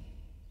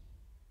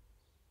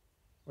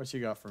 What you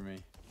got for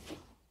me?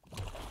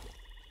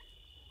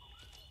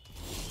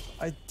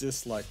 I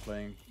dislike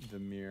playing the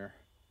mirror.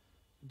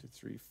 1, 2,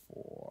 3,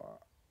 4.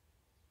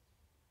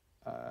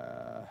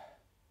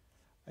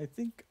 I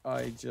think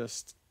I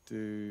just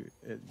do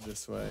it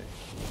this way.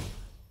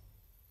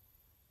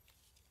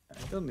 I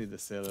don't need the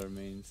sailor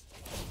means.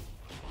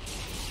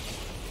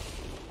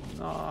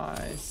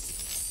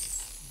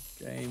 Nice.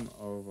 Game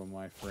over,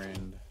 my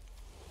friend.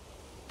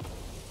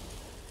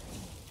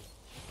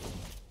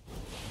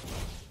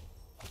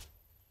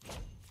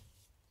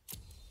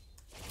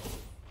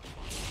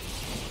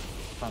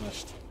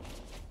 Punished.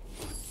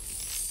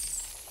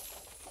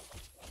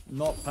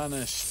 Not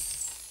punished.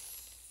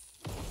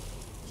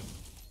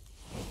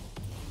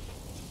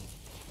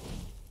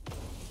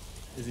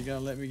 Is he gonna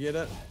let me get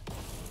it?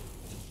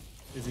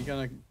 Is he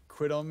gonna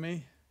quit on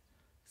me?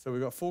 So we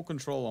got full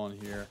control on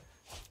here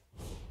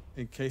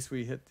in case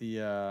we hit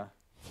the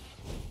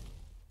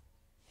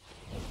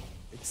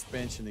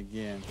expansion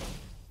again.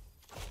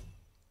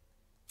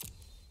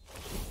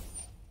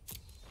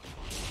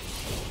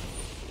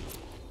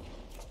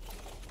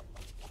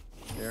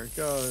 There it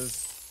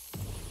goes.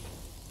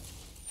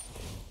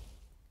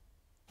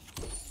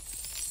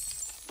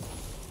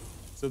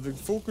 So the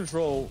full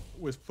control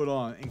was put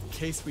on in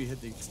case we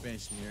hit the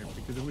expansion here,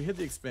 because if we hit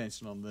the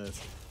expansion on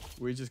this,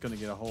 we're just going to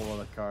get a whole lot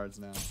of cards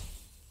now.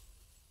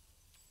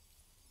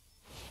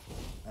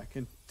 I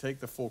can take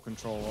the full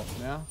control off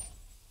now.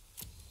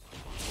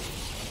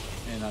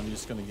 And I'm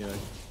just going to get a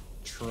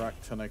truck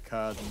ton of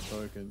cards and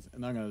tokens.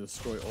 And I'm going to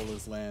destroy all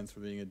his lands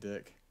for being a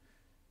dick.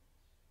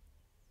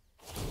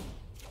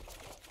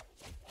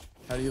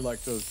 How do you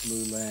like those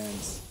blue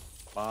lands?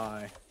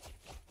 Bye.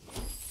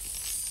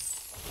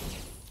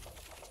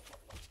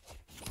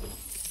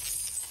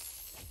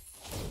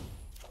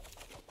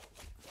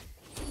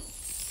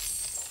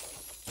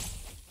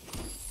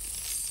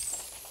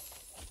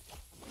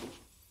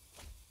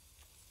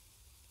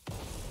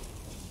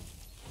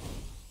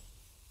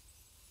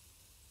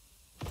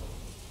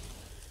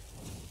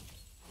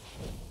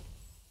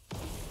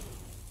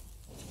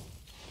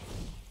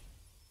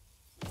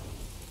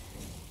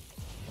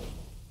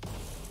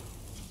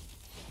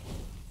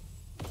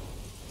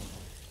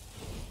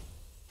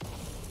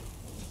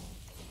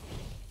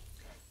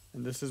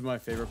 And this is my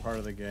favorite part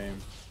of the game.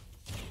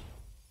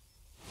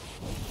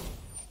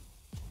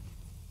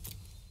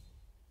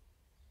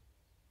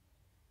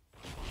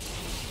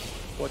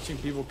 Watching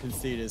people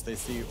concede as they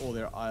see all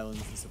their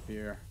islands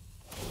disappear.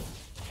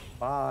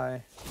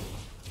 Bye.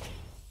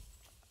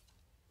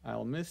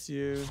 I'll miss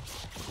you.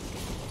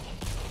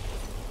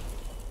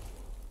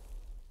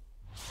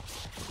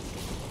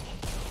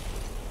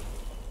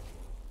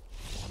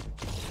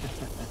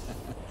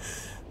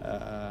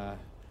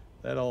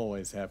 That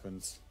always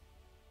happens.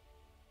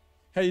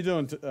 How you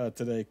doing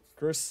today,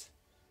 Chris?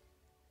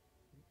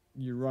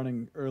 You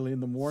running early in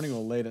the morning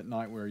or late at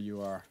night where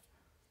you are?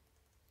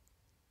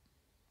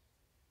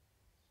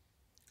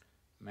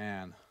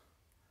 Man,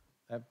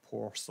 that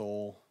poor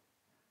soul.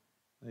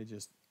 They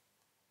just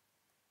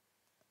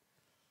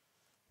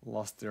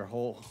lost their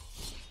whole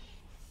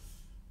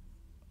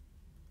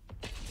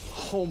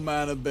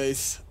mana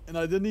base, and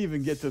I didn't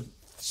even get to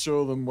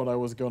show them what I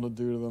was going to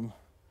do to them.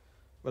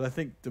 But I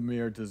think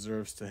Demir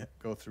deserves to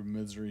go through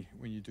misery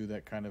when you do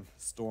that kind of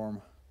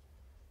storm.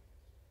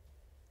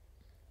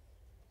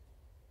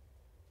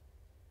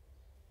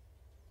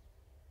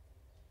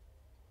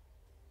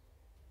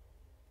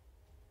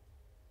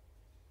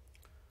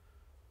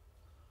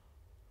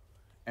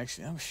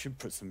 Actually, I should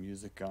put some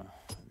music on.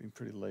 I've been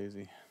pretty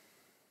lazy.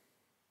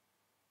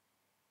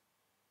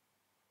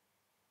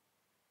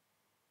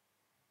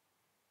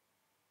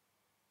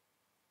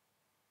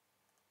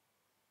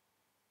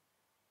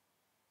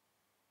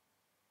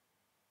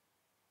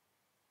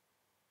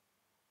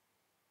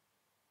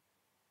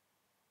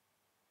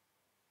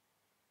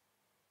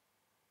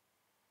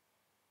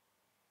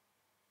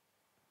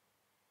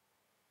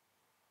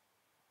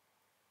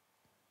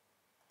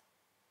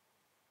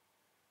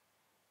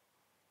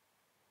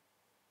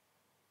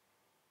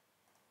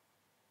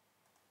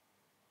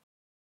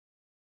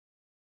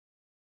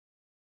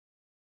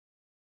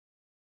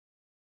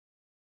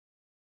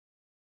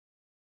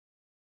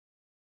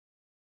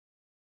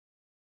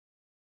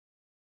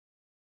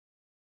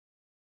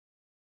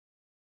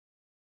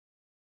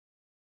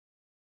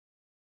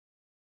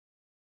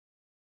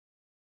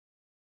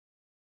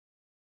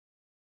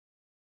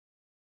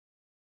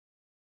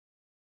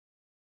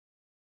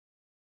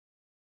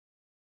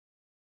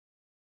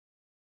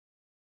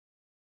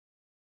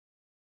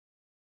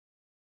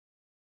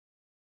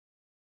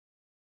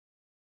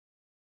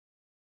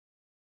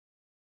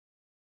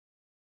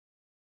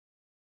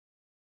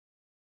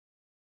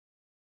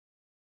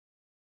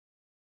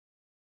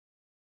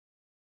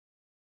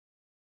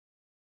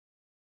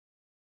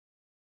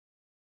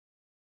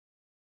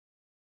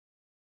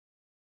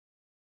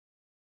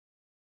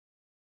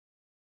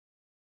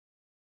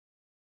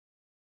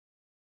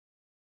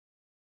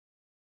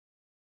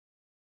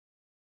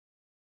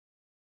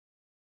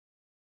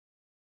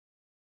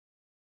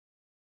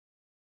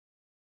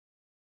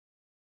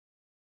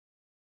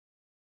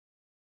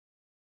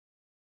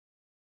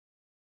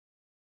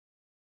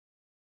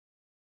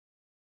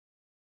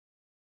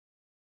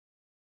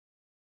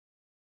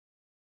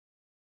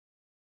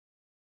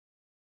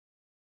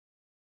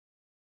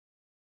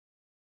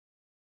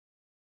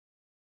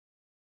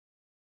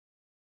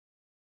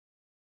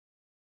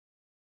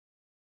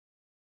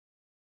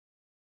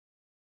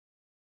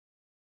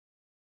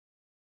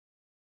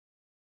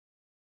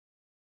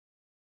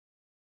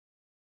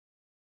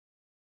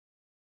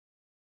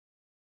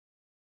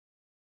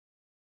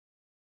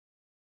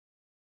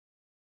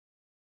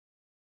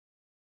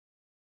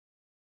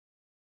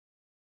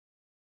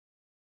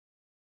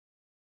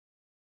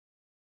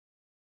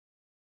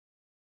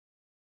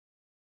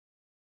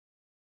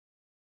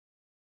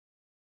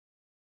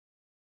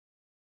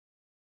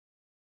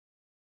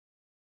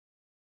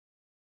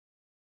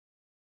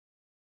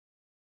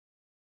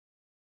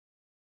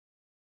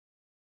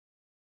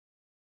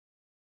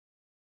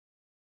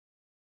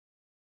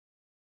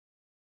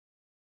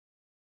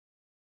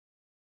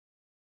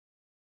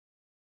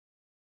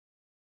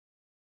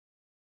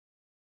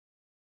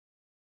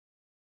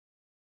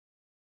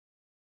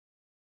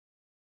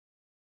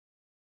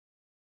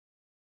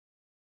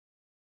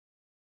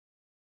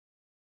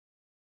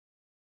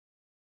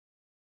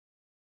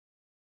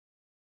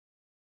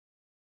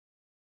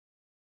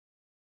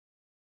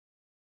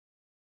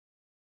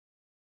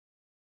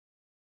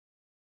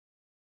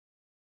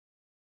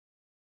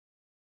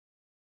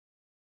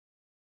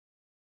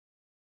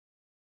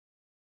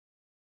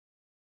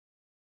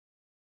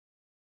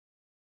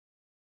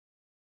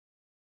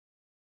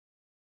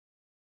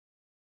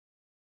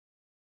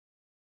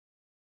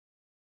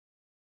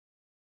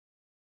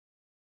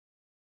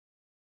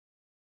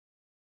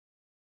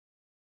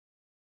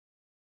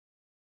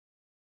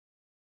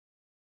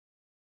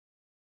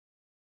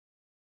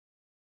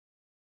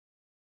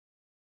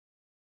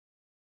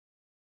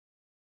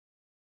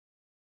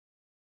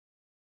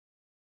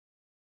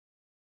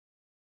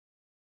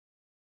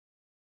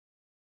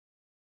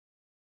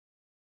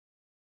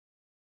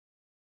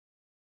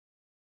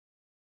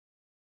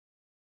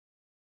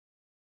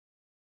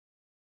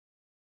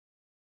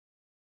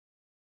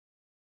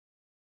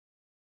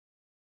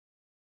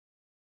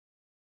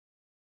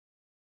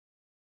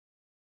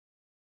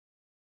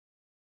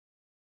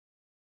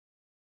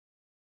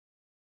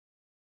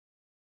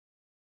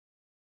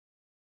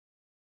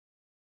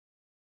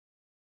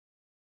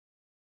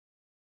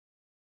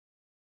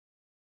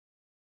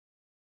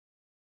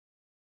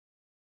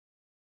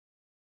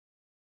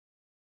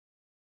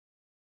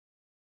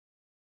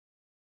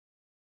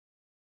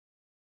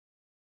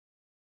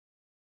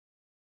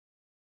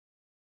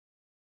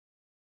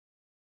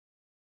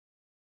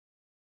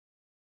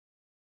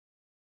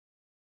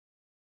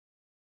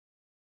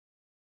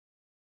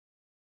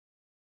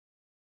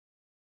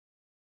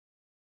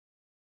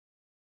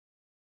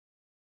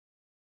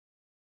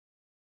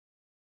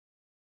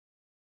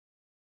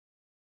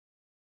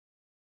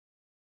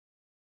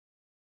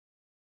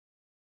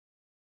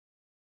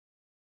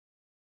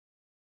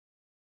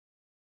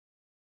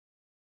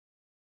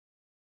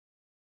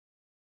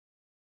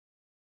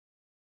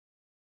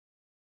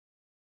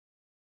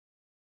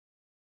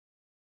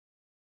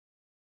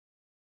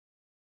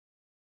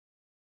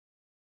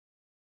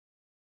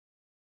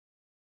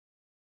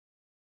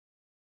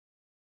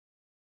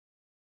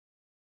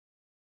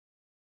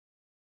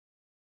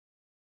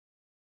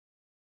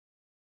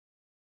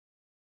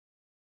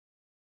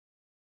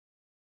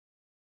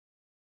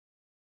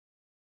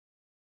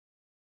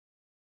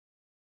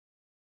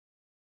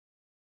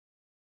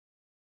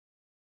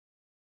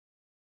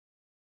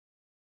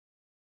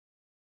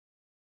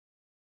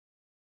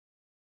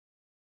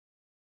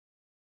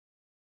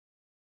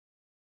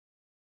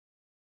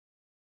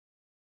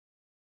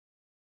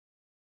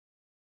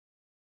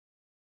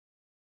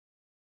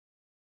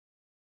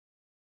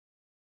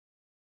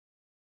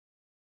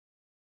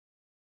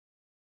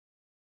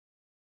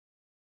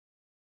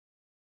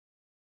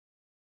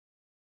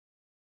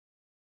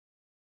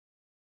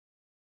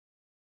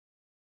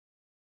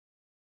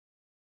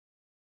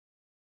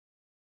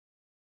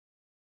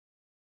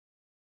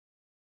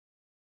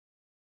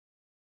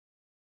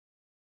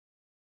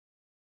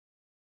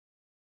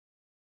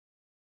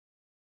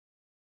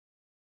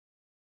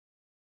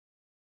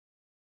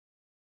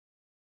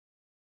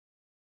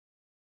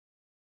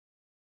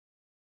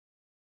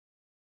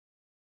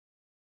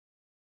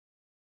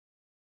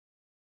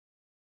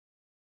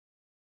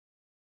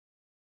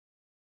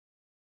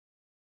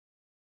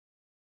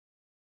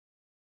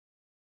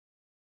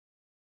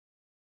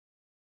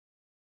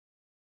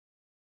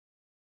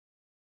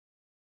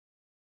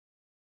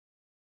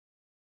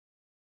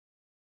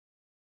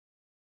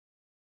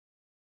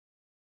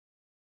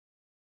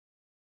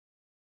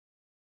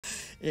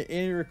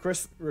 Any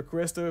request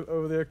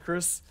over there,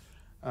 Chris?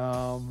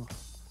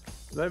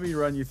 Let me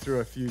run you through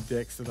a few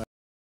decks that I.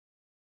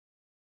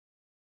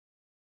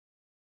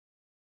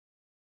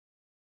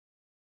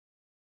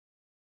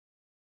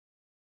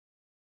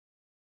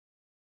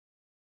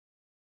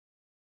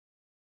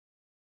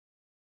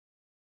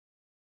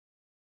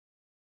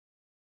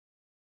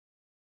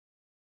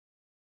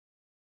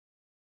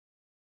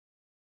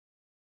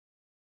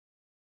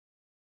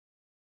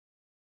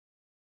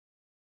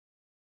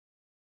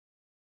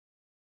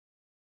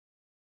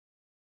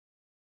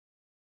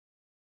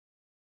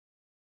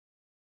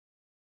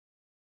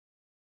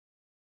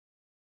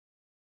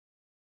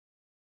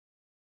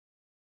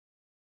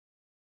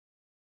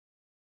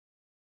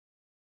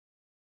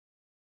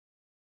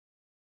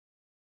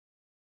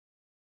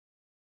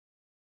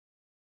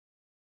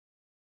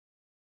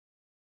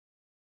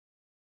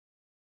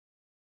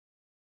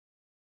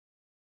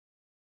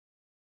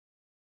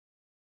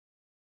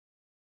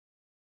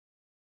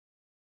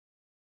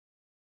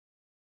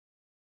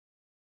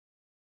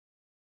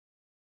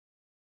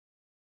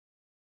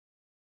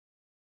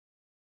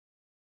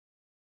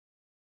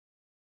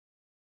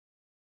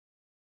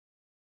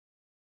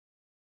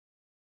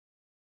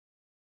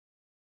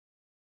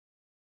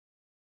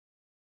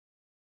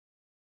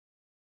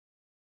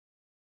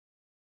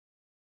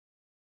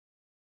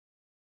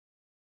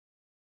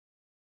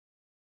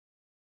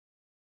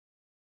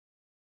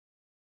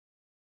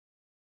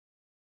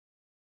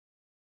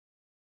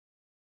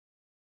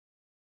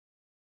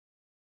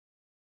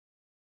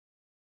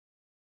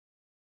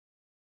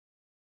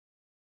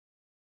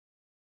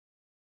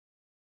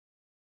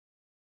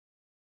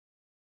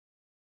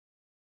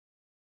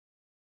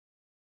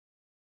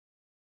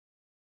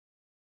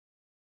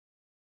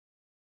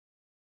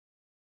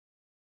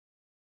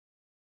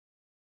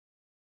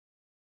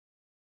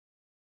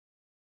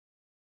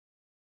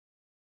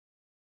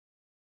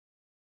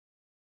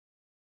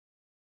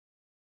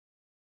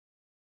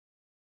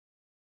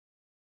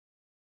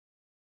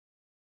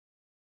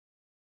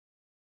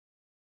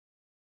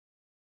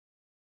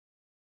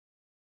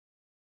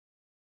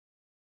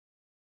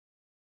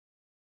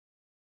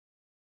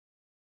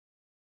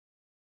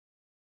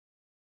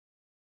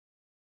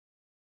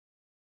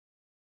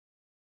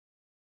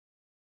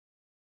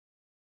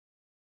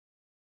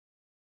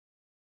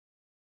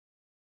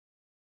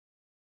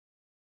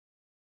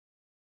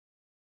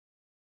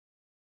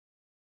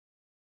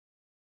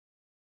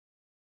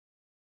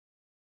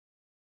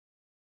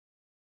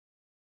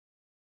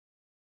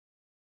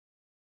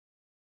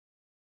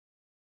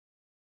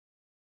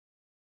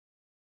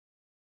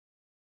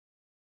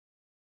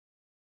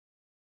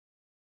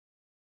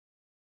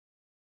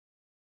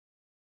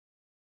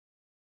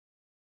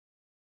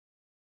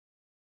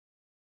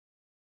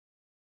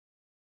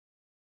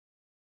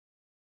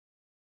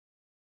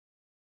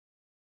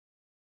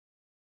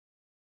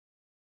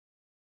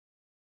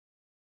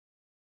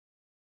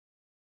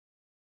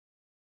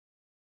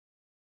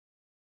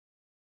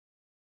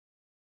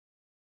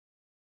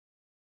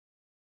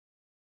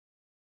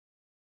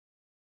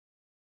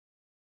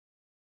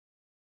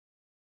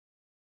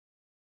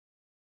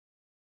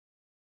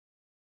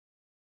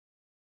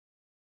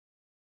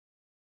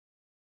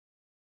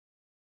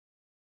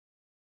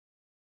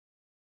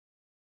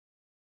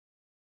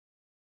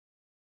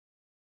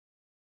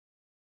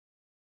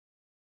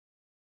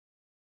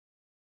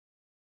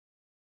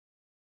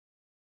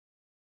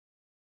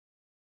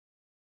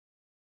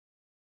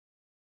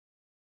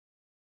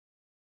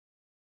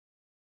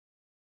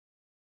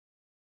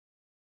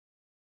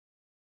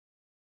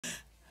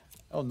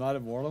 Oh, not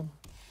immortal.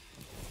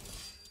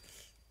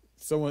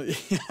 Someone,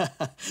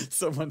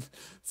 someone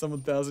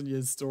 1,000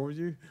 years stormed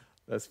you.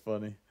 That's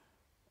funny.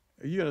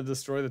 Are you gonna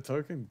destroy the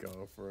token?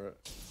 Go for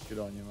it. Good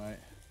on you, mate.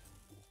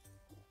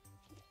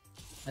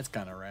 That's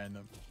kind of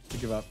random to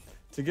give up.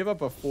 To give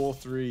up a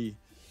 4/3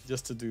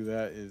 just to do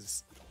that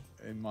is,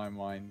 in my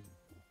mind,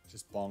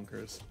 just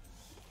bonkers.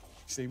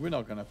 See, we're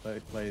not gonna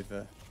play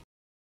the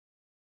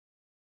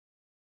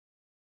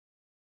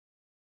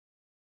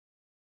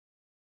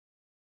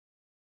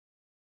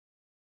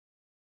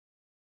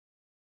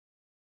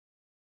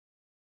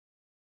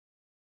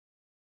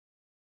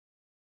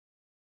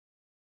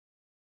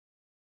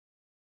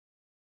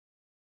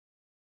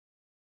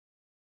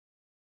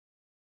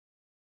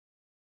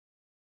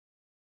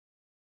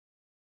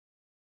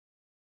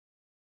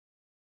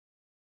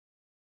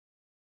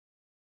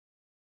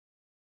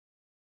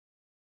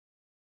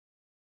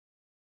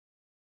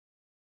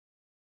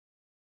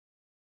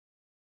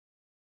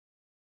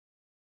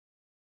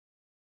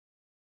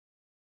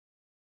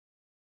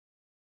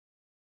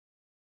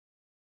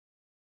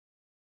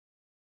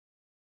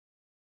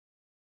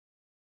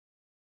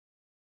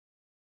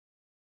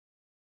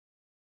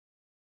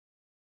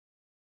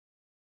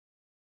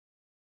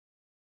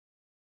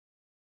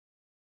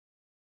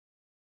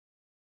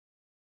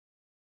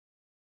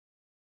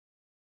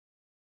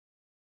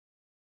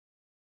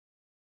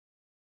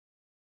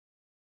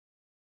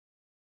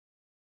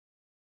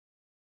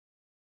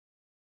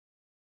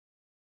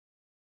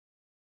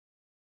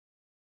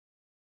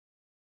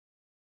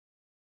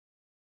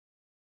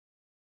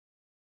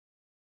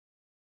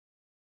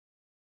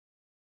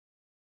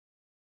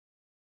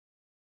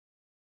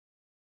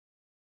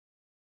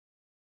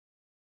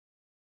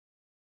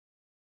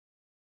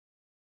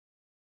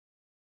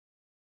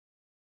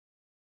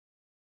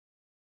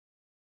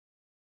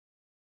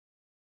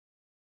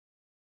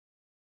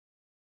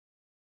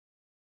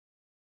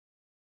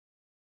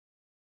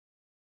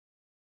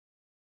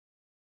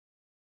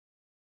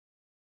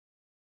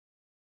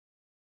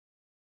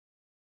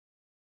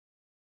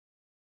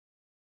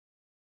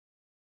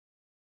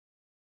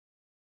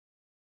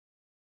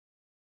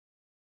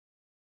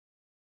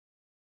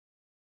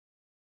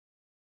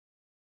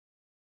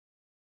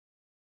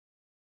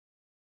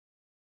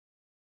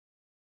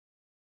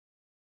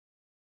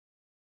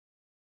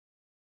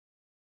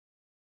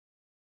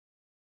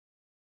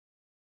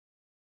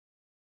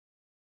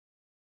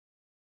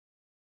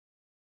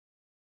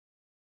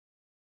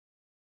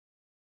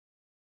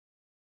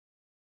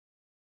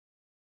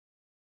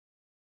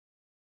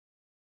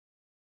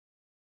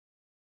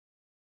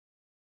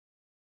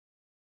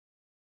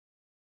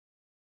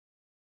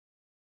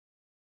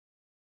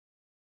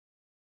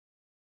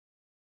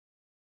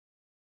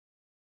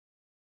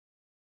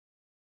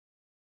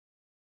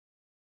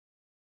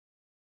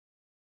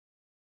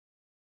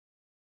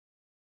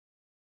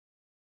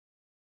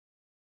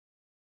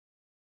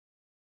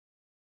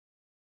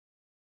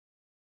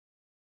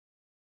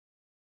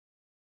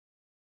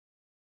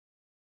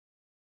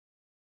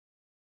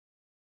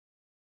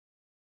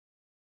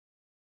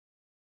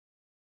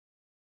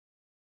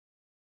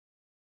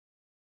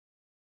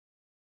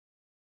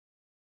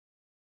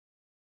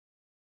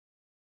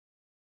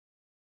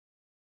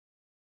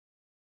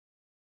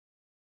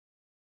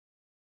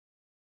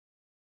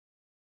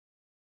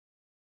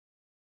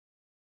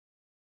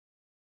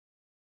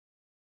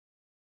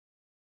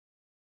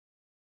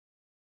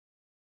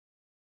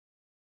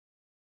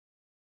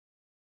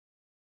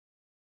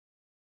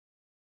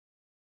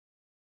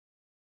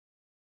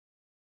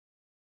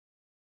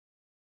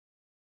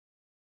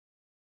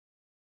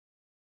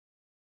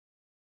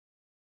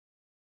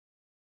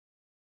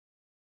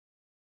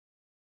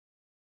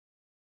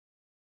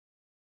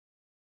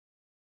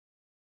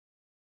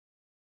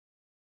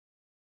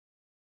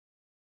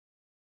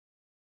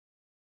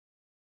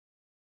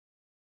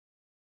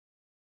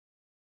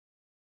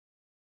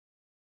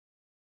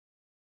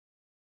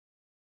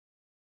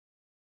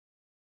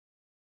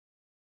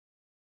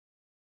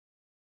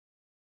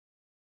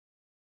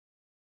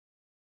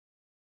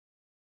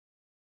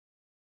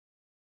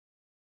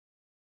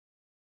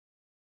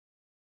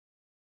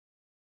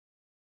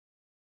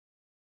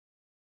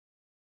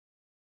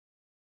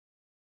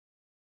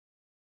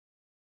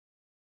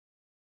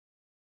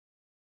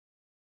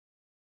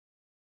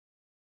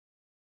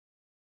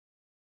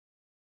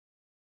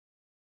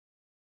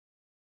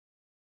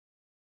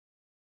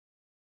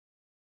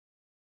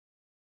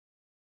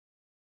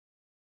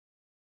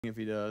if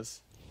he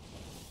does.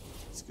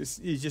 It's 'cause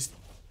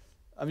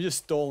I'm just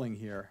stalling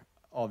here,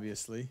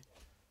 obviously.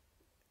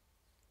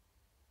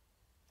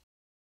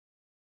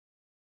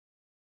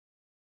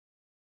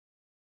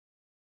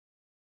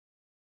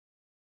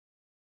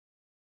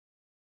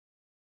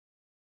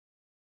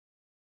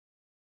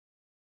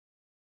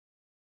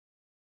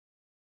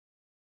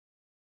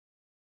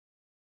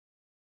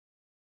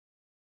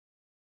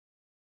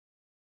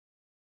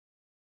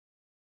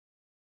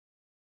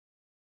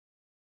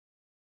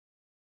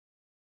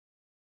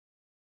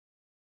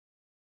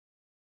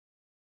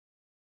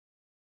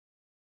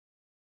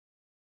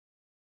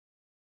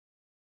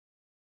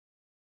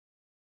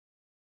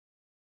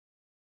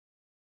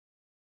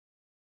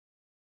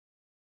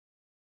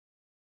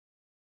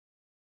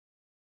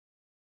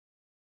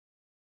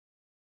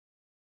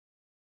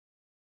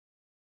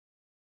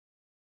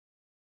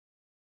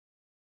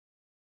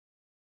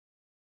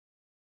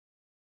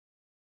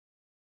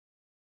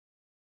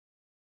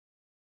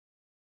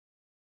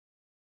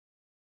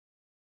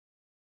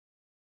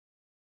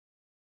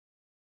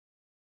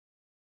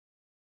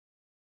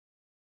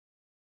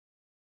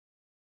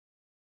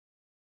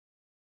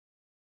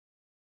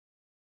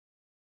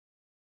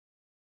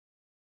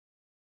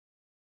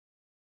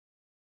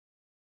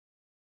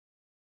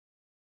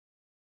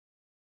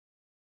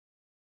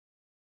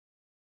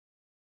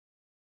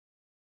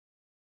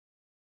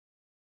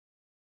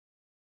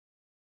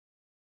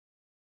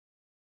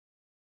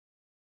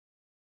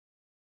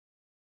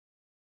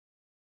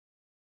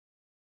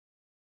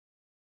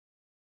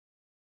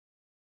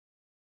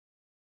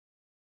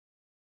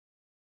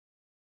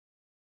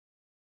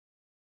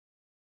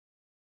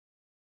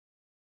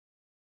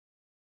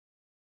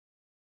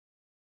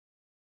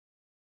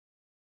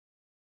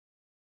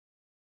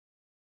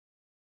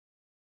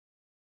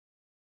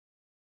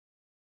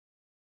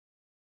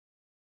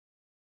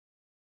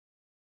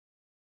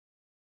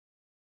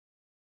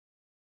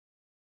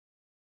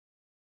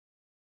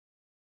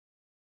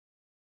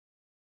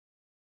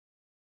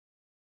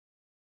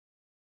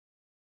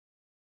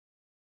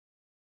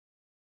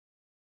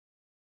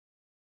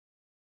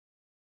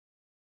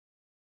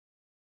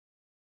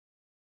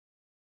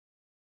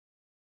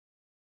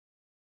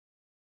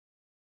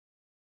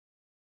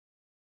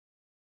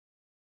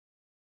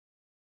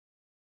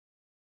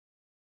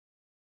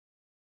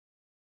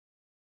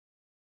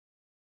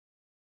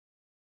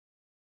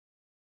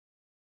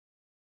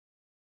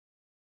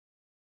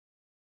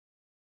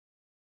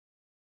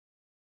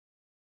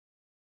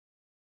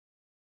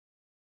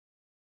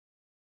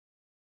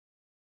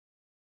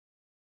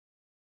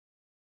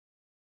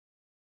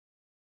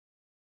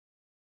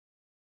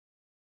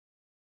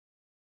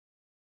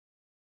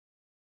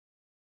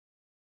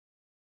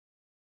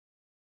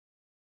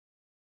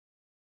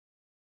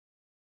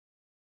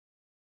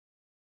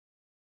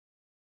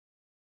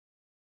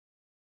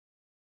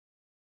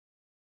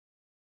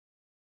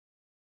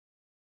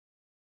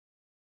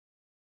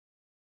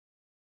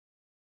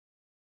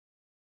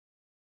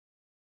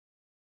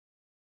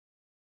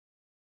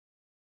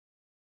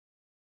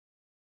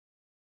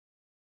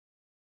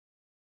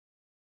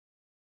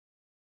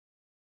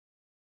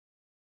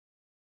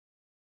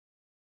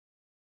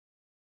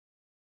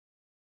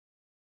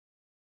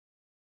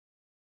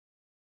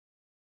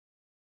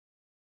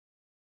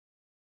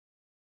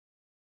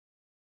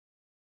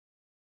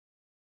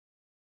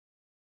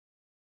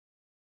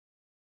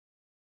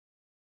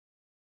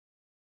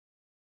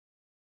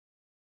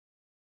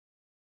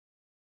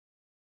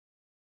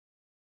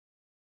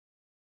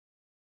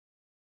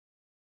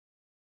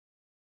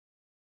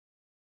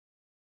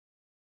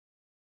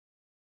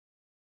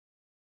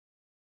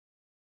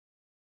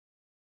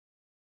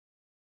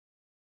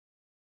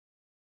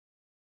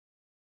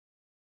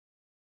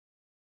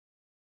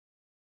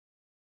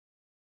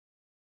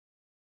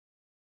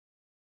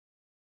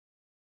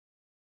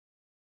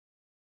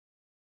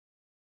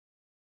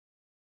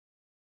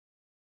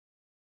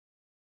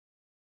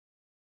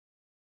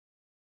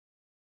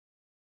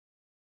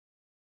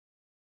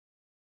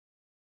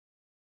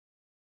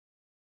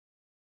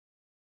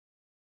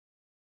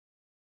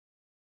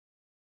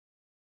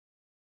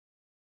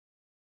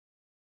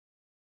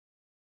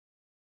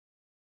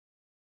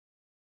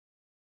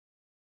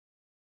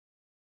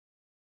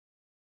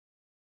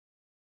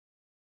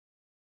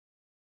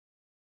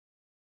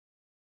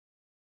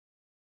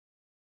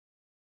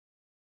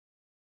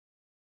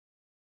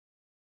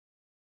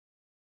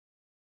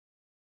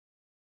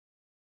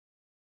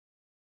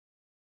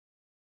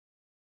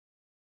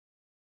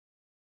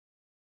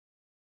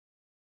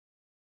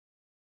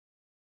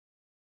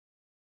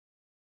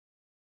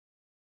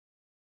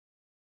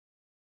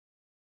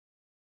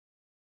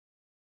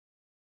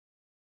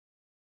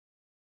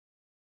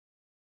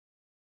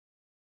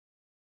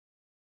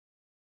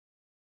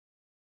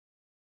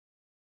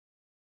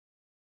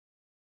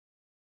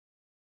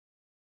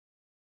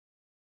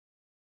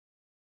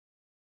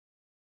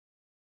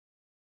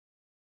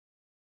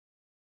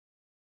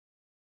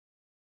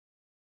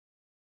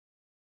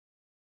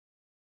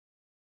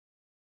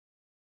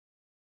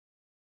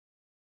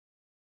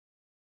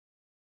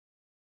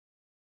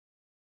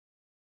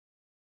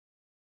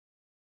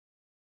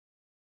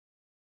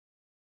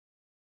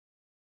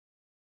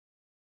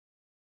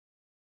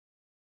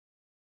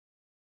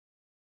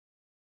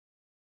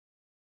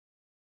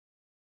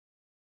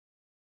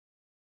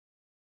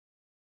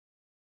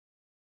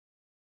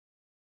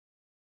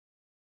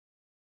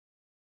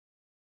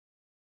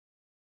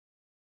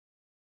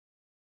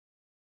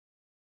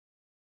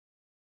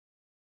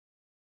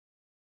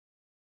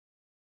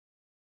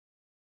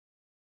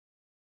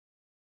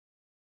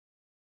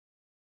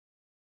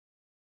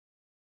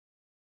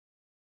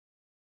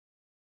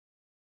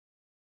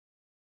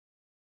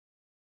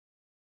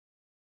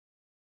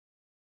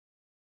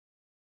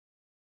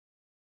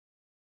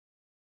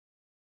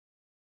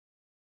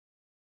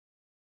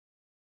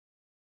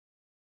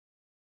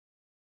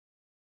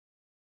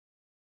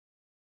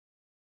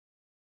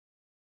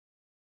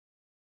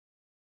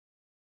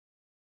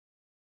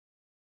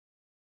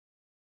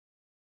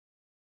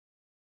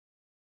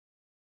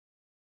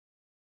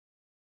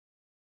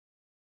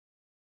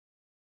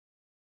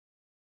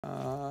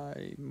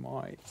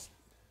 might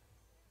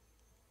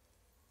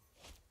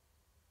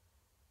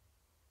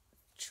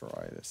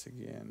try this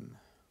again.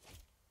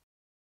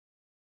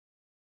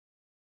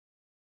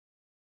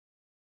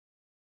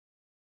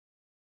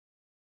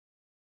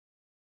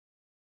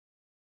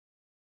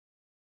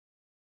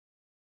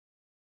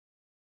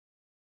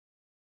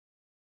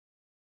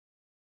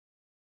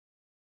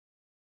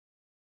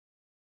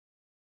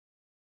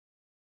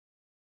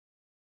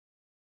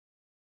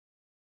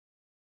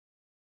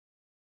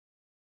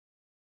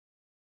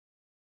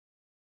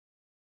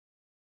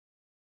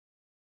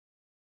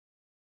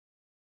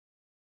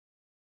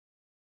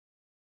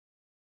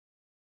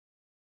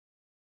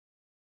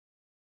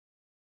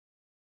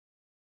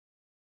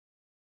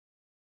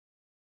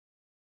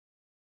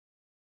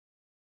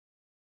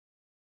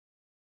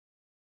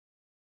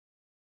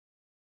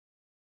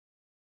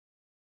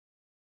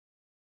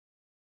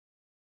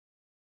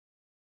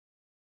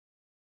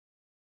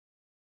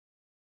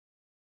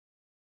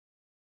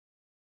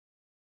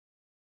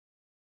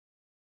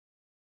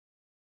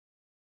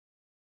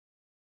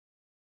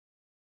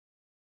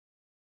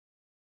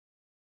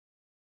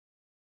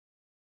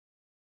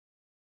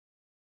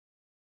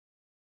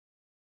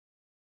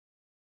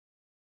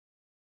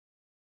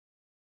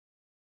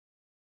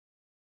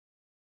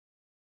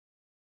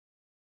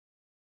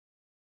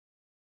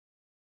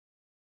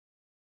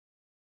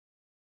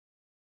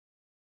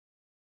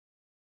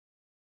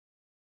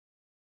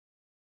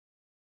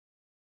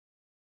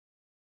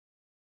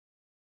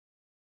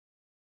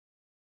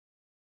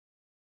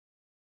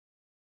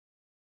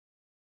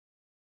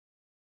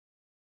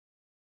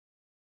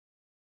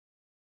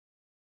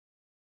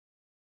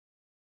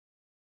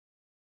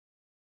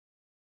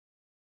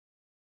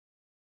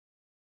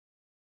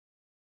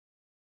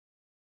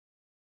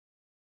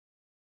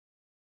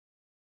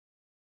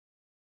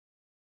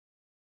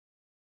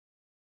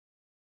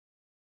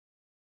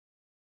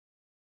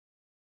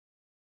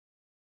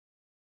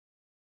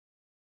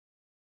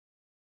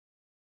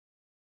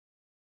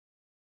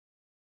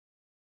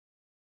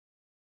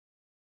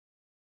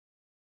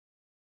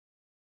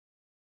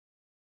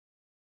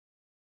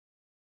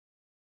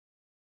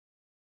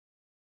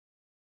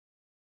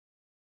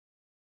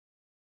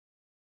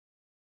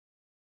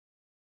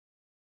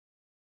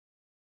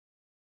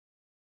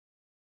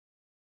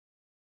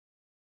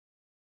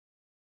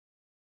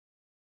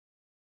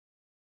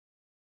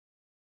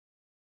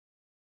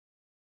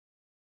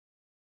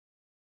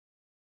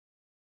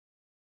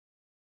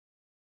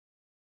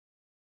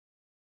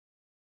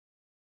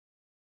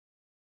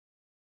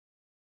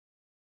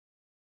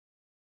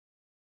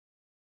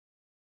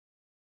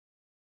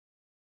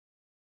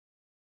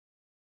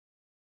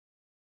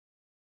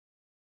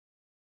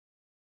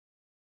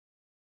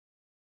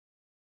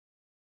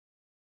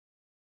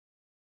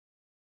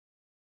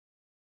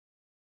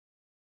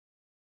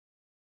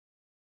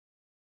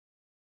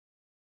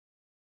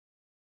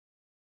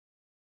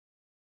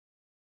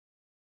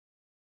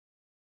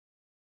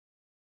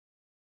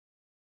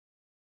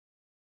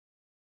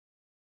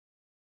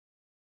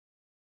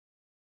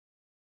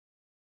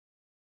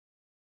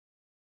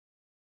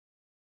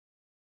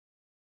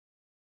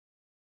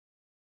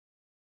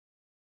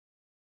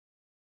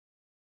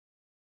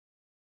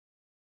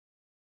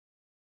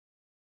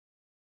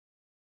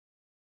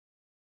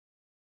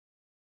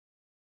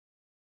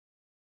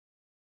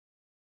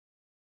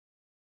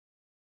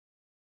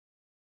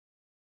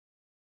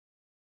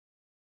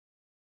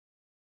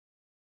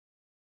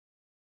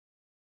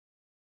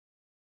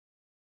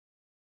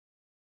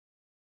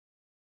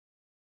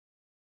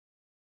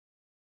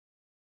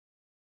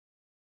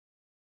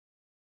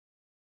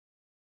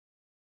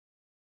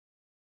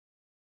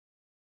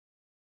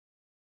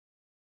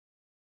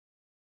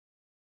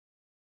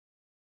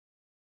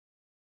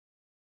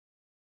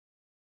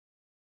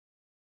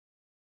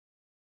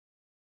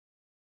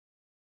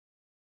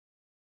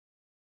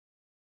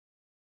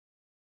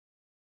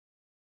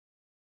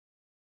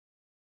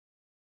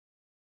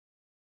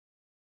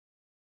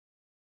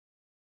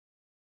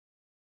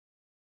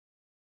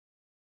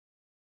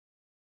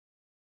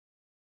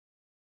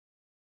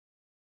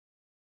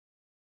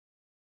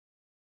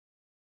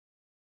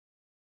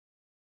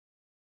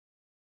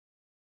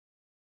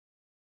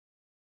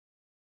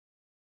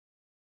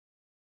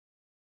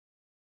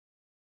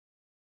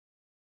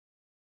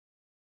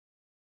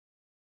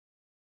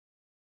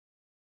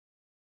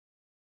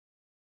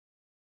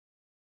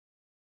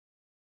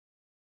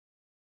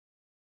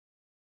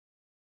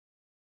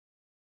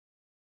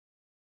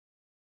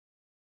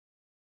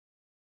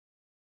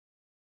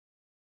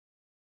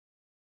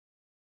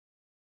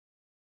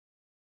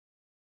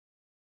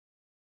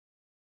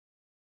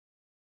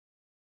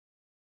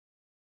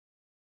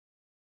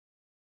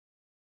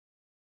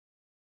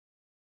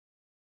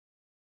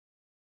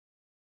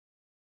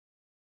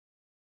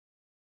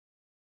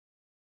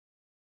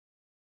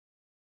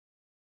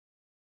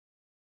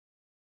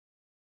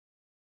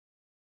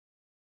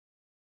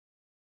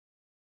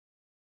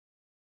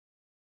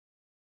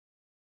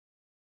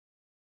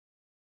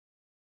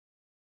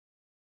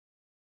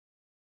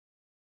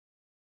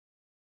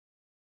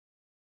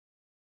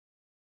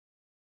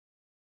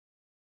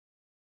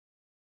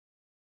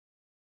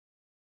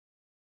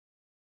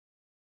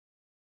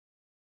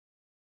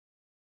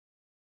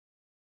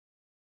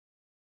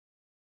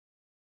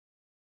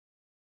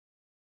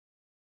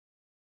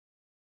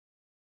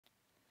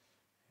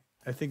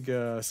 I think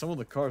some of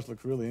the cars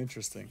look really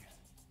interesting.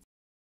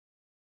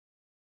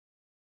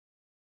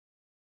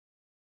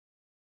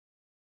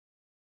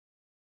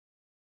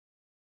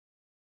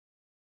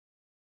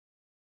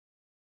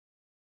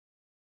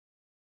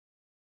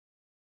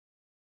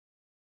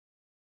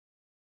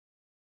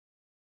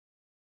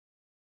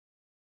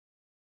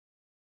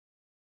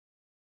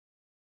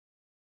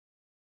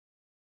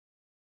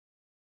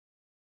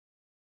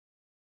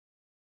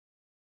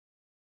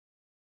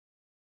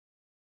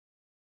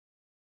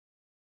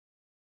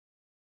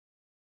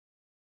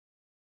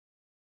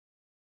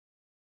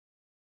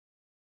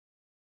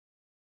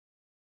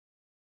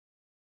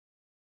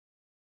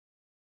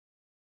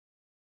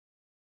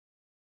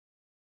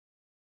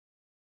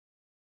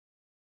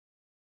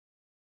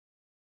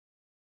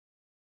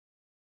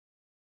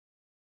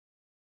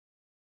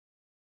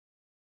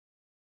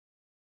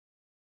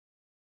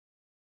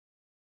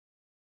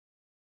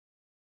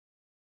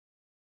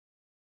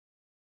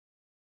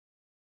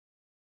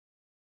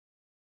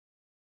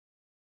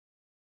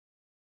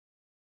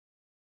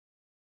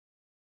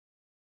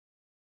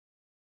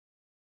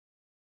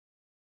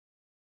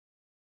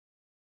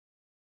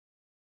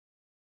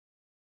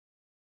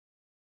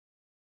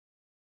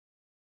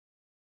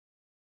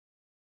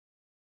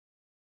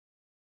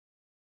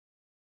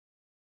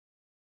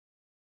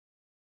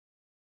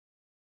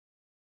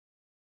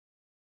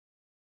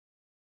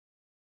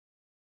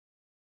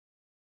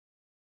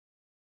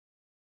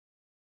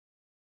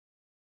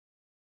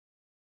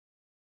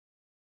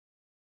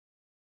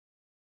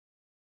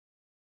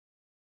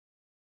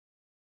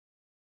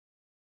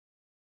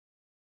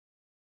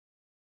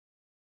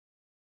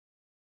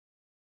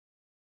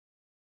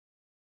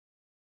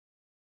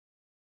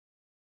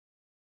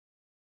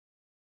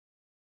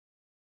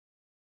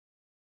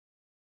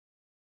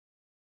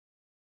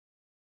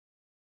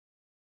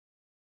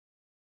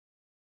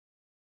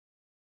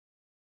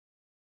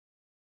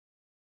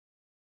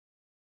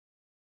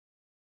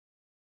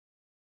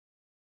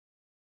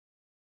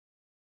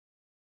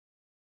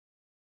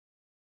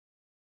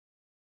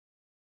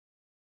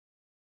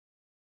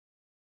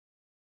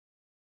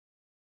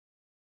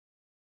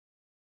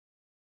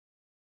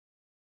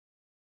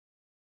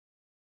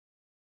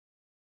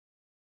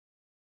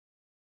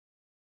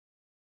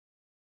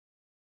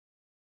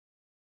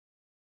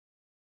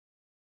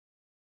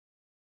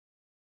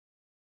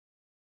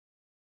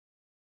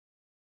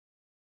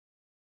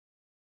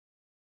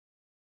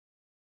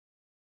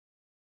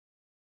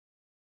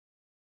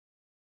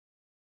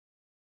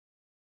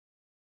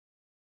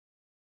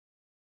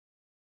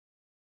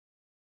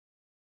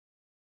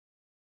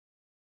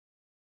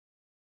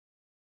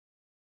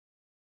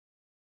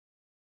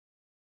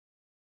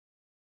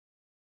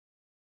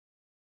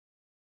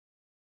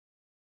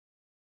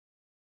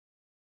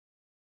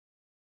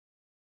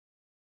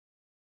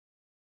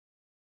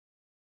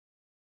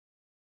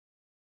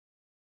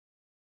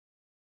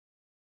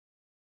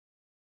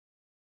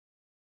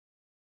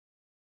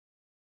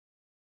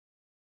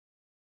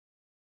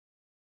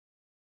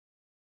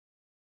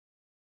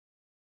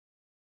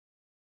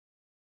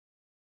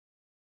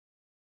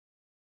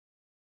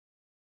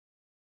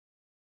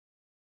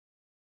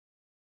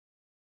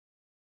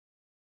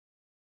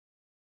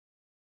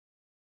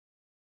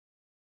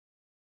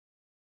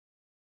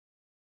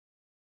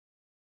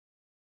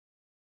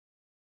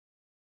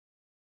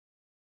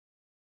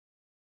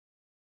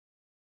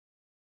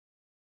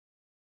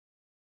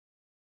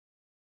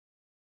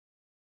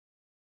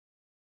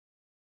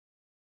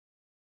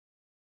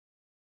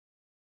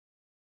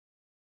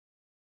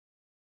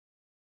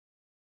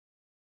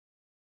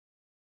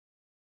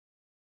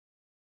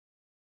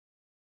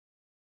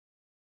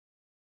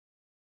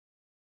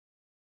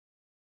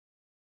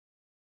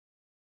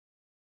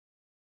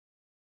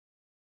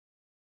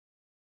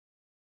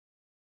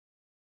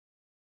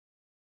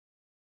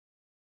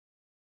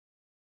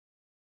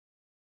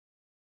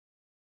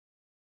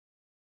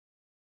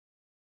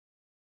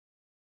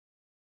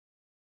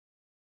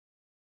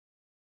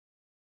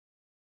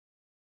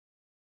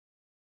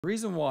 The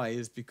reason why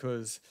is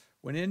because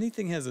when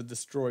anything has a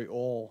destroy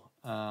all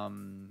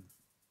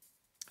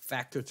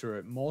factor to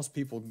it, most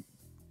people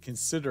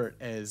consider it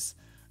as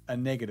a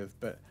negative.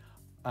 But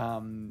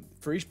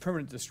for each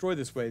permanent destroy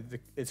this way,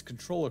 its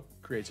controller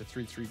creates a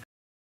 3/3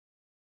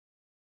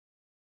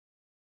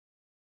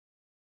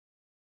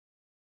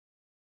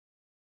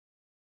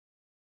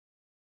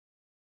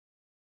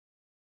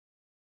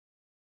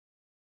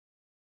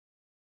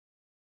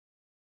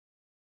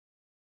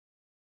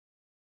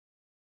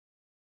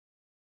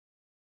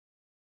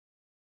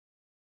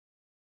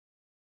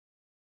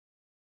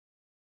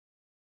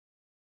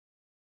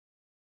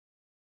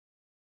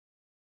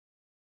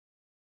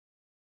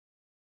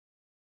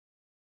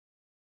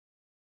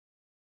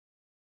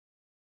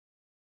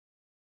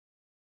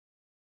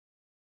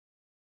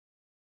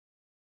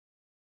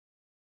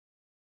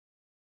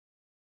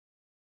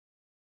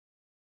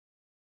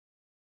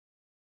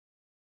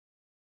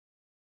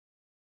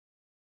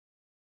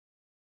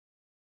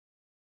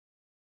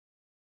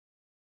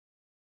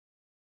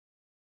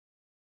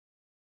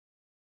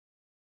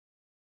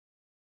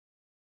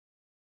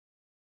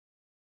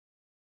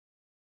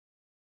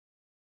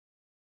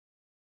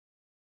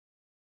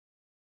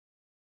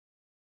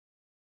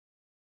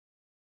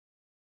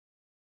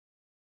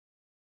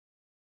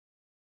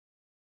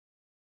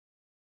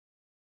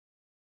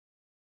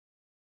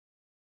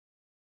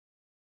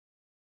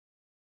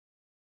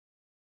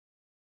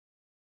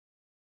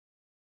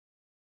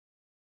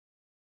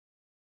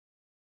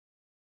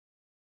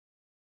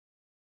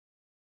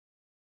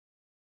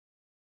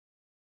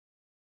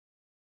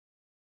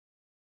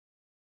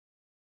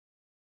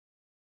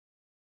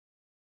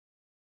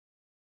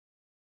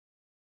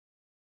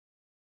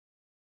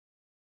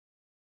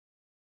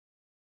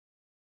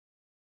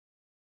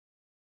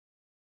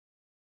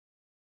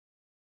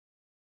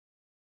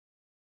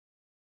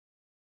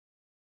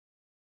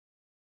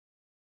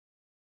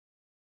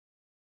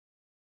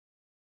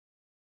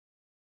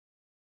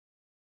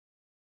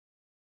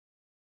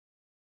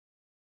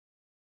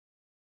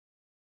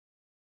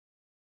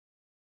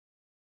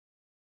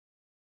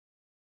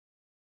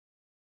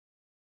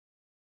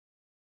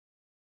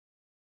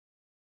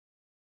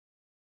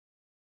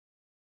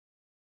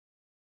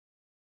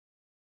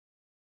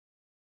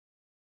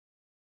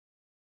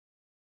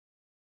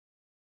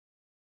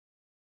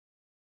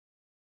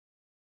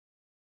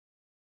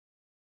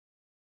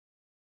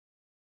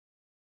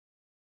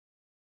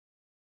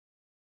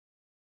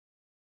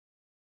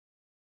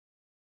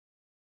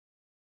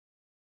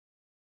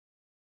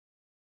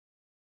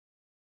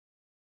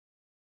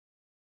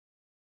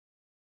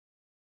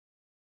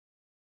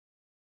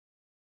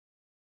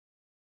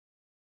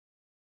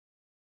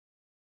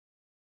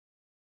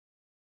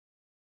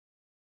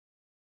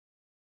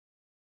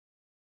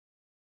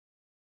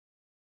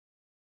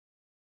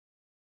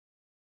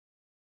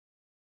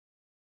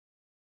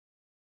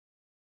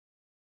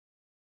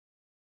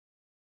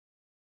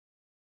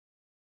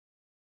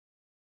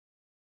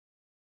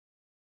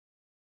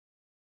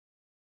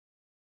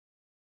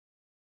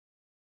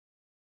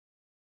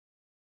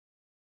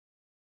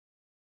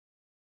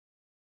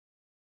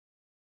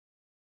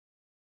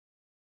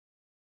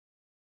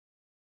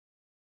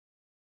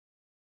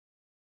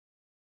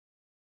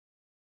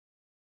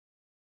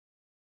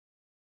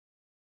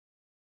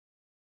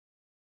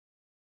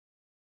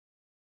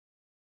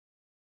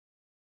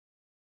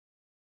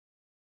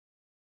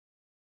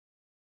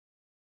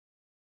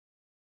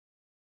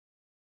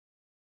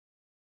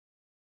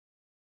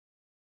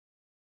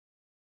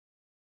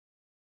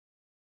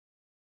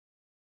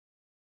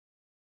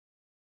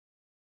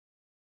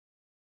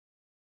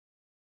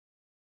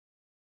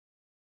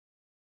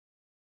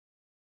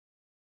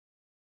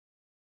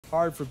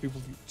 hard for people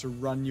to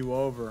run you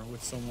over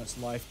with so much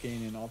life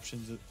gain and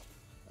options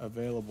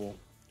available.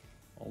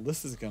 Well,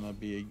 this is gonna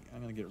be,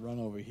 I'm gonna get run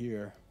over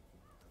here.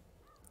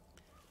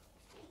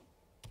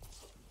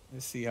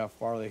 Let's see how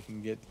far they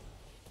can get.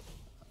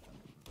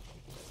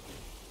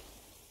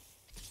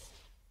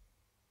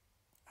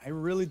 I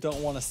really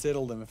don't want to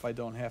settle them if I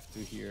don't have to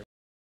here.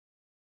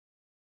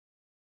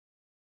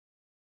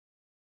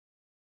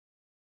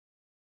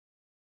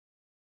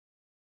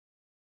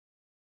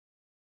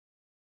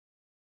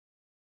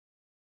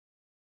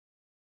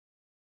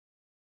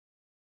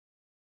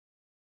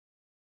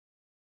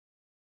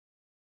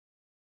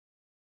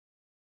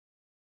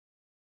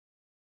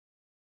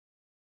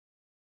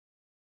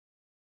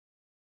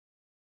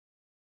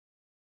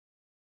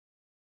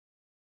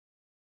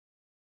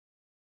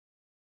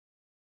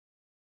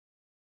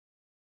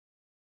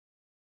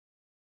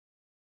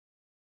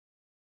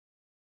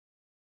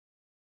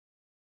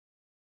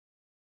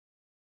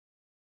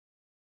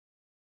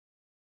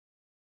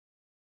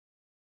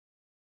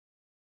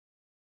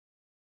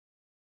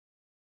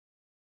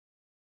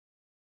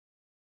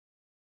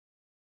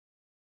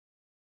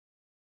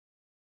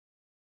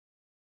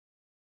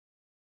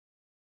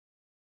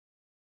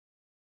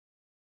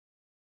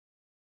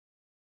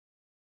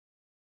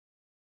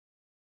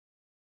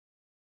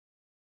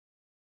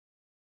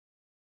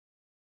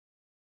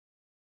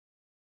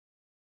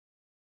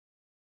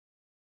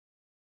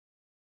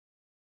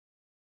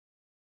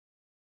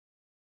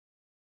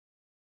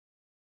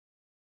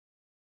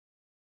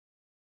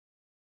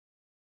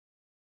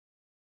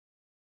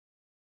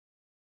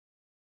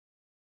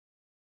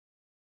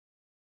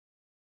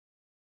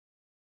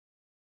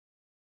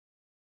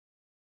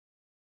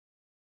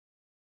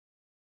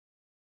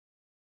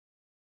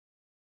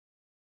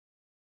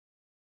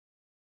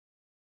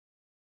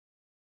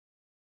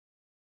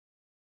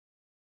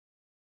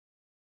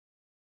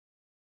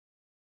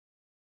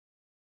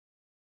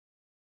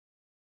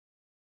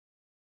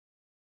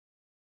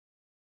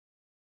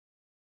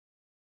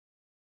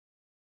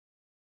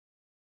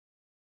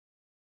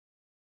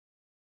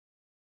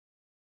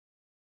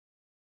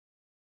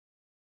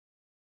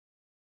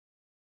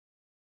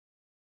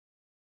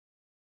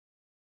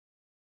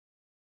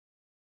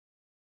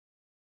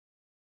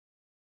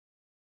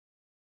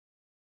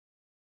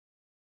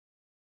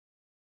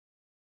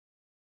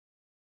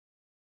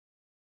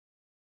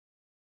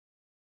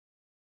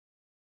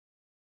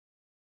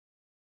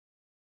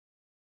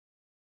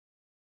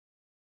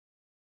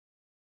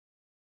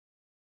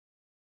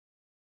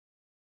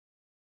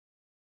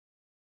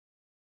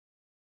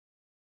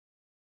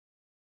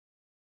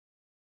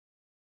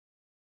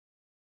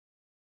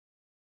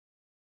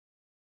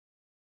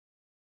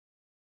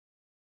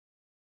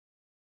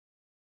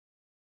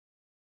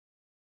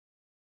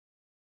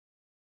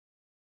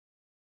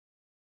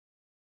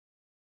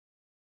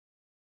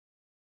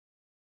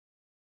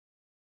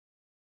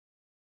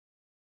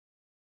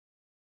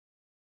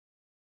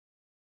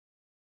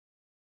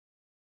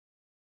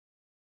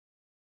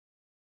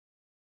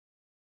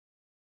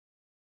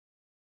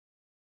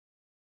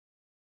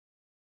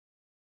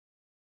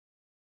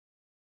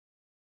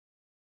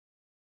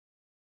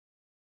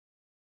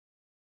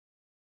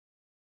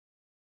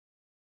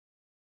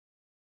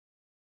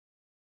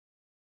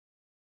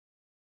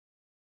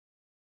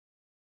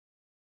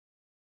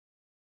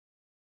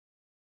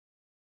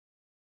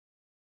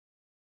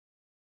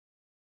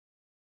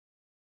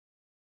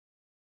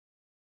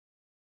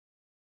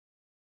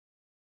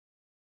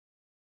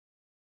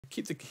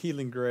 Keep the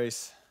healing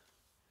grace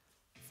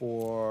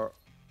for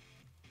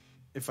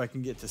if I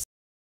can get to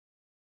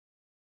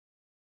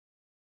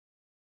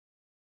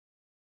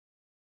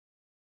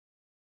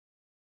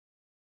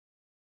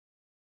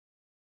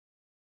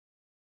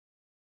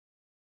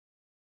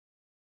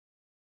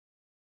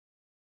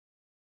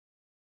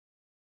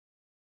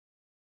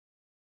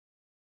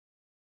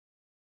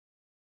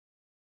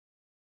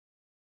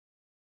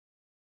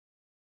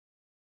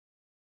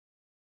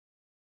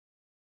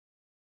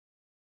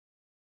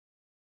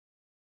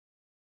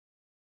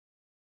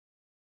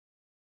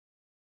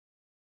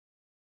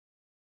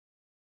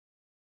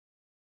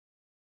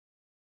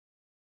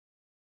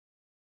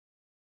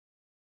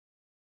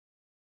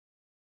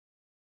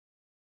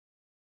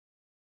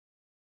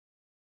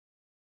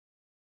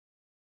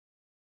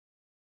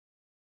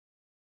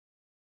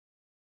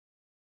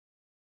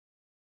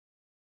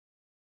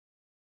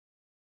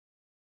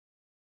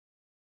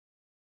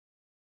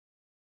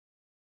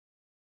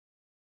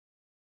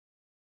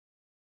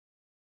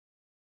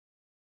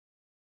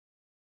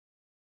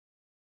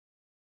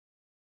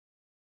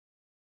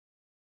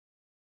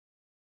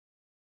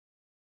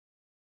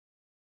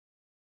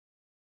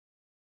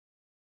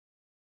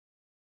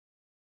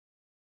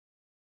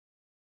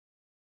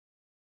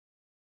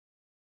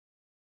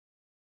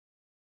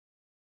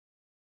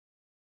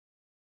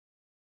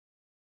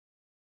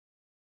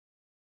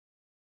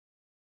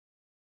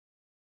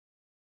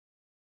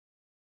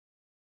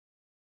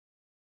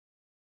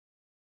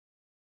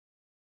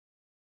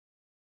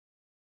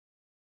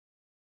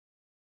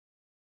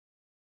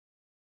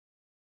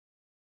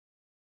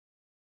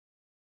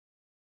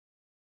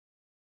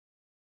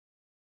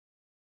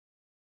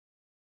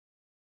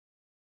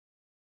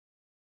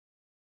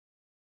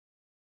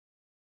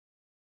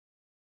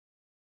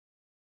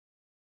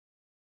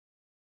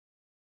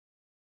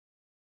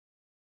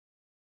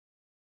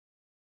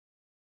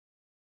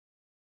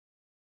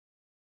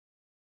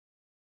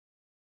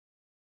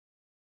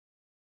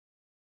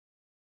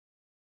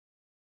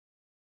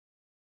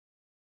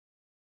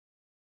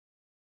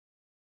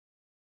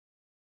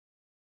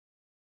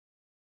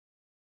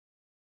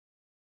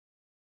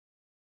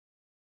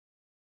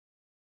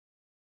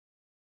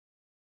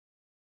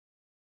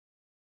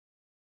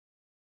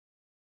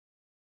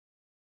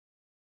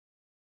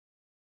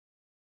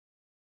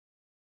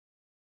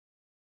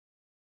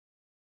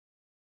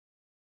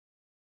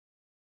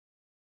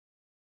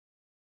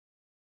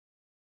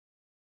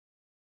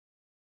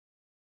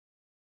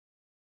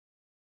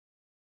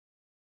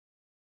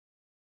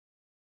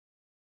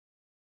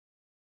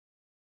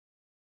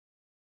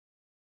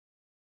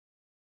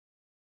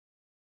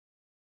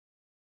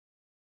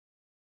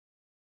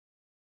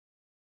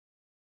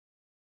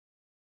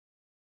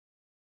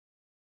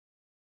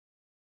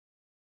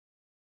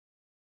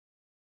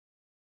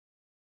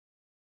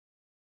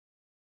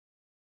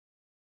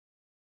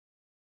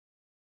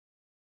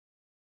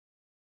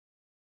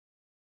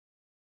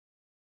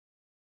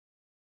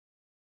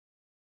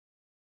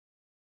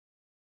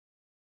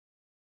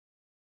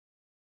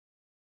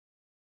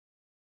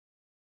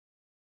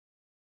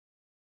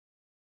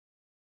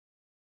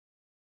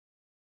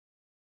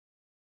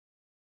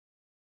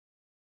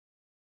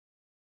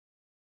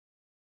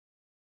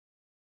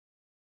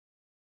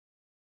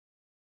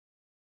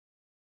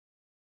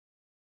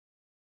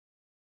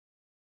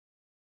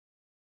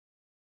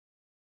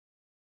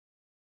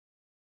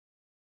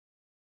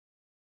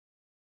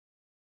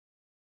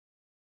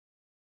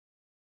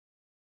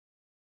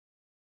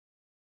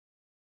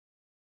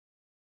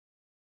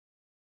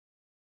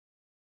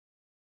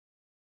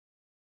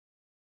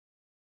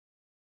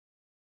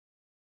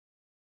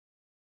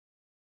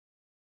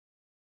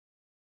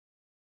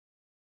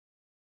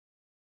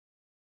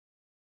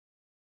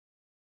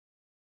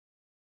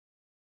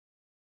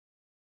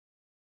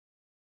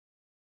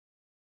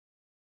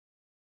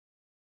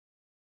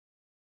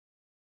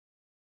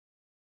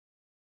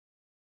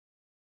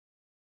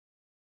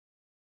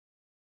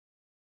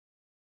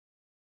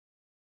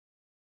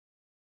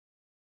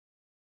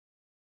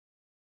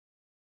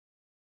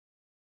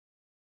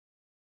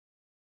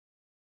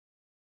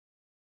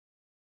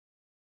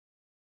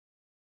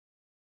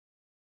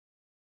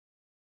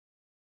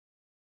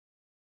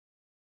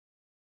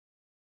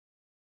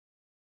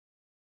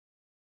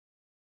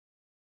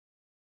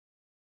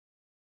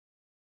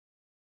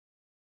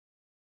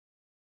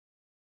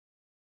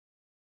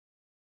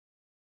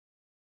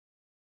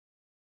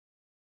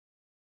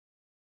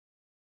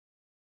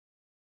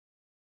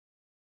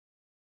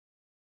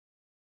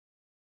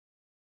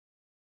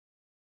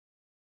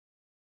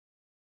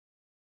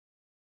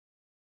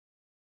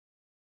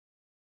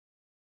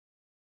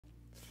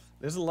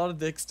There's a lot of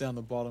decks down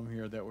the bottom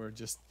here that were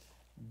just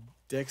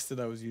decks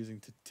that I was using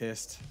to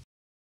test.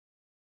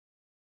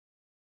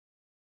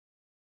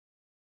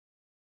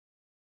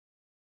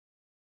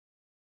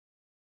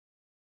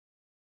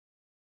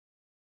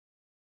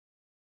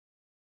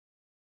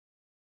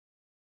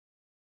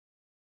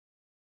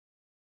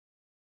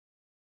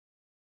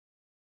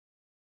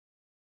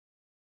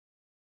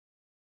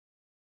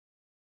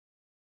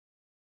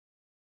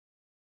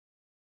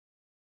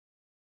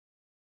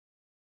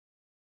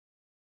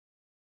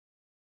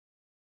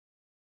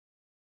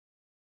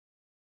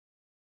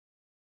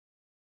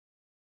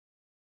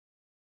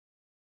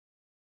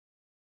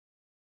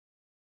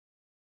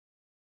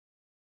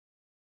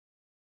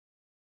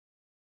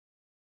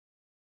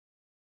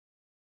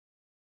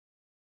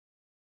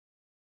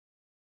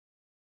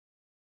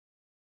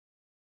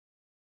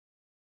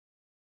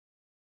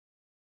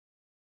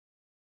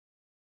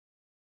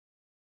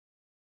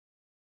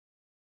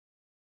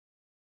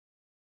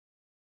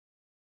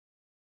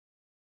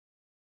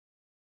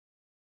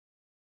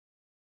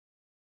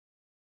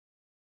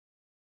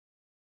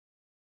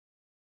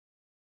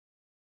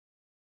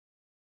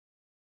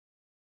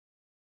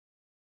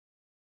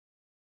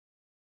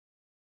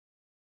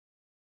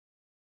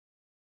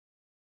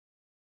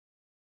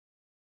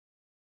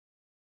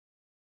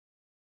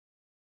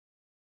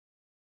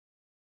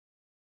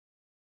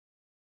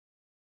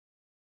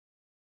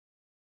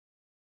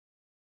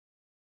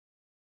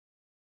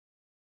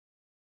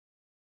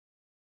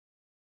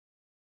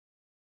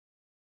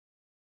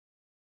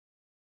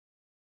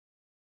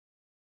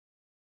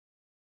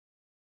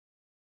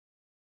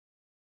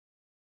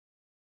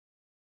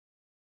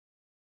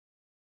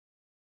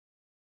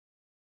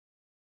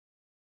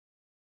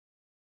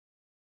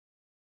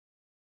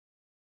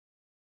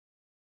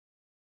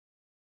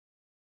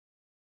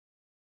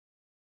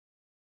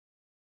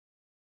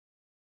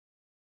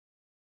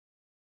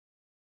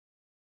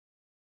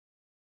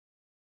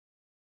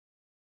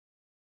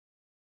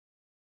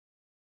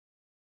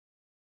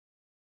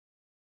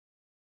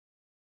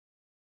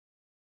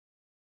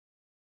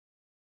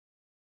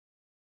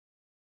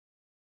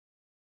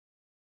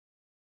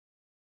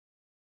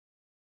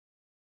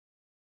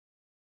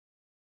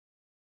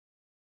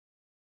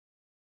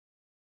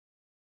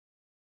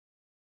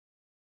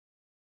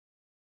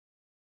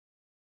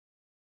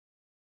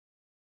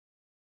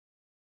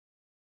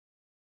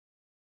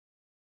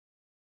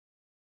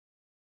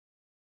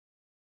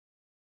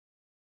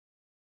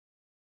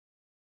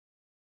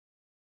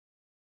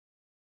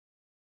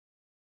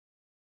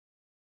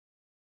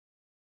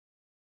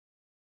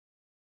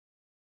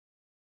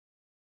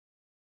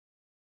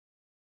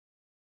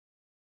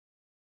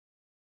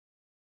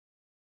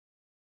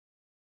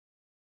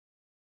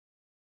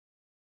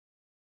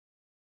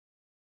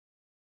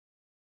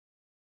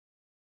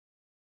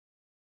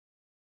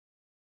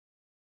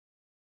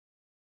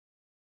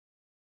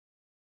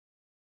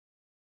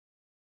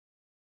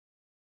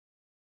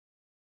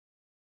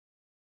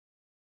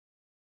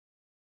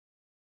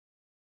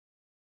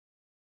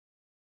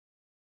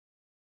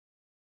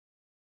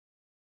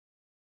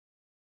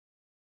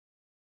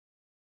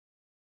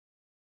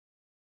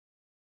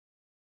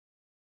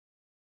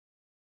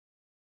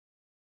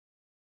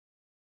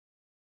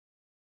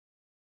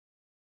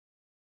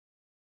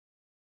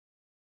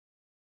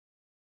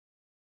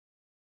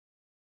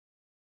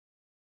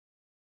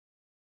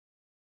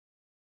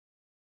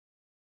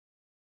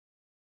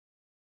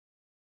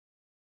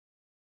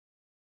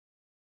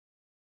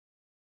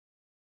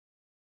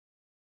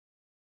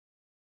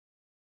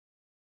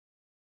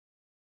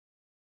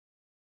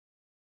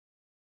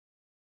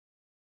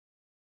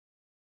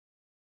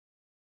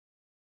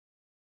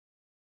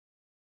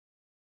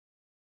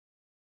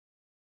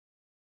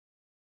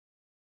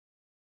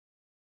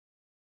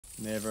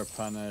 Never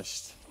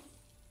punished.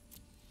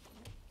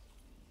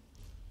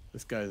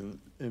 This guy's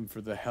in for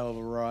the hell of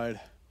a ride.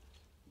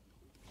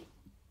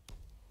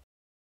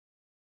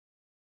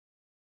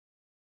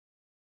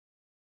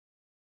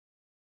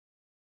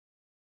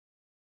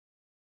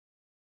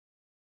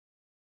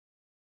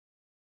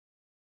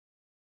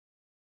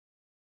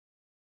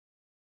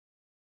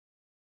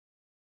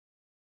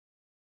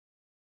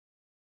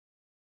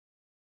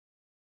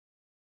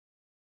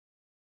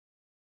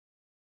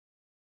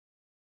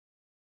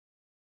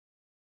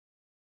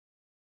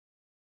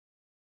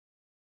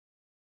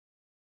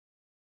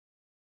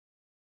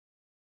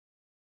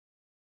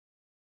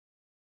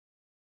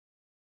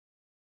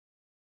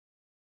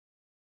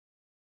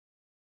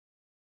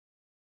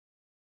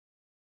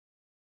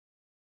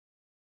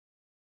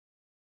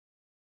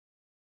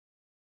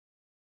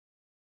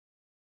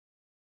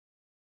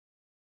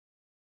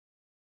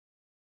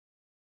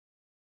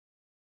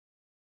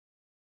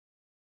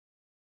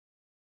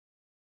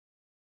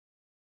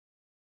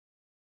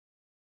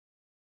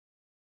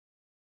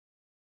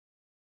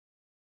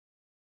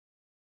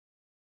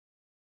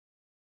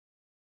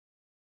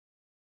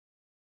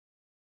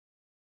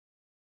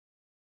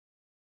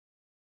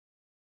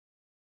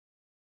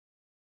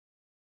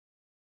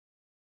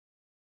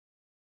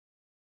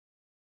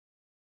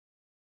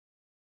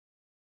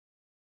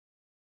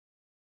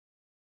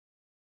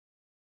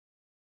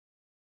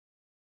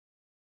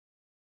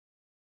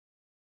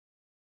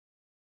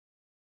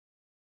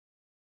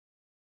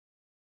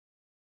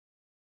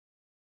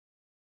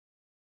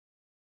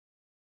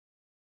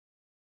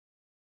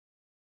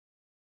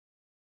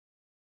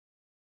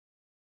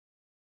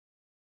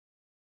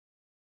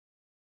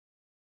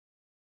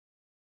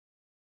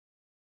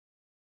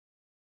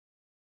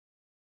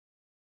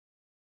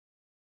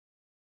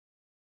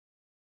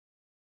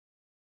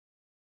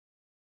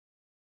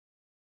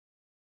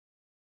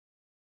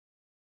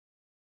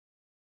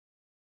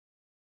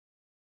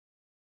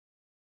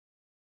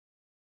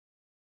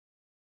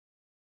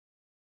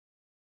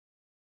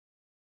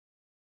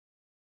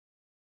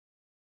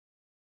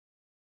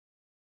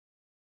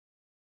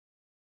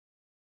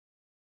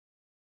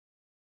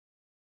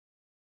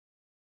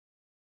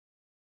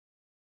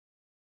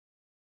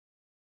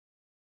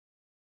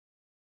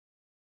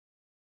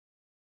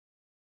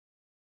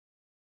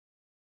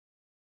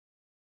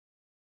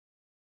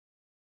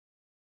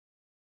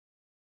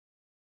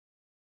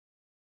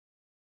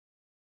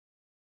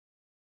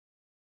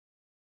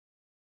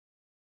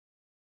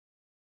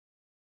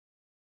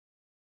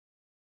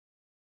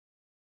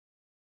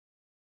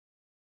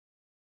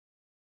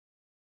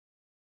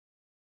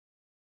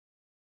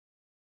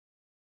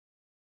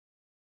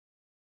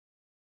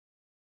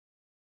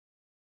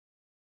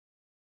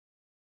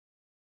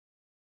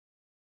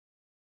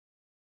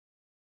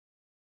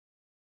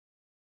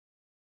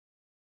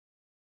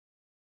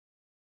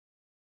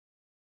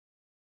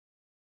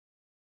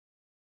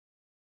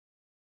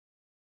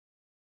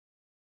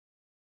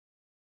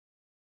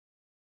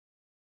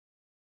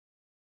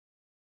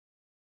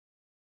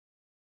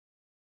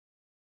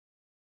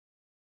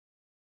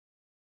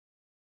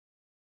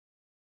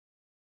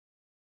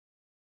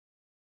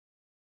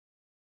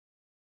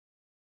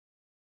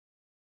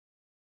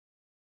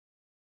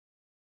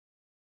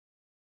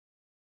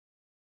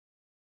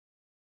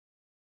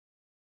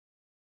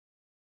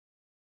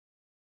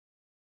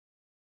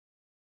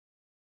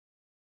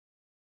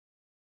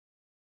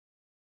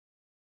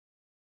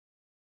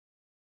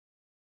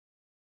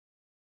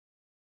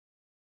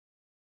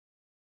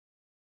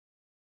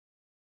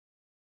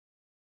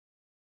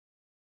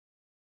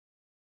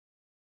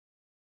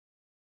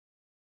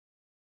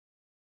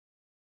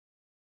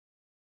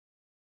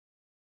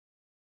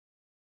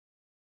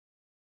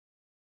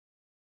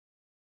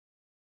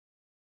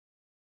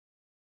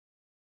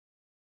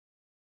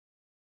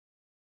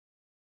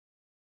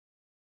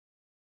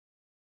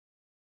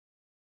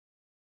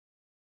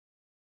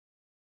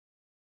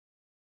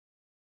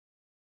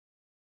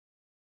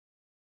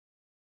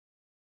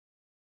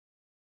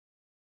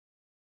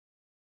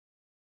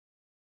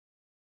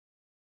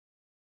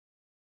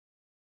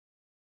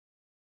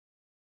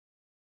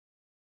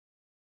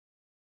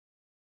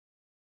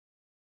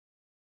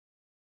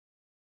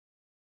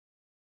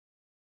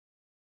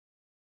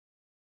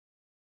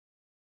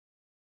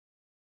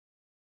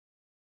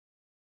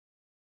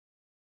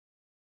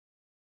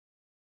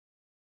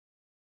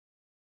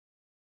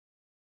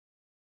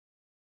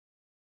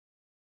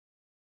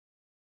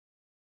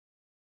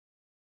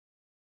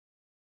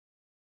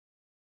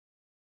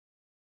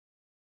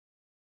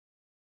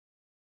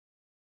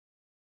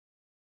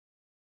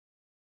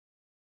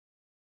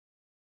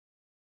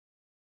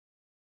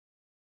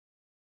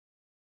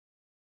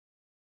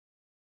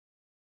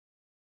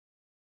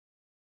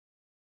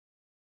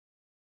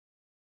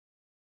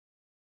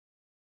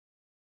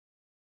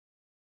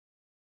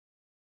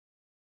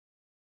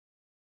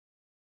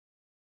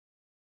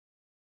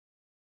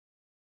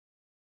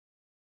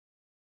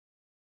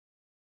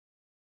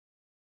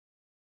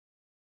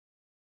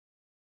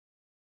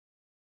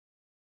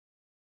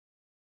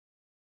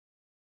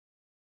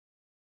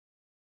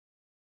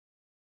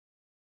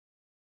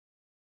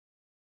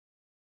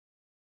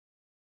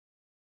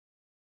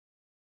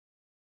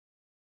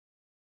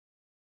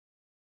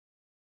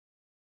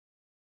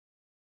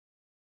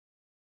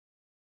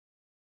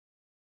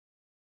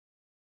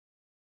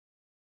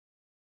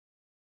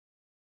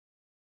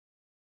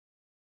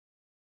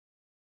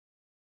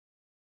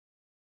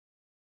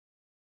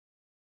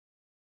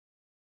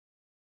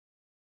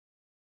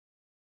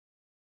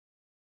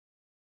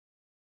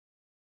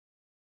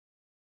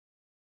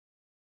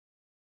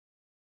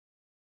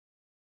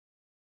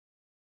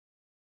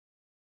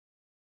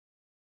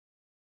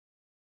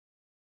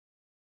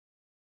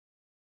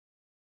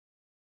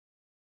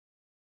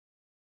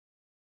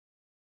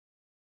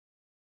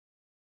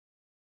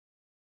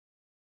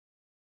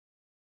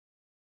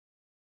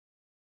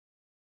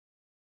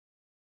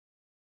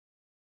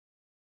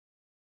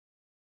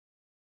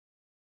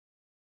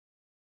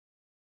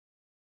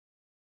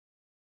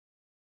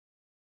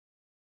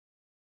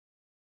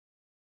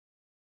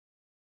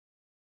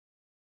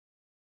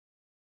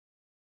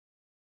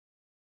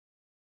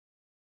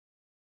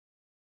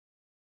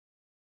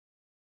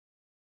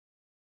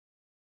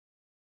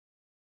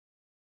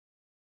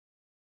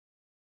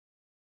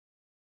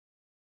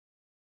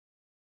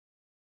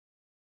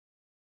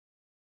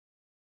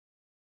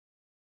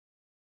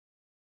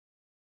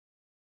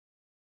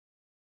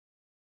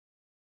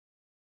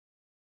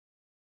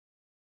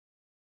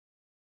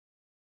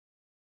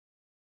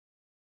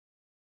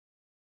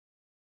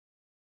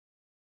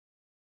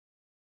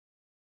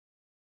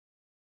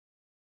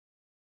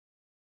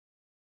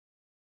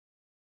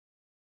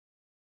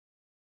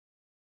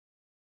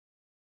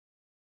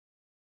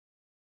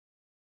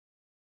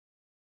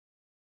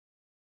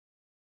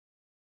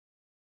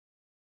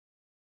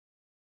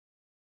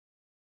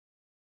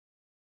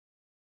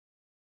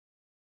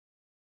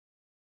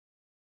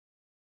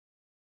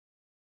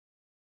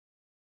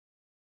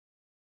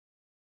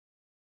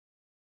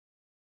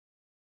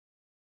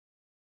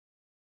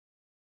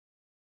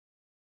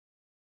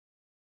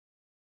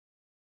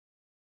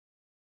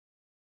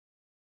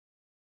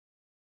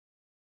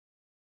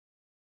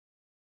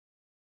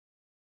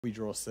 We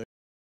draw 6.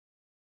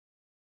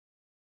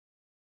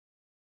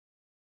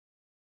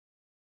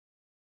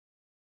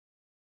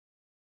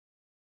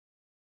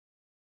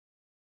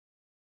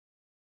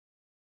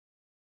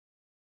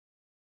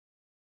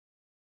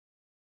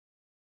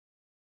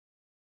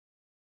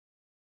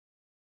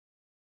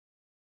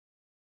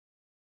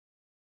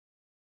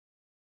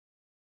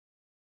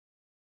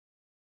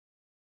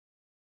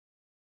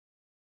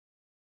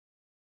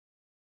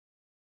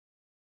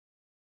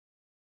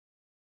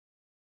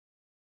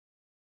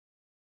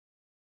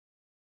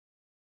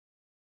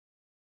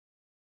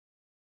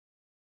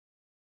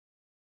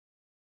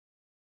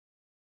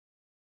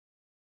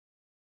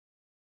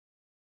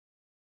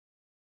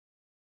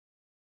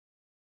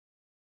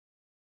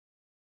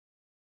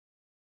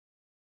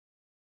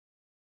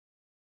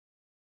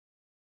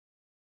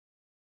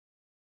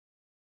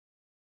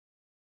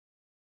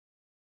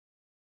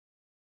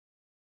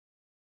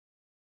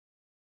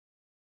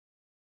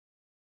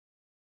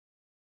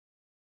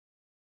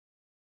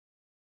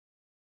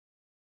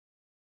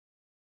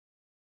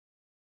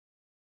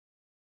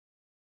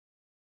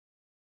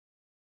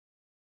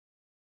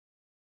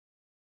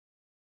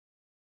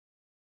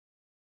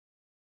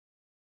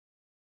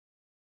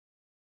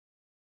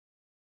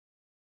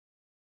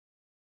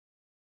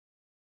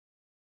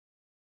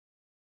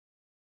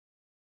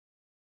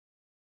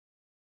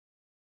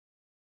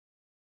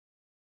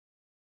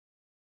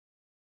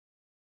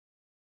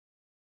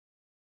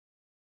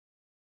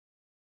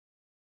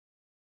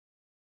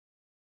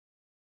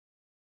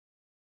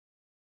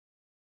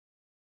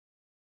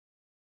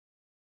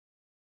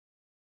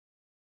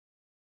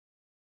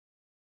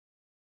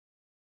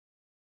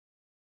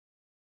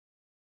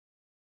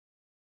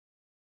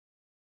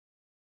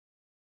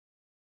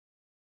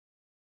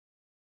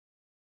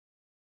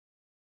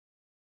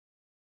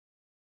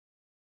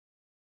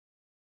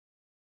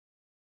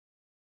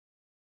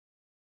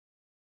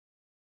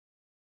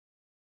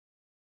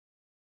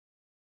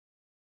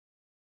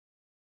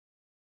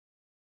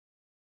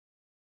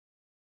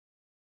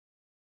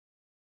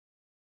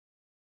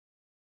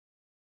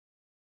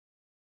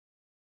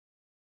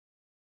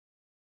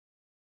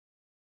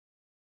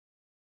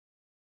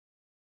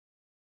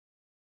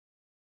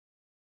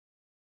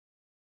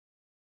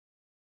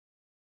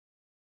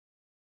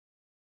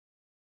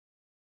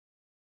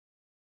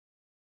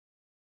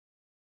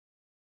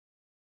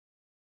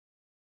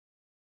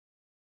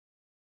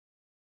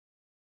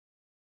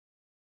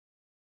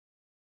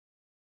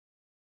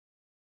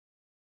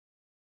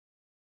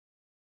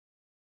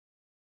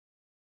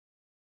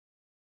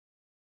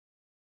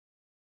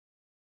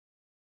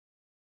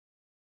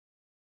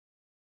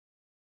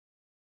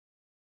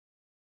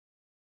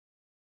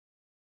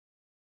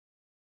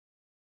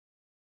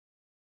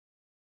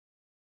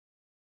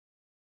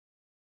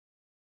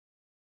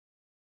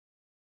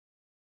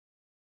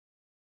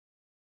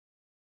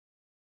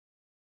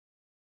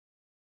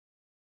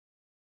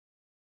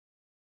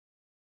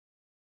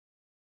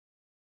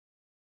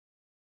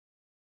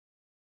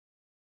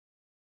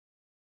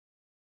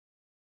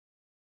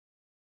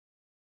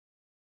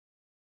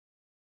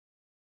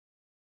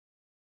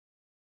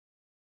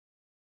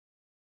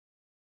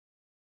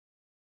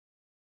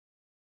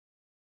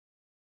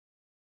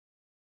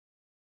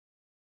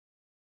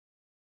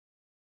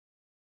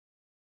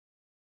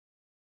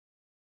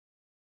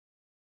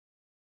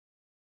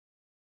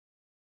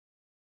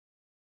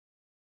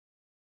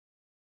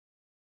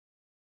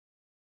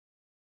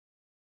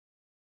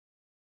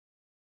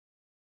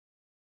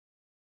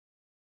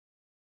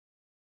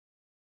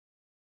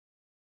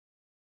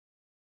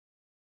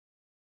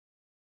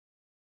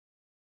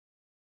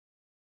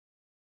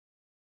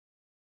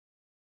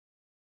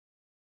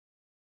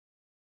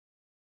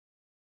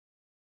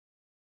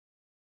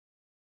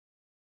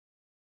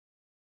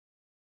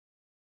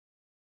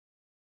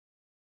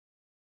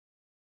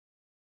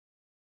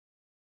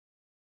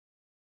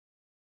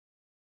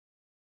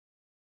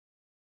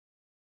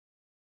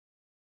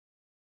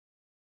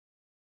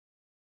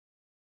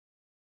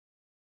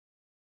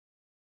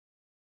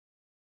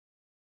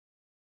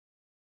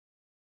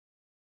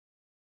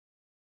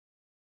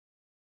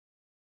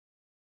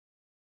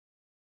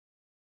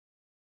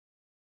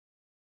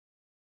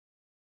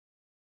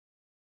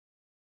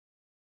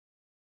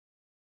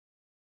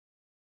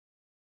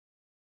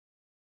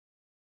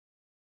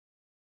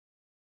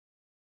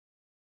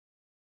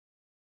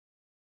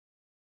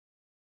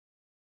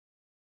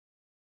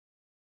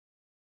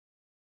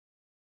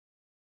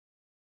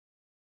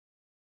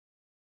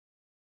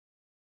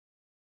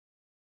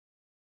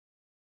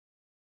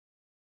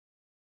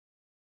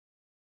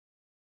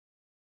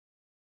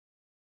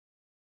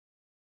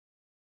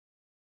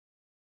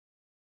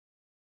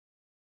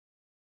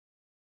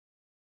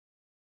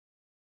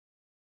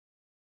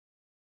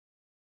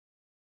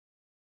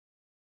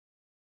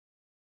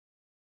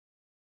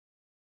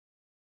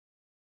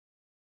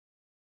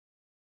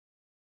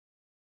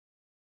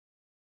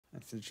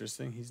 That's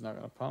interesting. He's not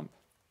going to pump.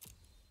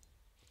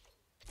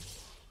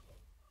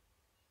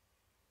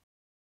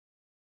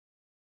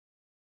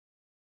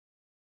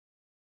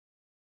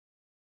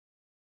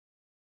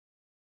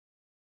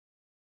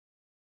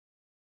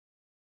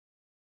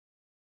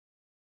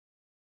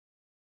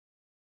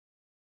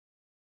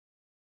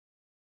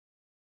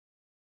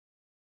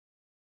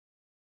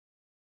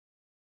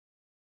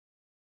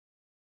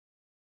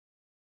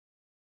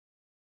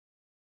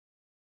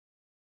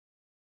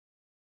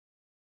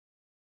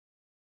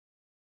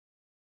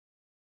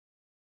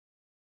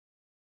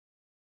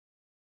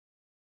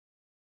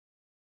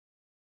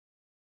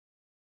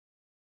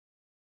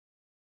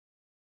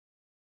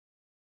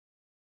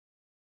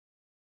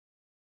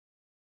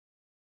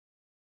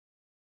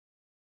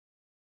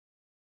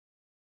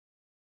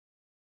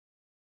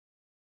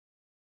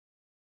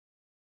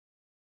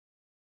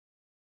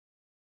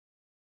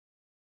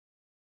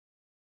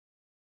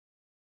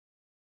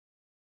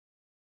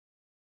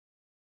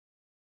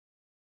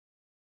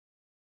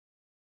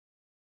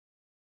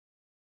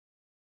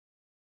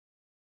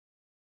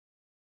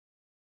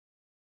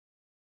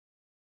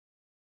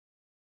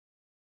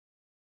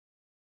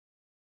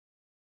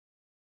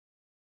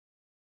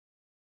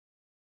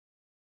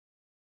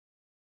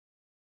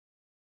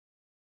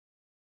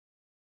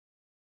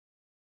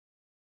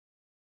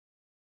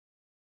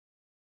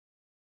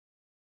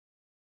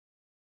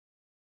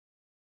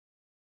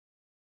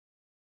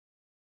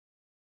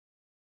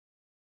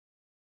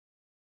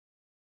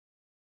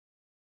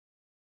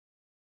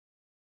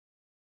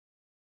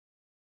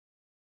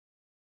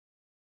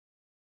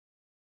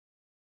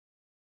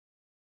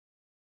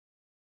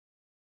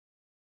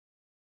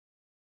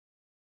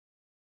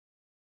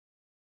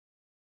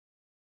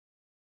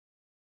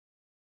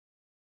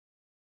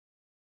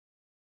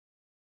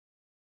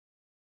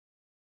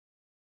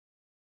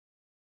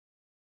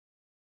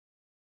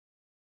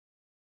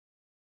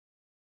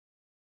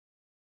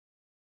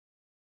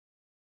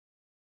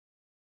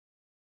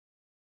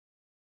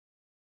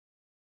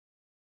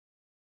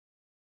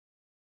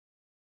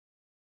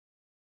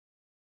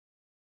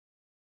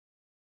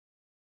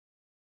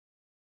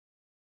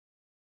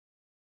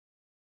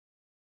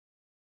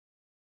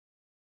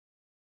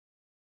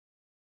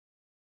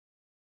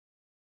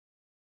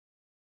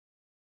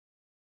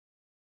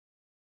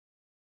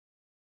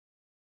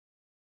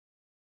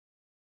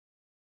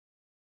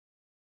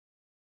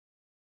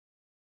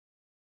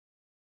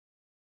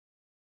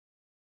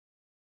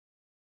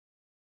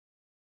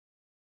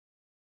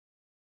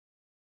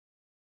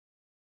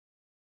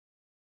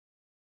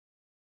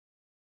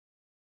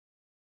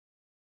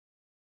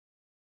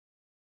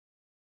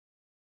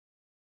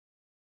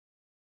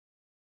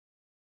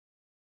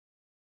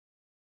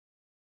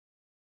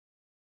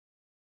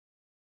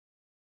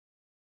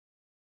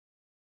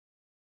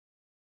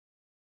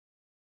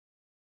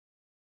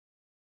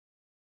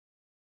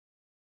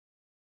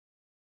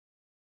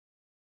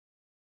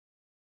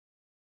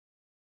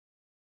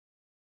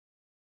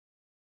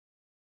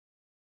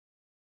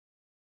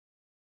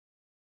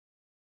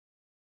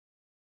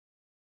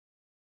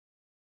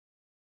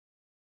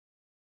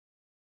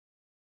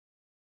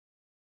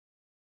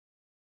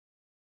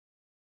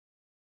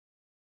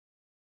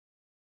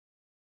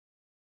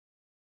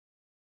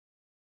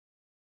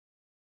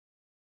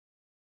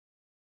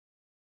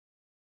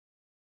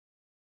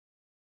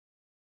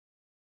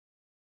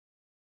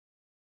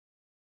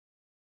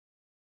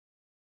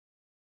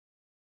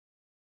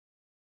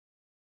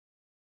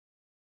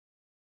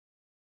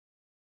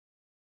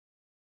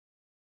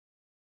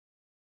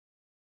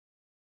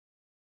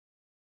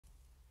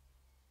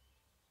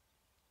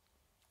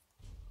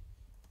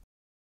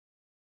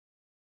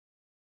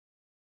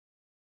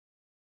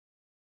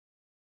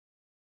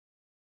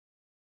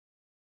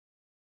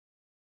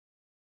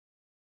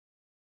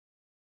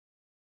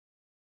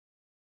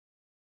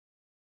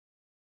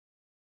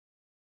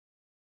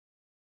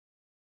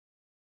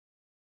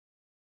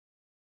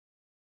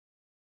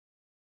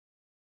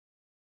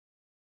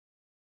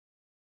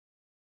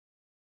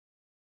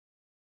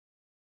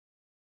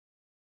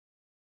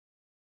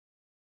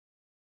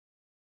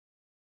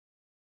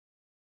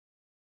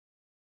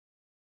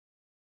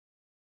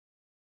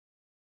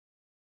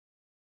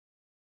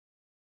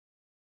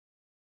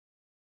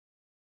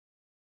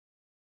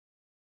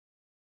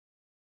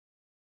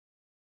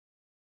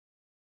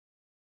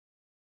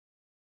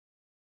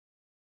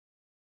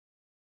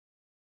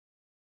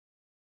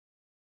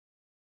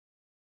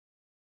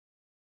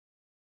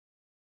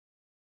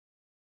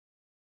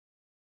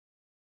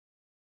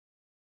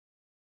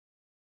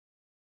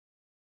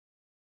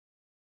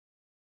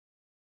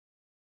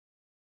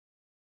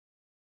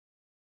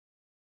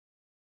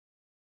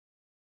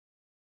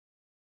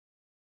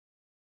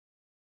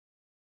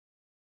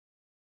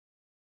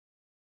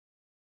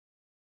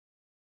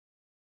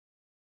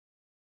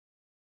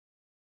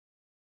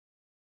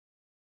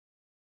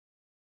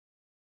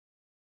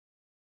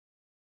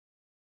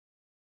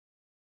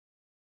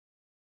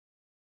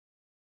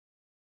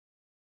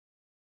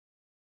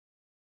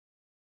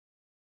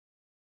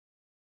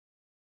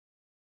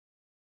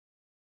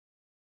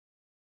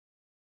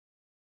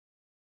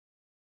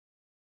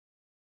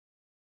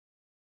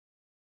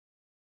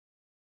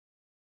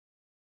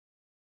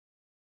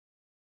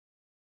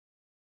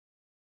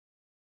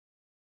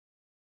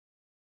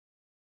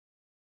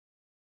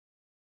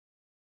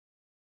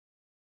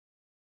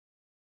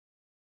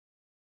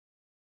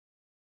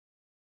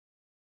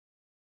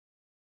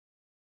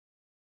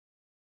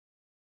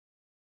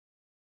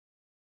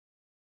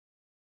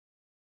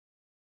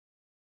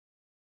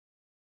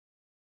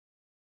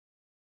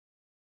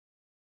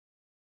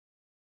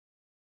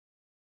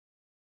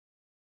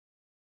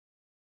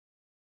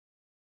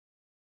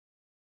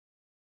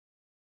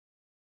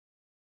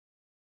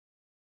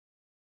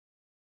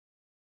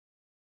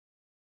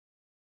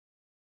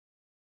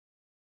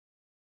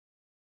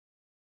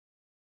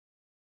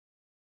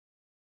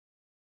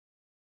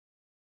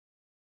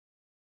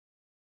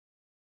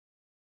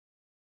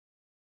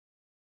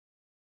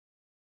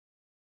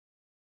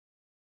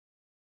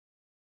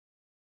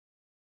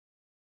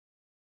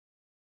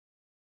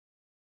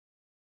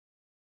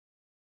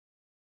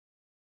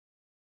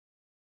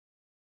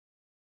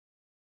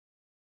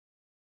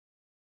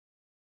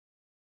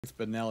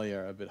 Spinelli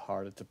are a bit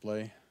harder to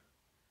play.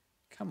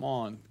 Come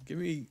on, give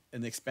me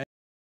an expansion.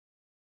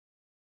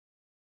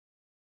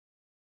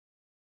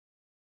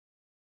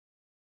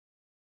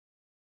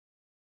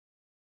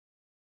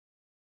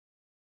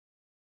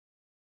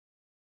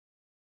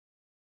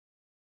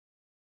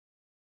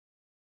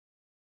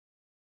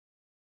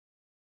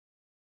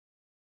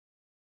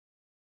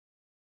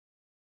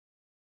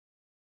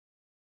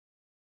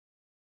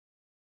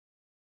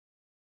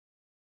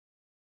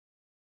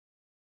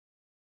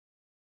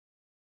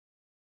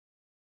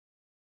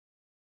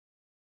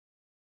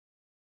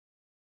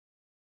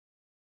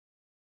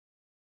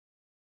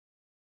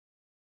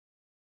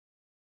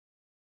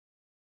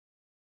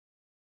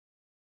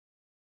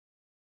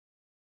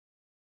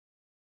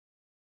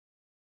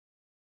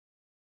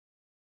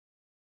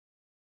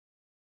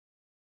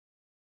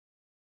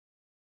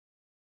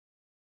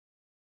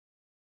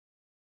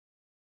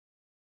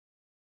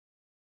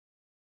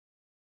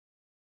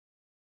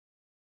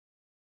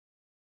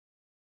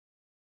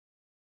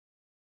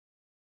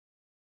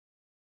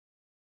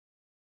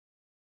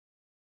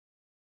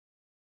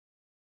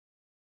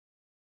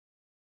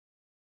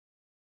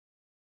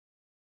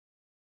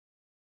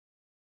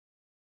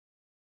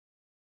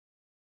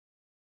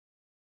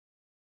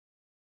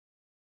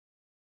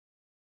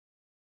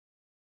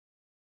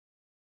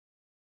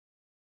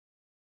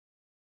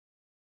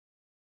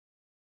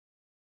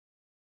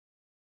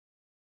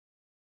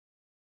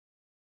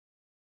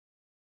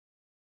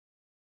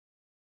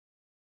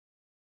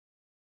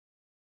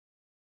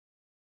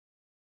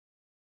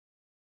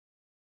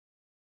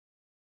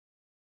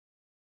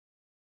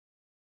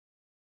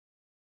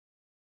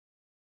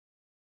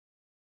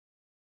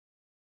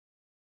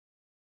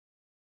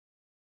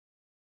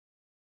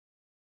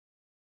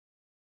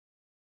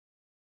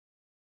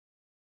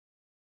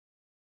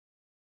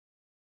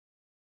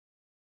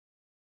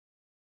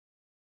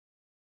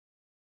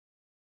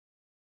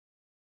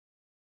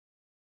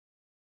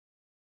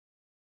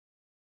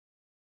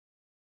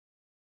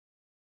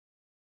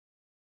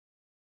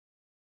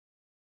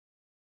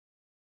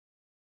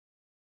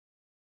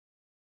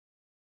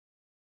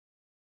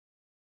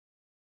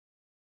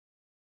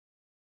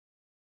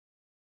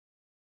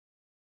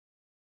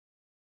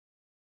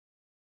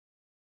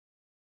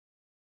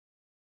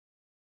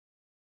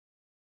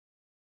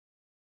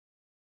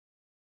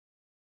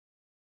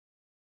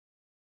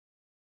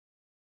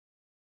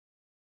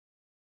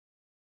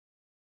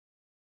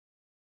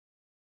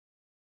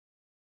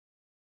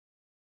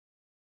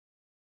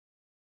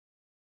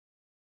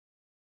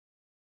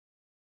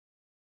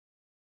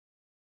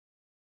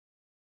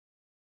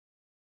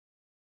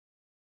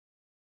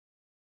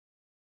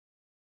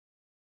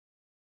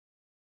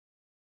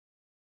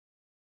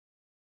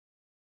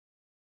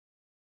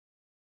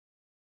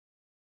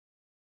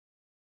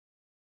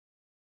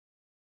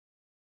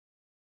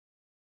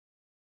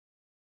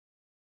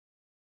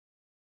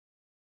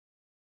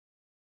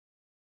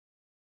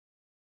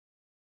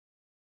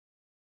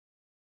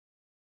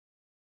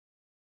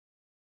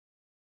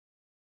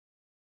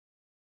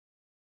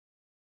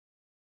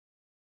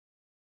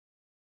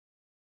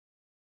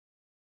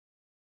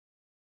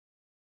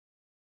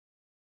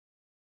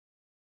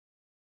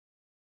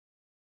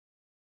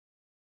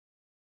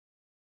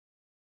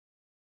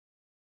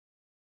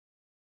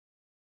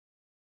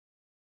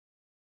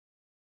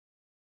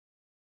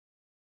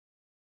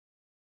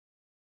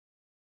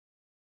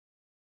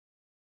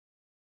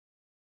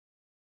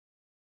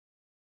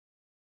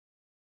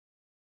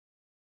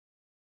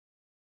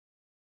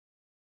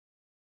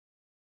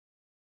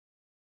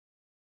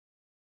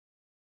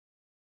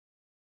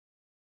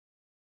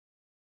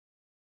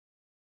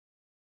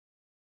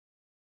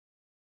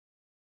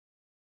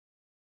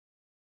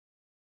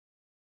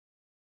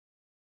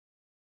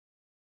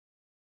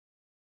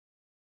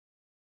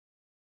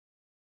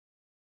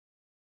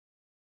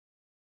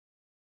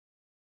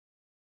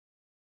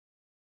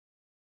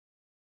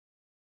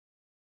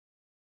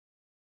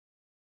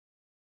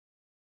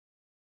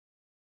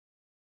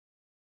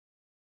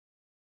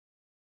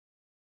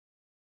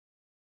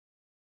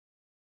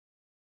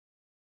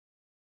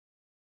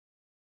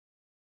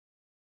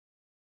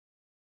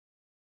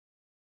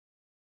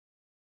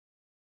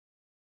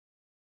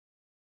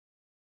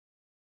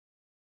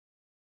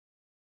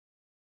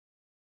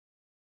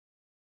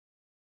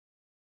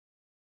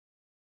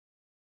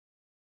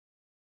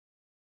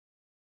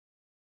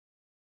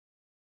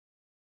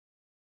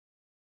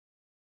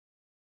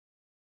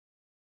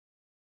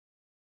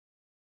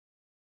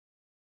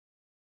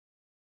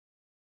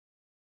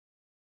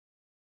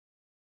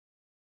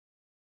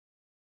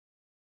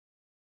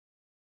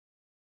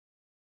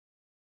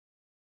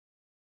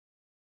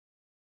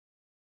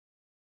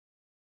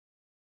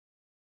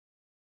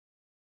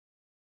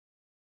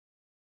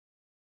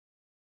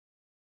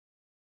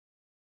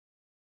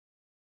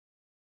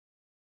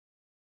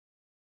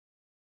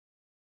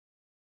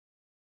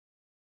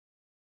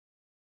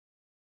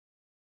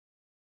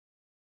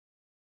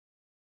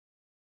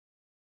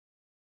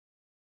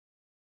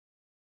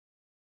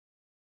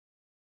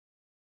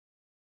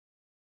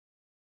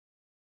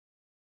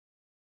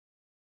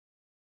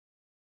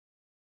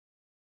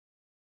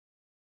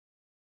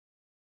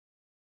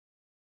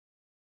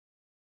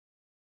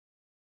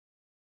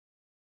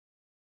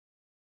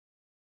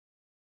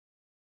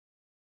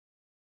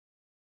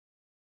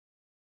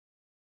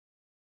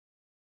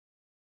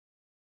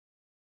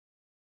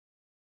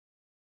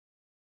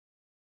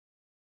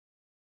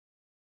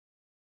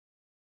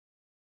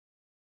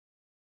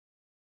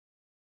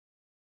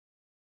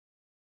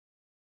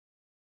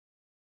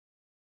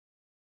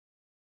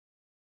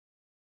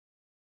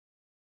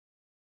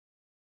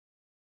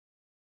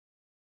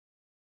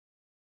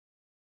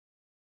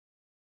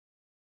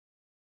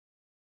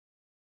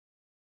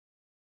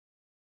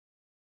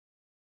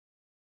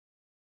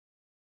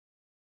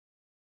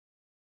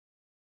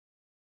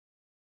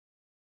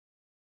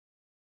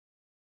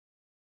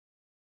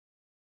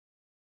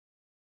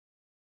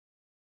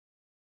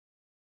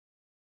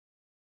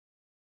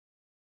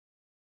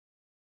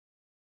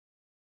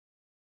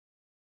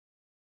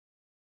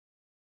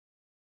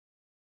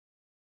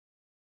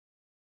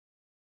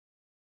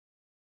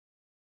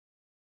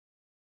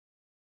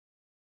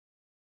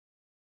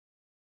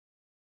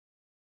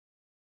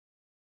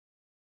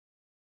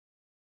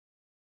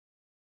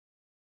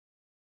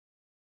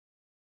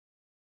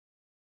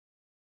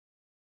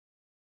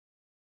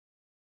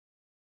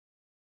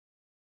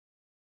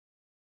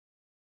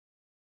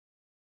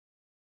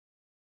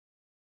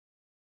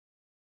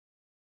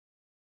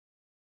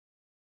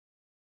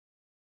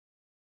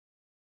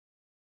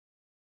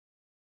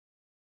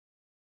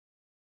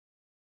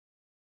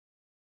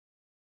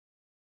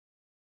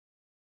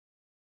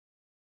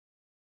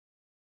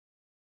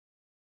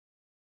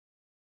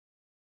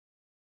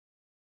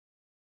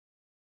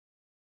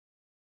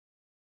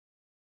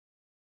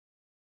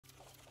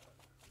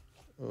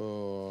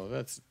 Oh,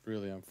 that's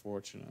really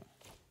unfortunate.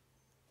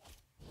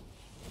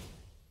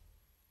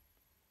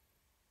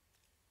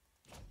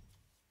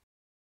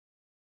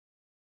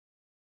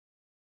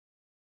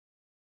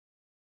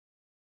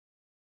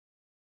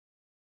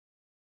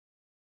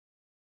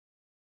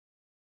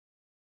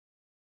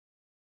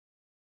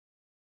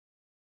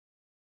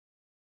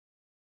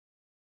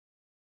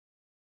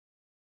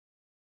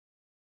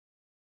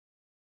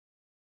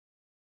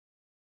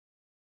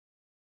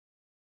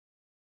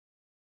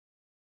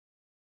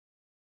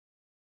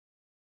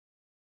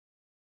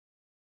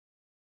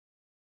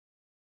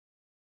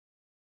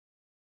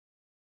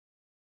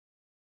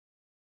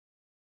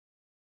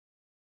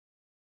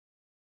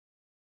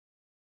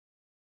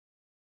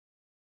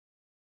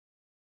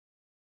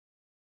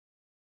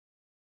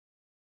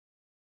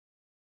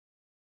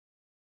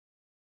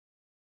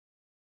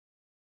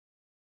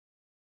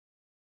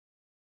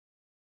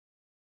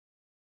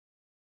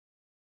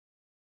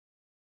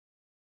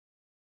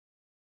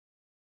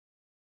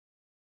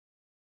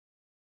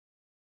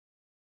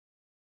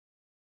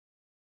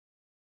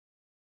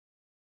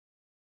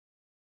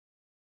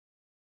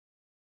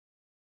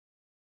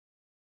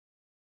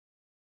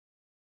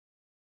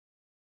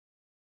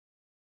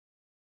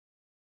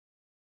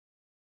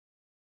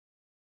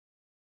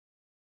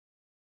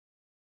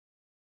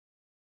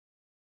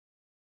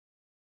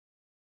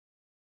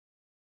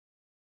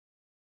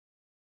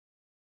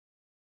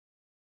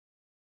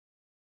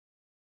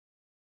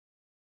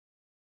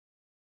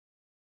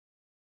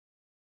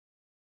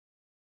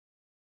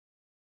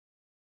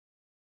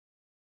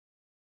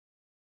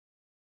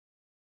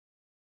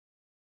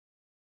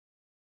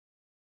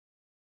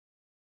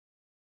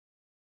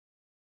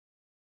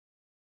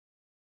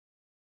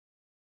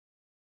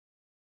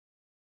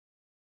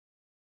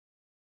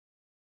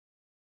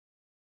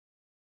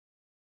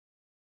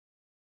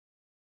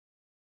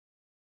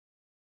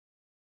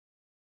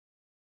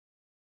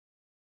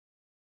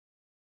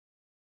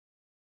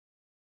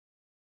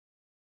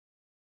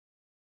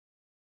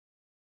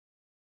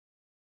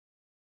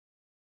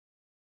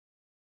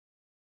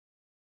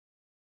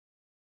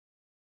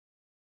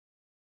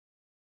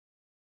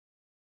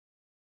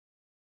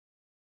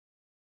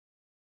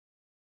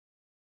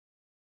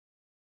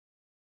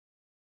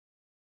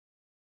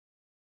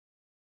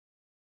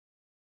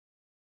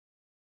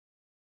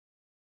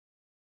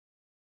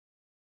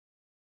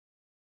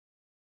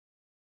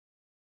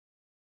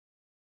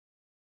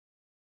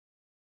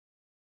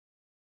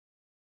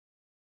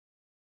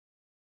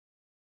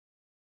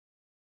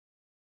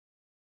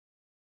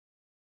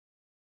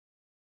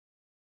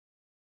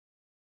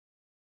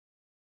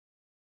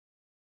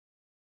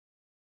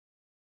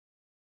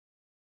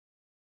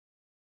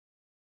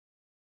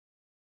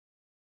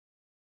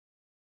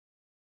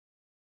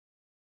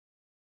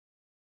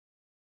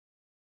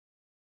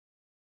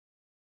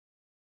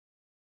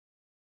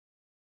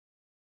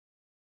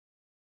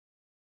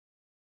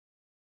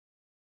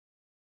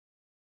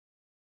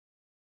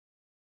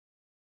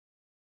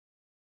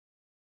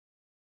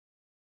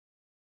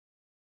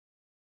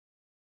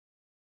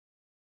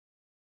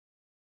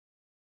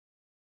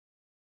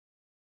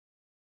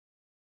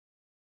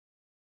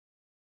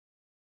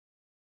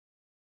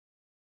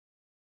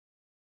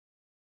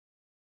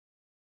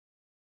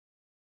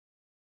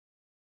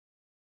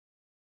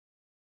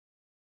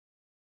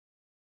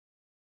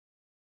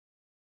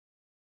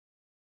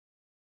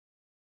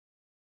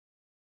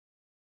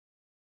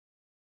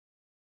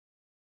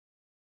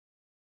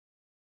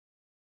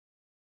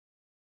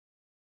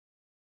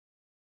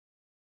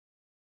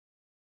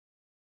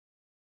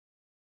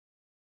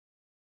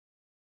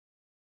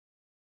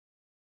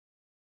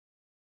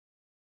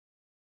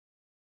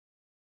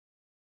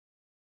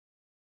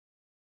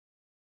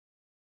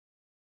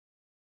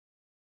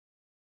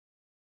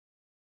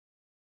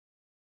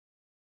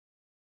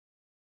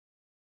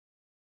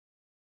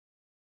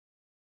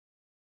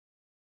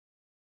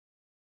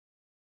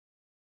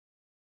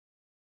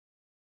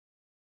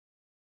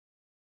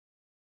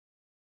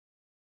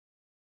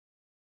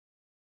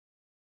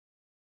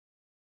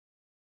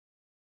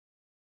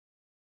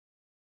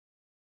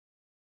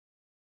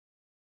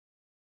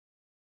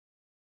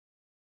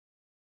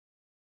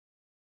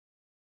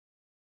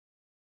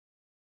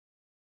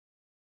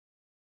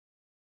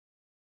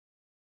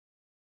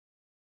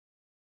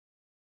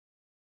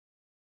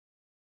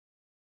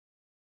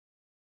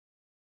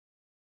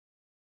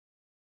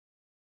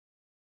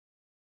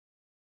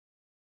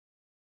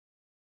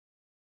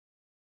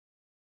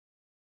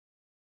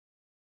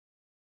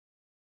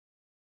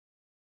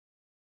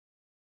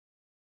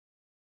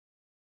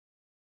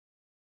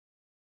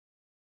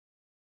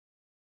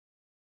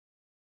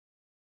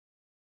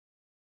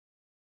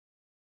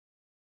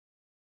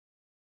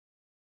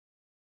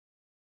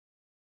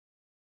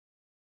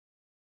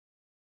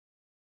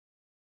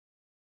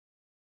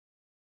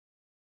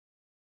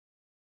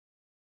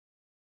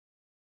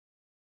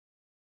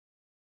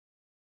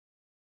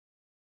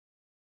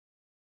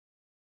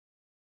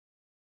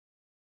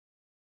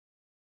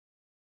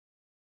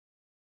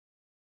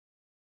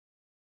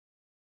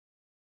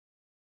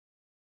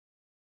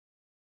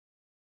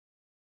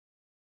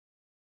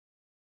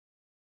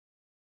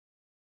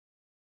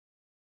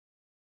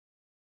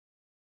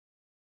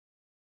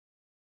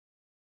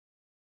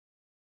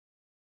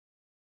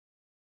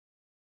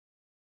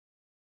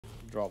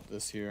 drop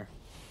this here.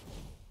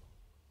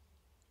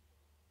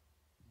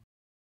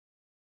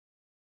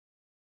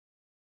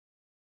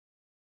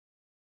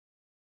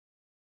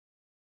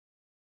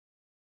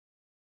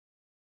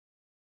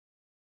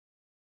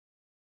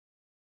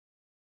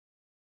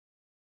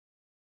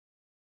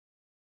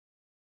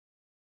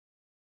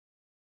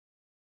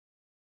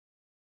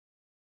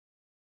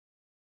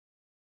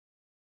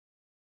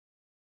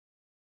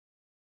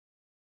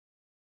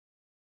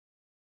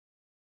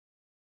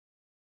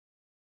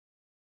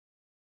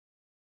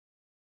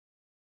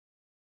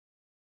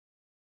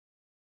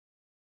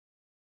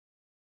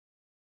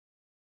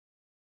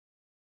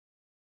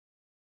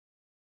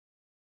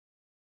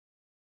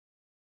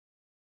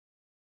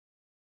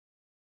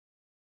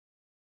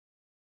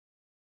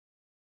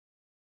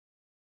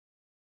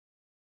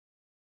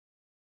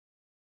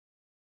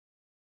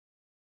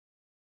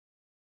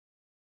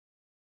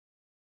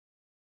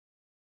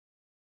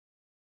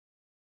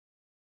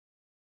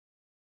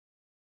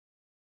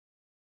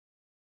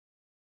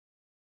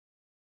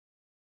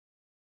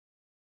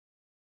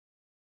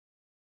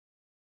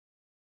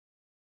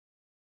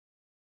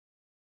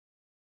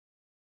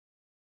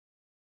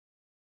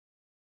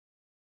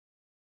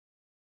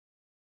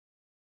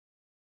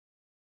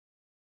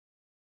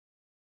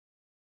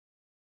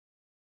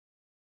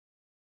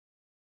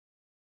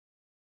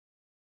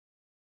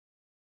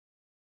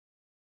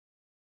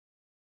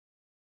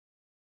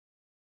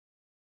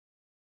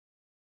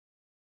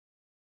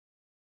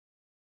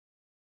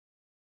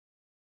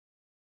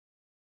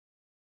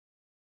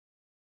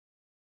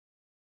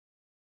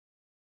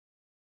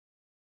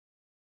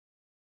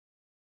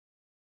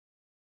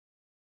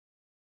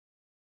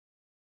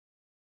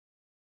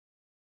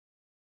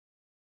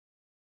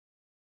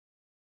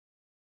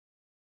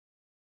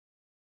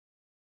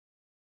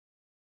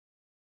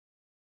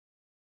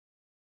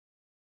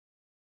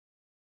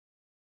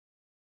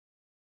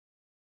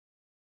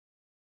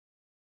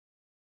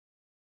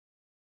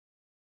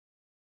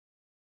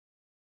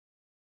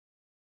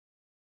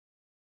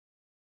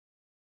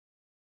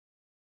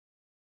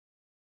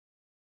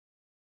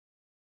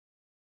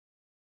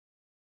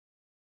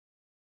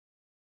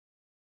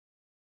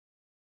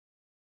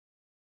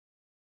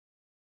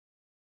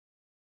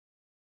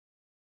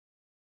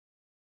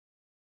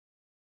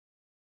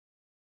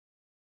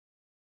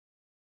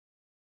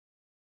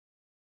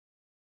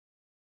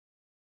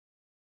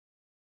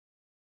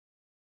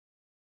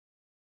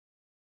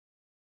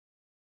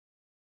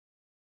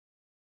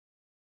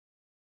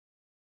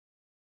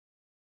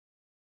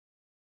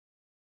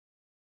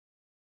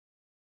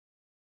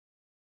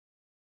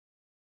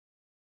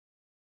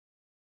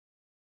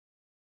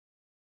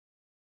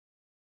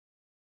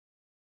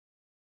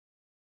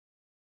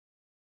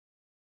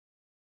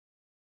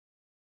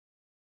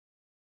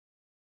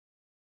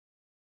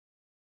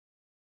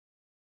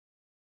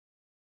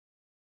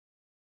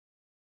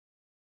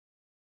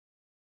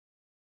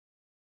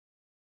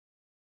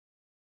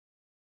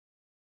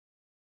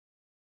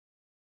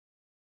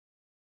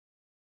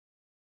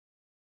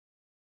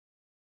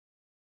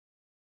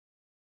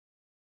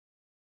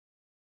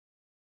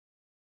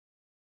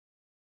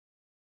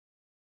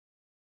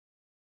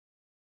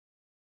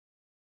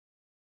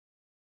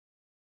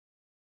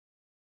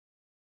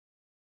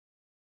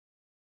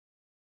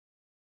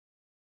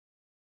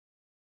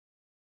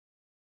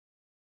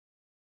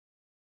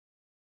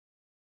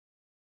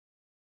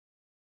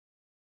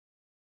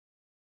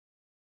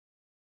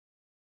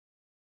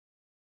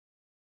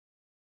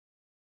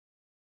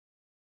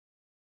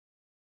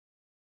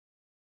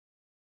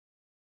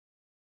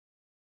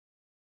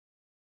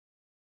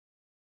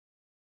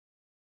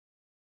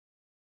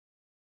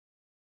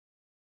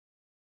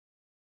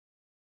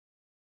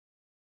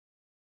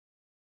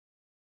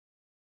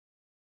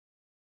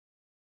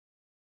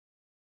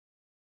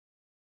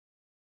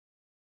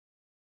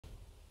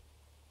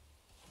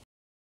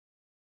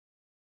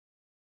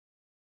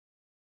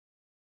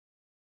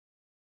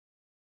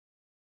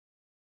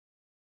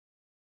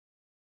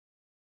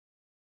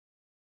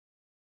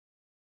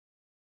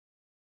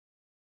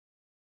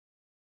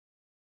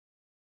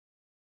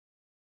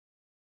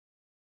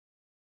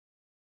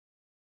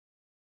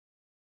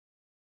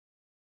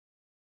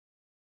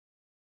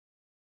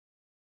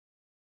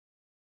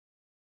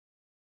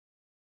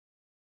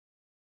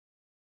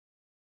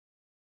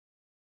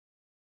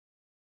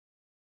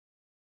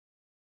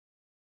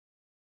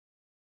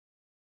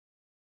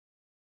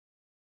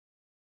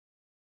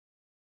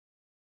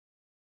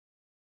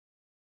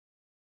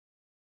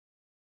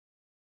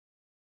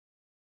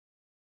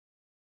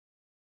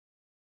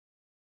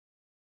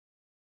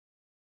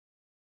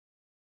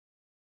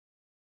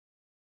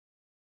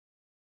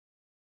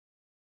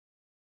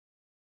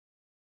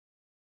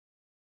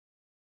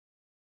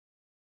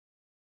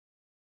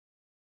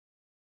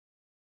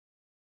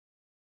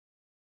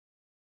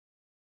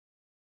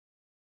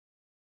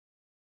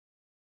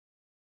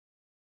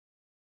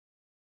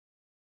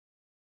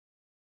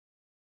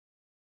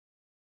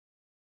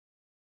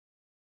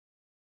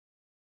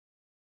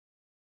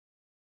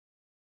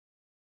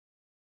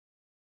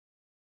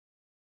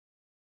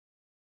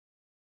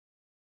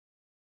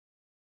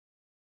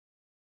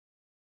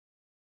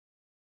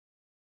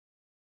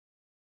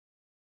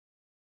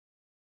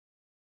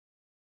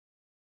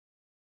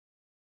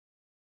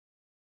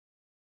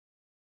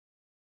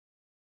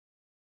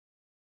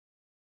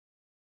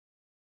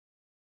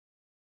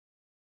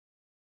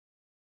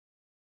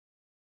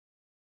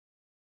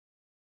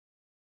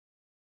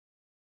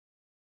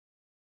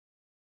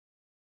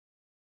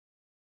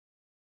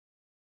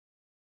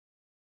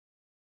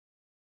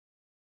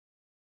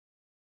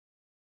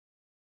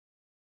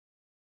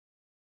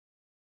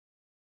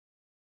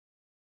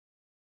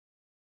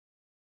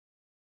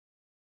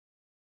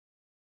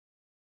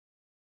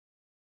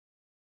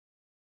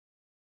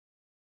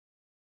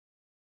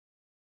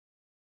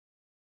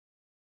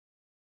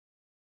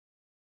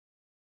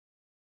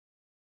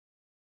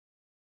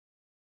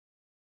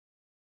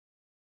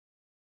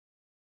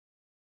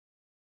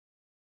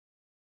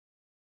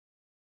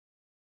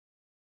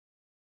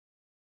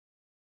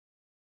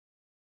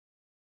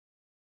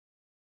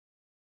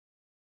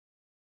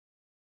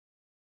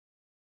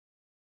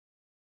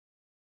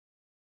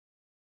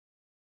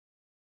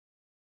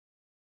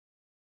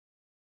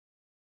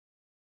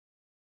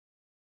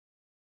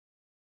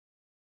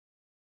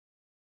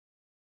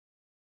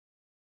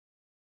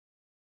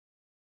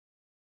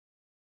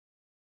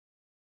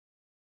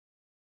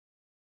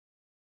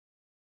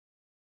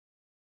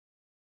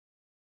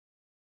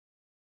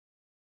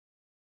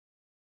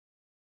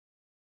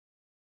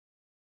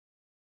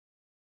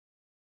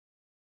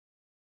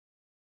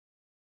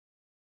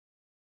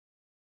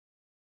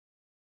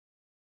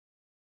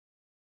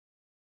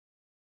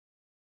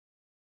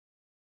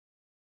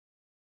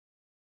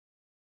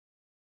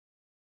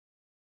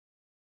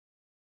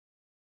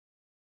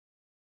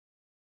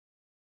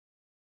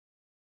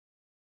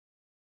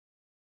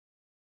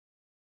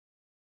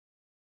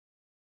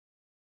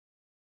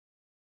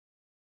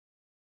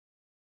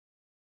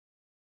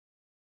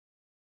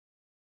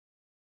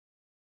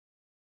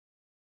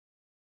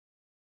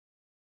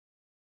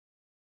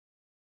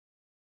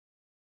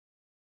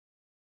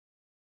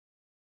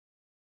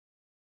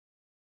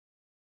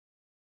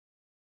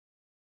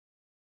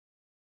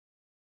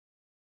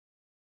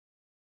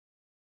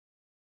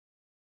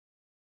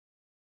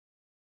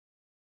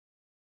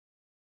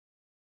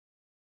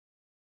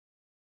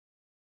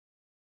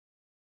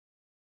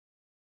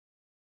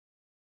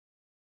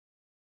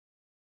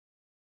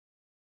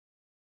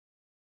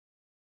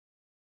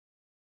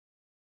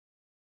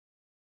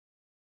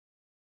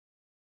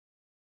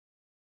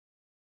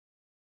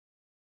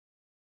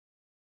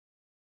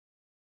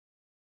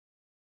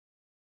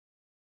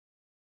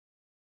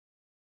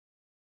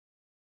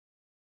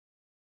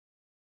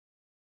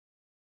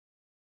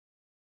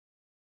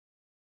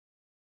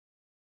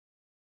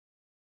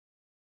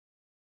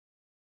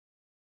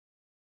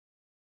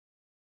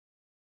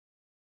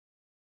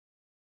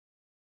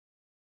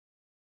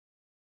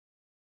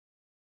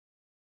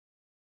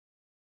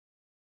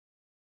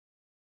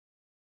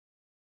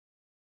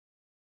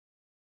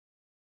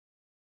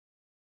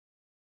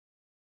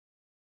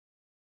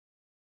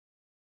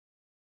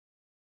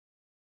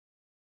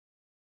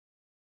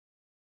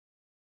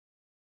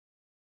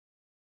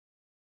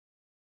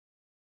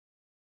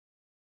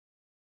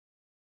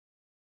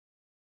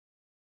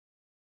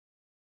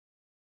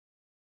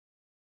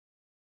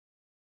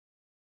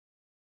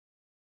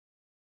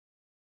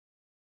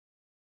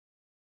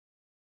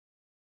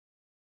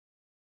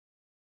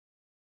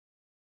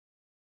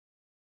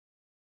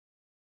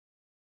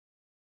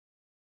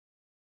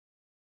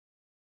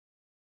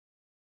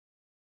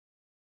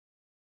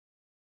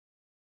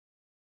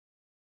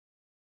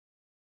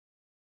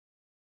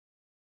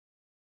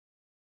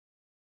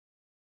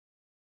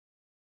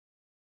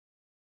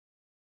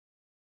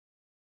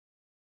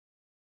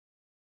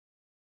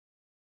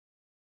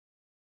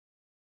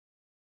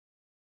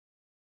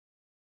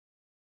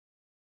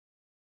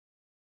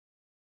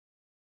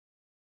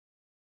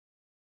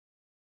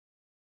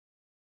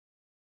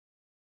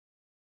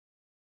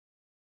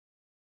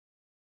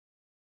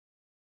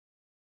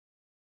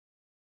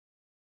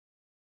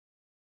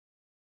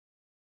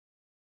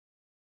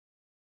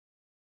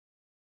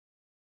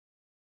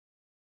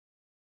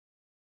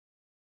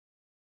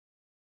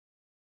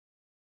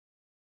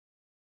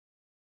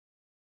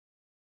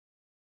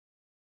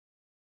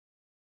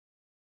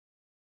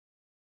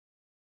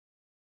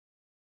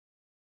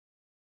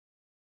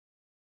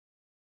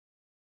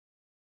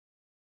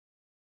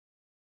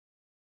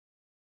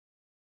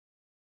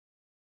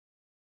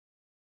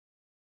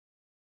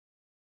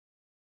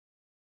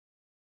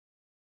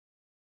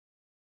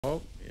 Oh,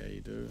 yeah,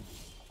 you do.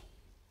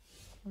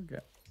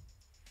 Okay.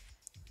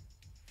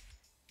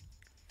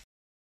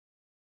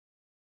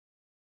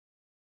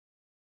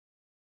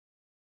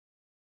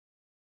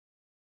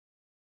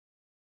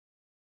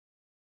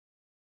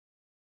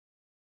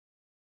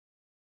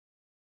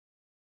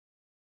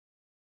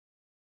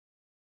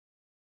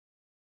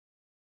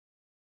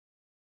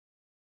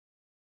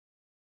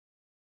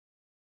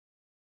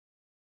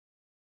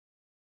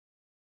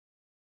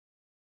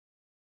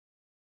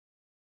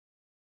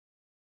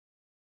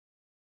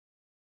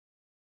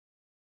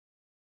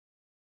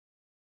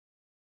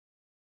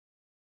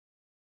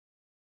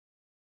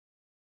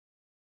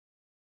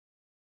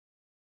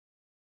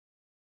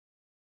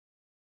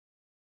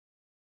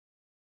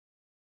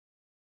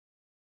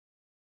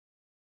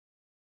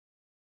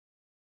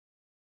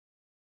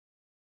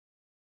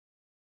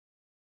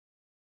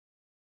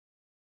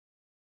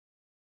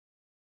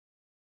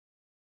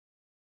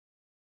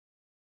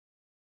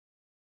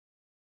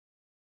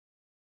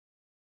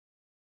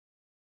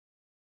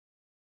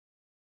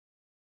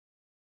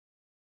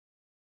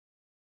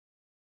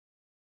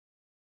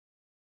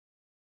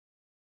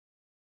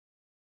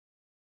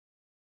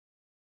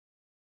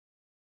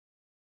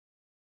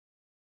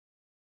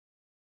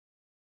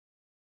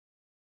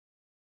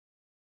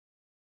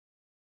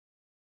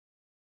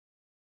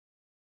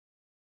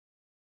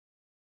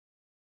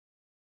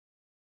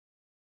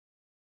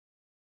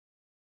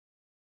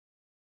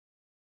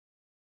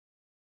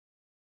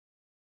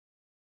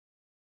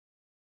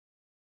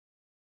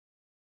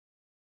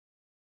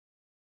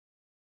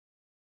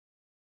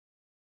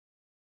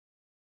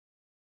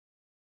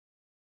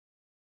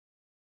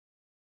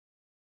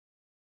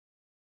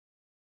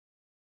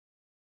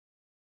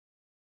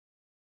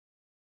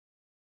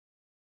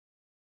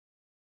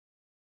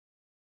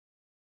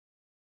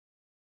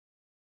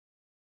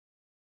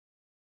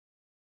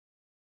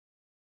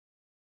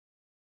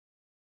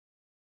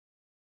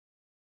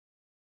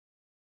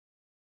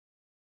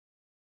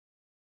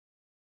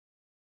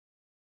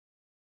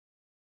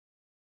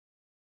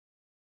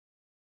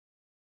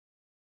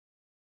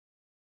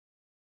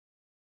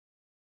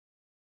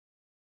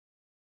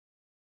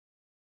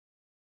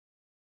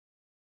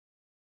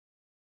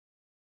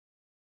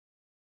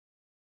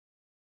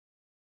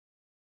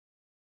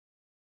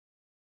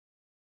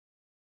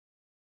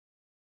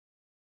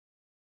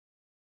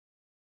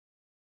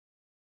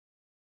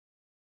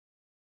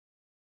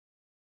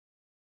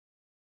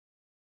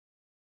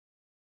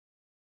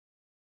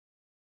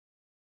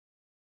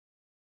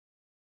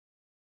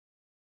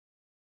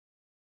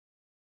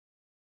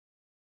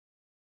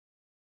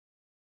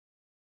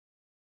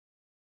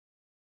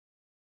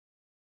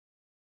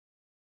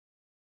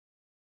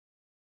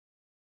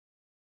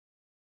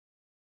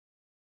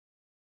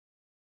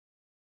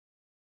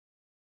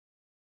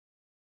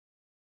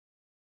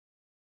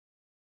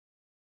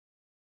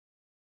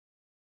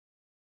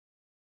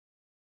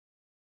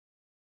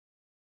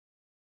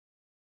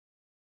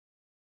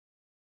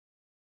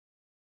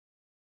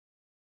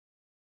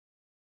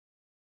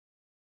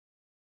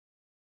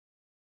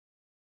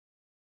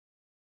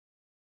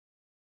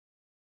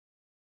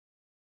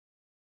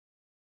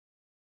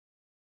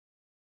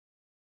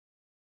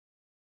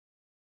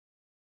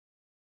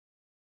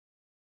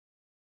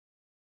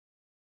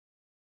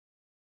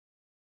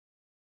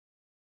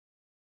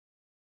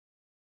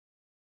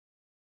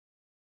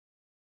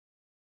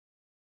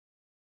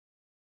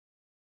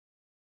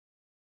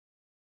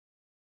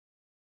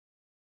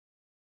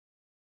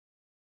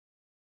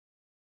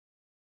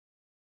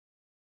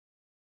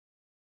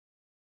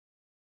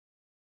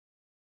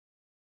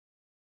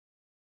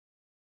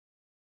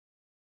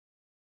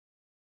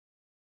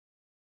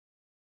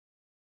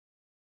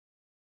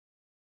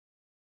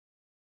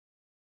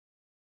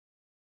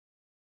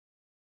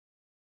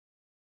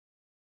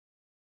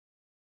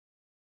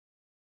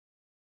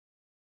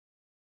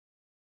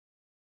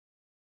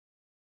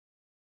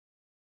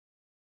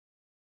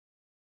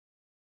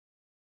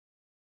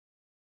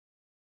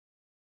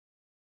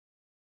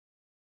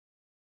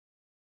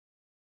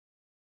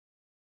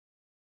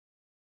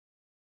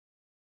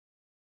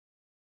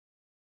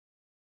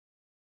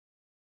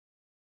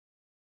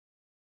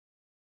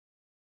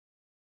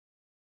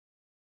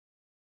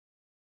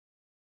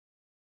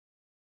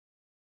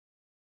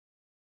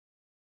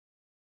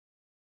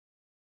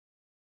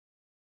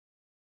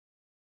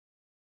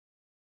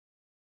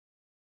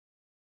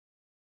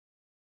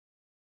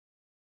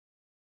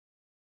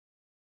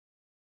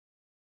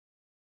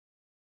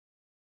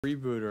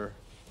 Rebooter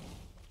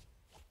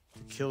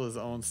to kill his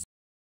own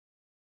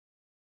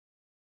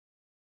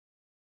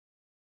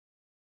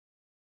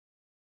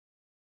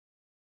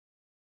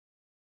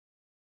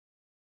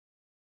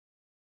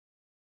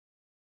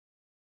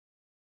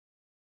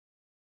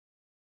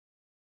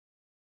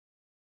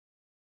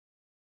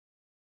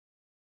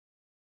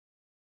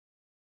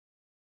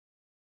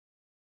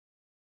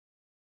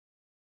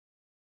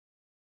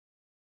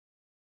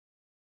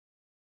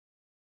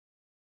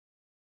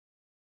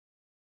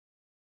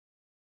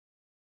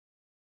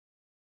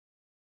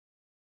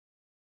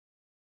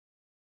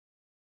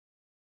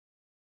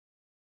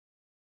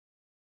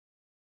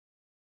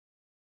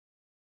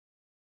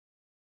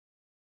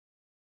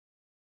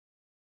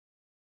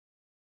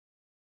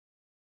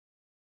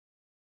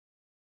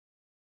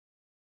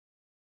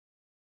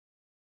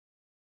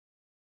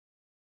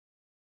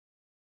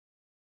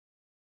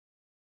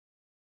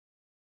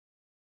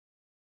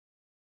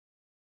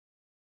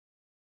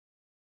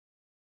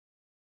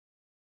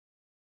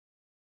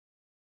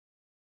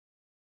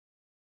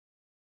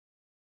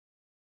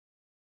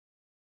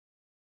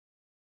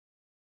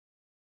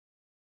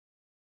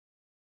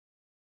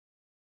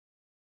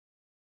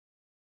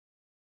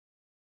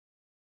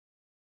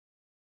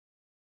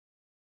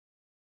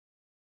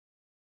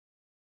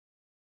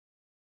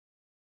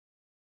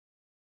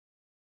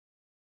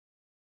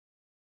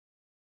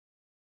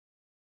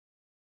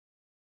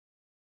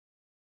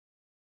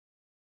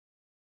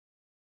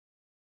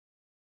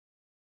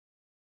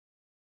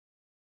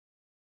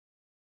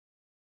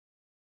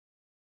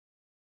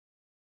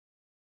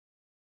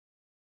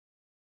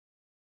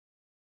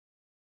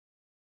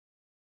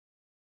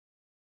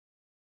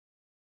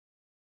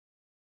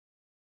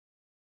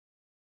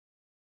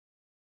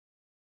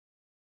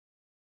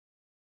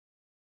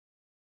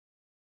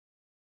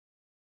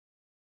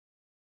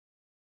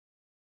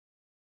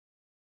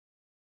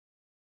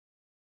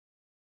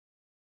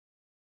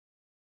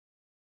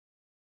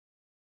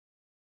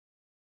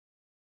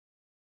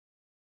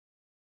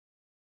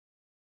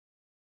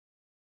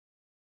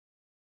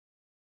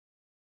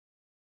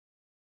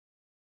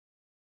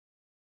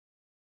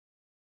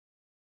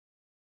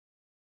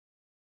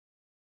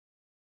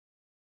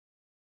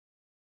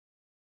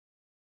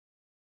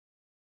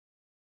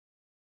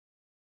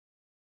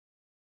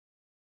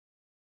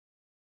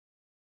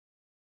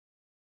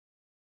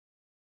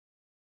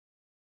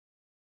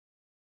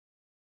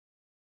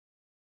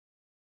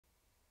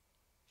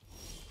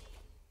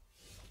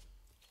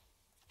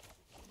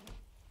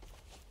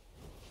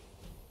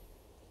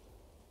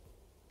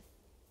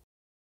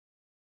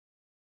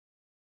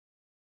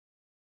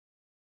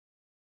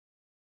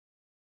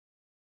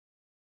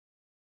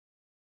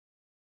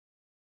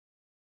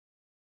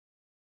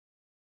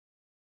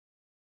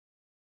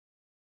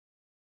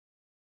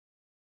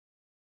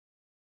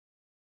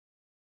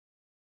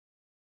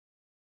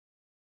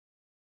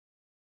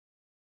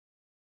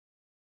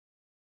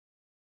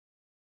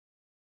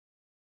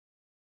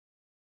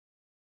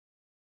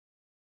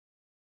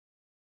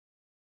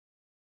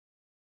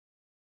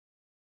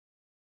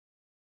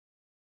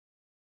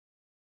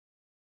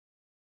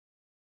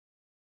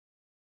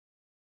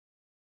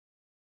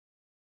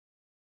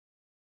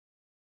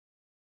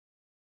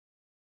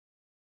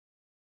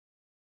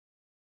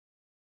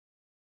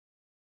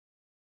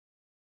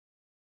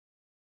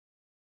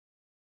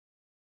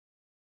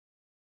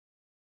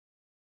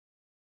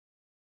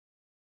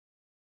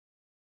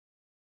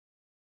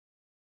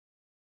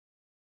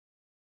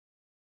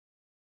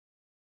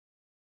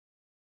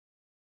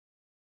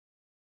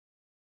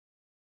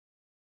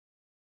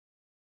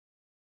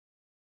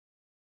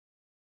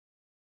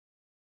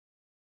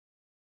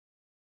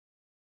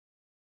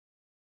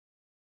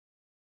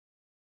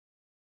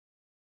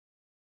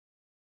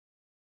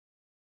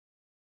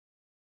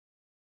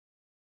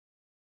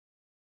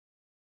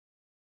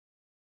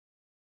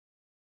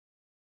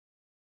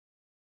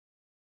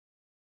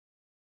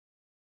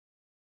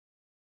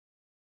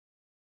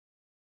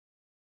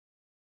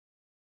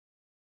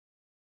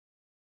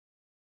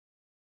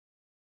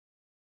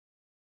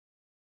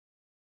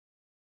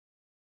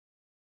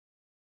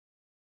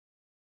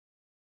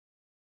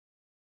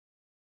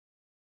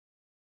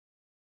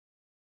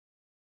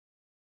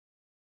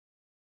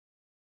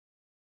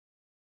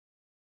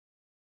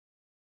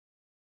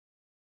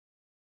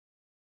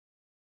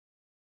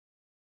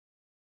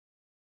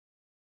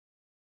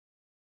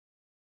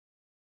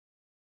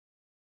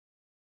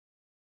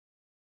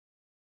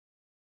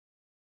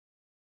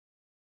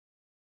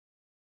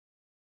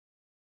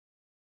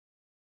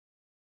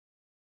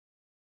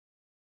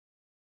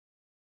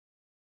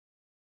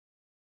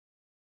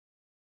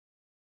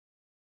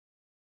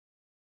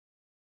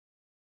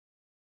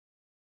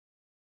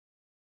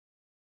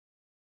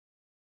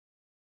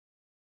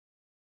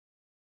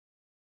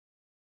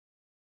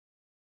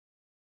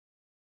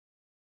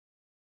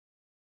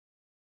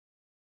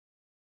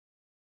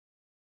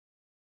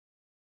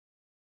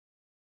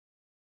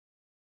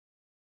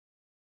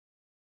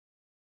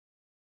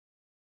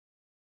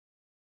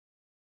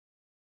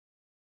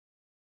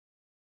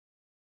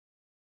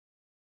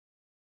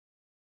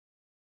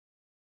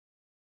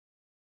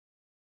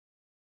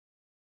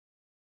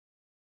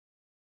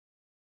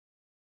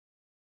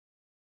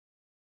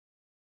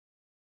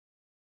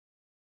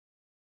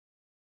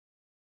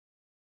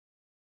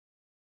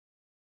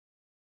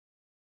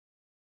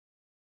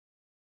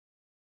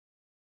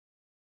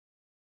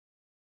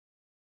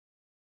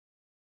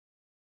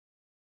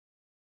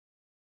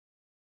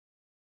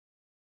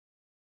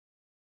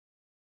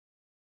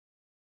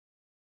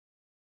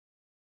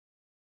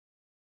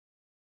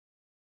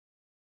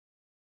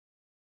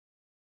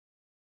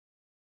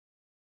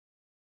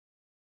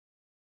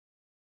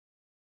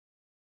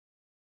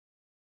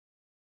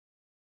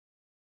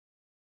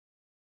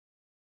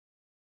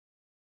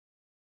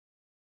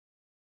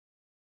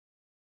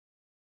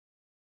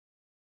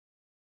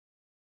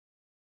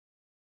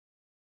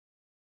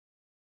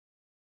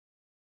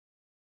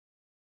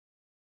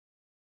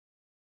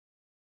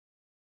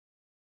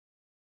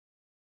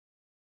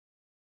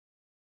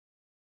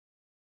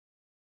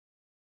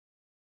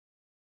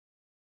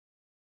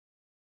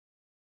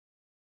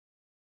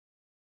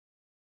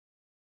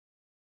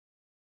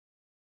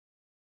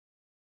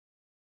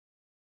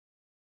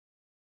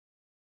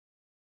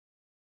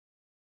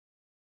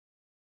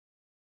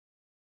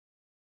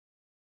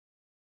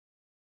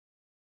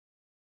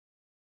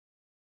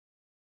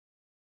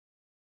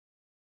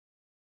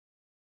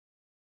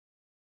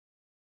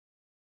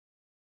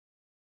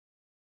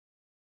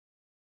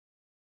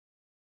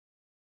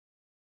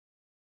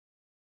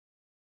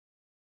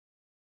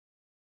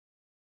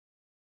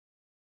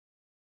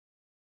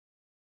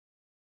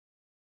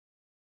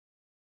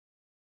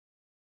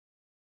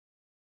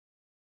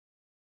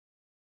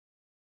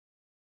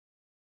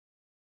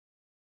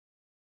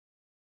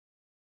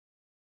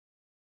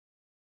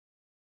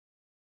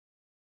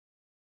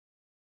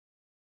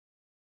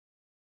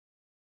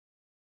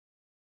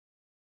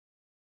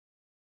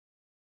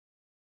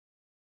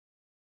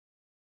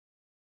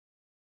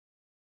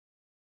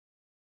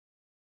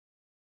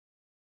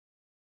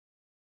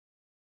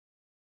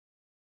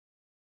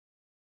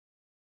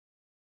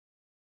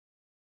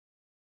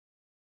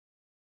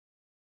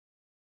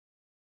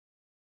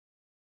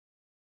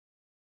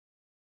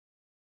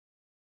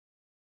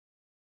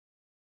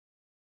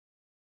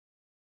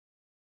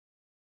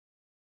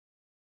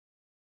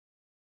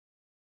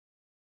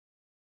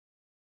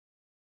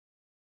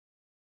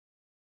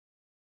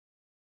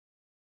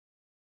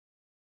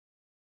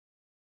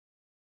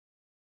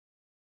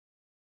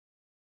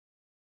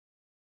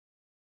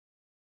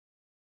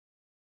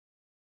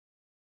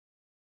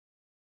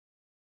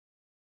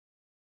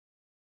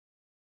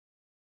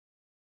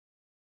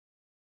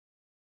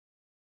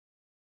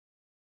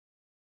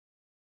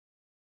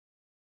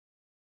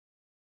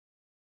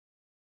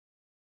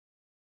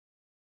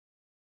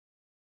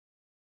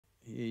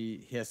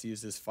he has to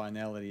use this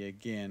finality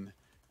again.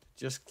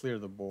 Just clear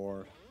the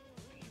board.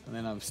 And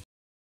then I'm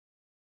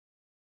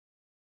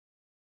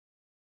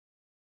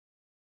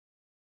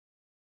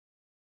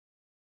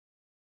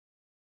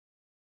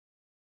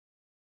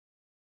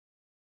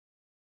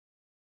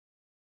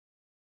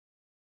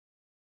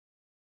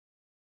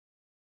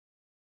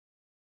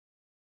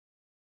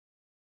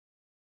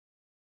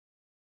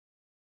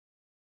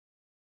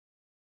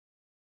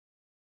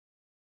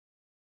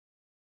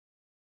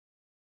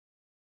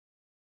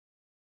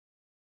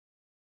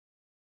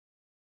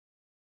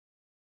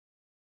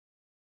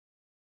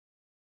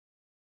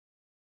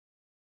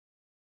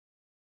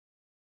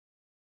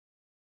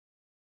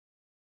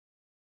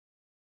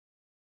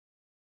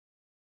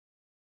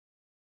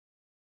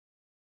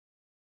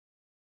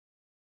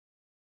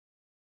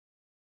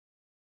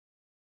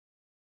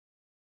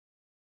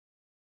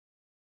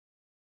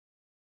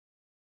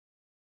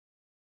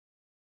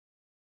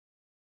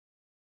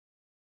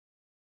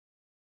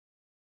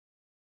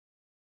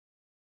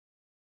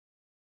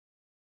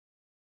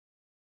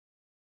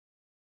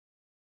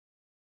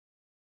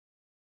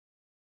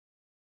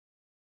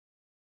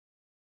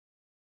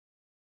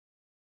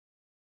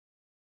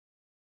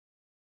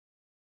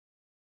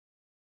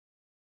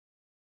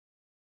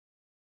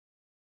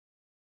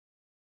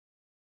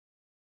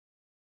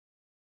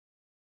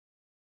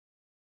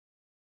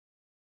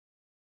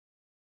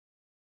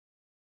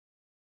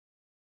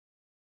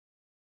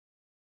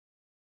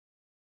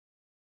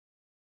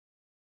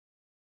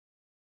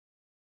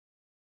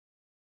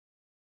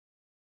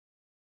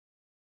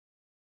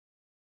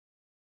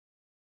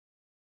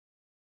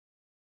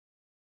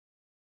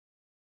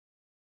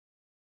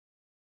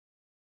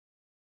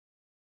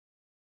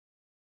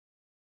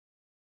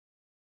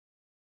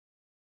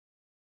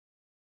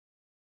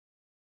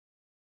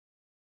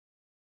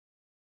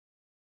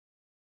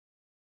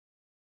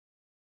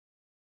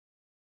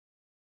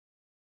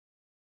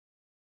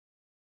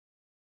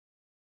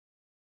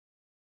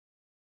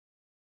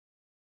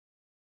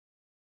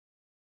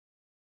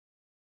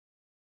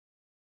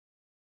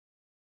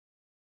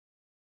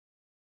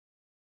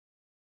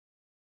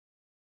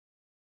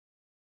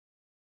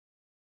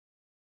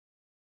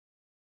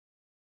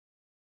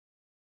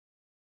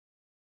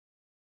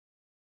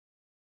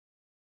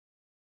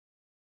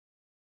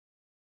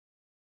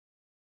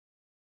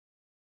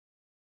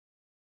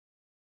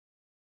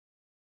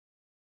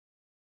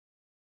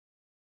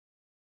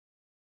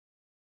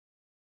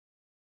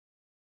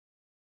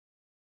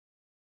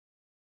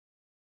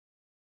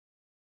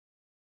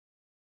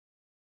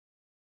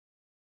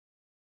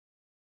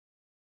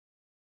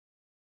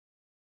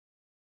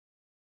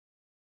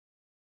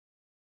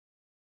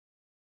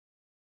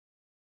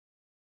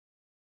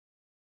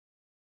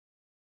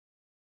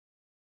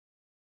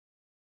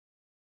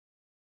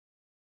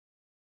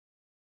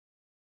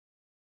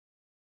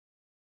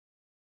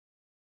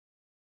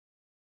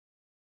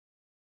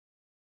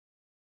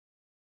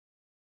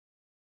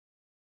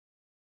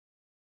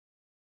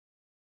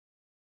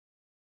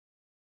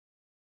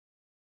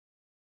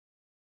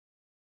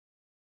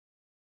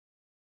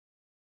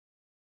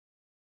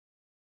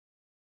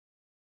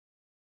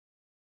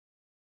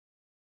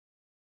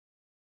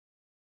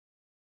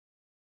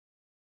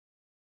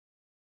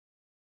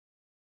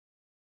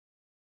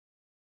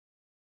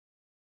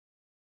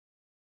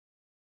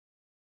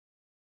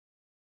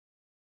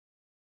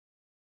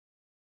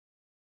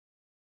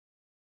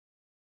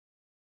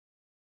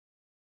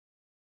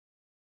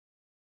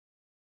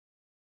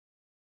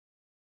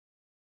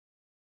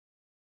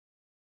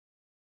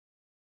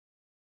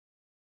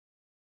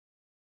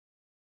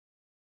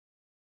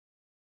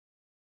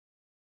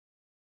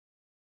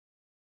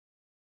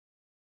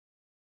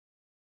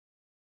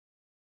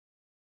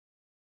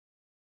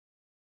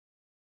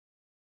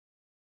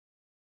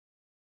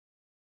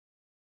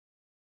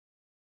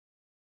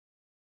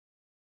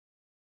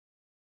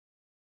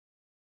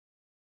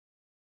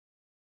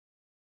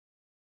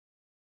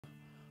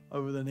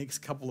over the next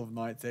couple of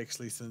nights,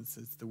 actually, since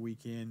it's the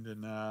weekend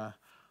and I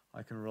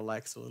can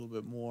relax a little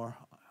bit more.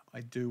 I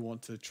do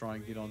want to try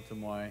and get onto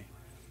my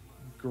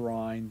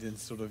grind and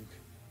sort of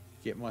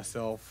get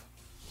myself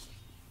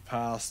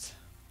past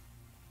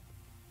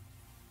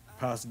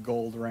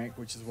gold rank,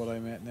 which is what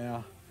I'm at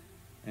now.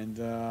 And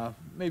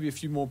maybe a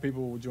few more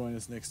people will join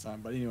us next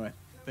time. But anyway,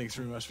 thanks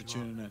very much for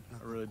tuning in.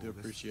 I really do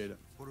appreciate it.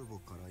 Let me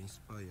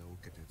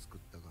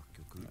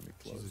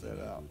close that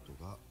out.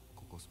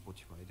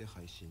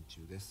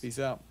 Peace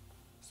out.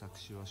 作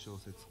詞は小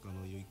説家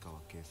の結川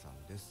Kさ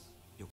んです。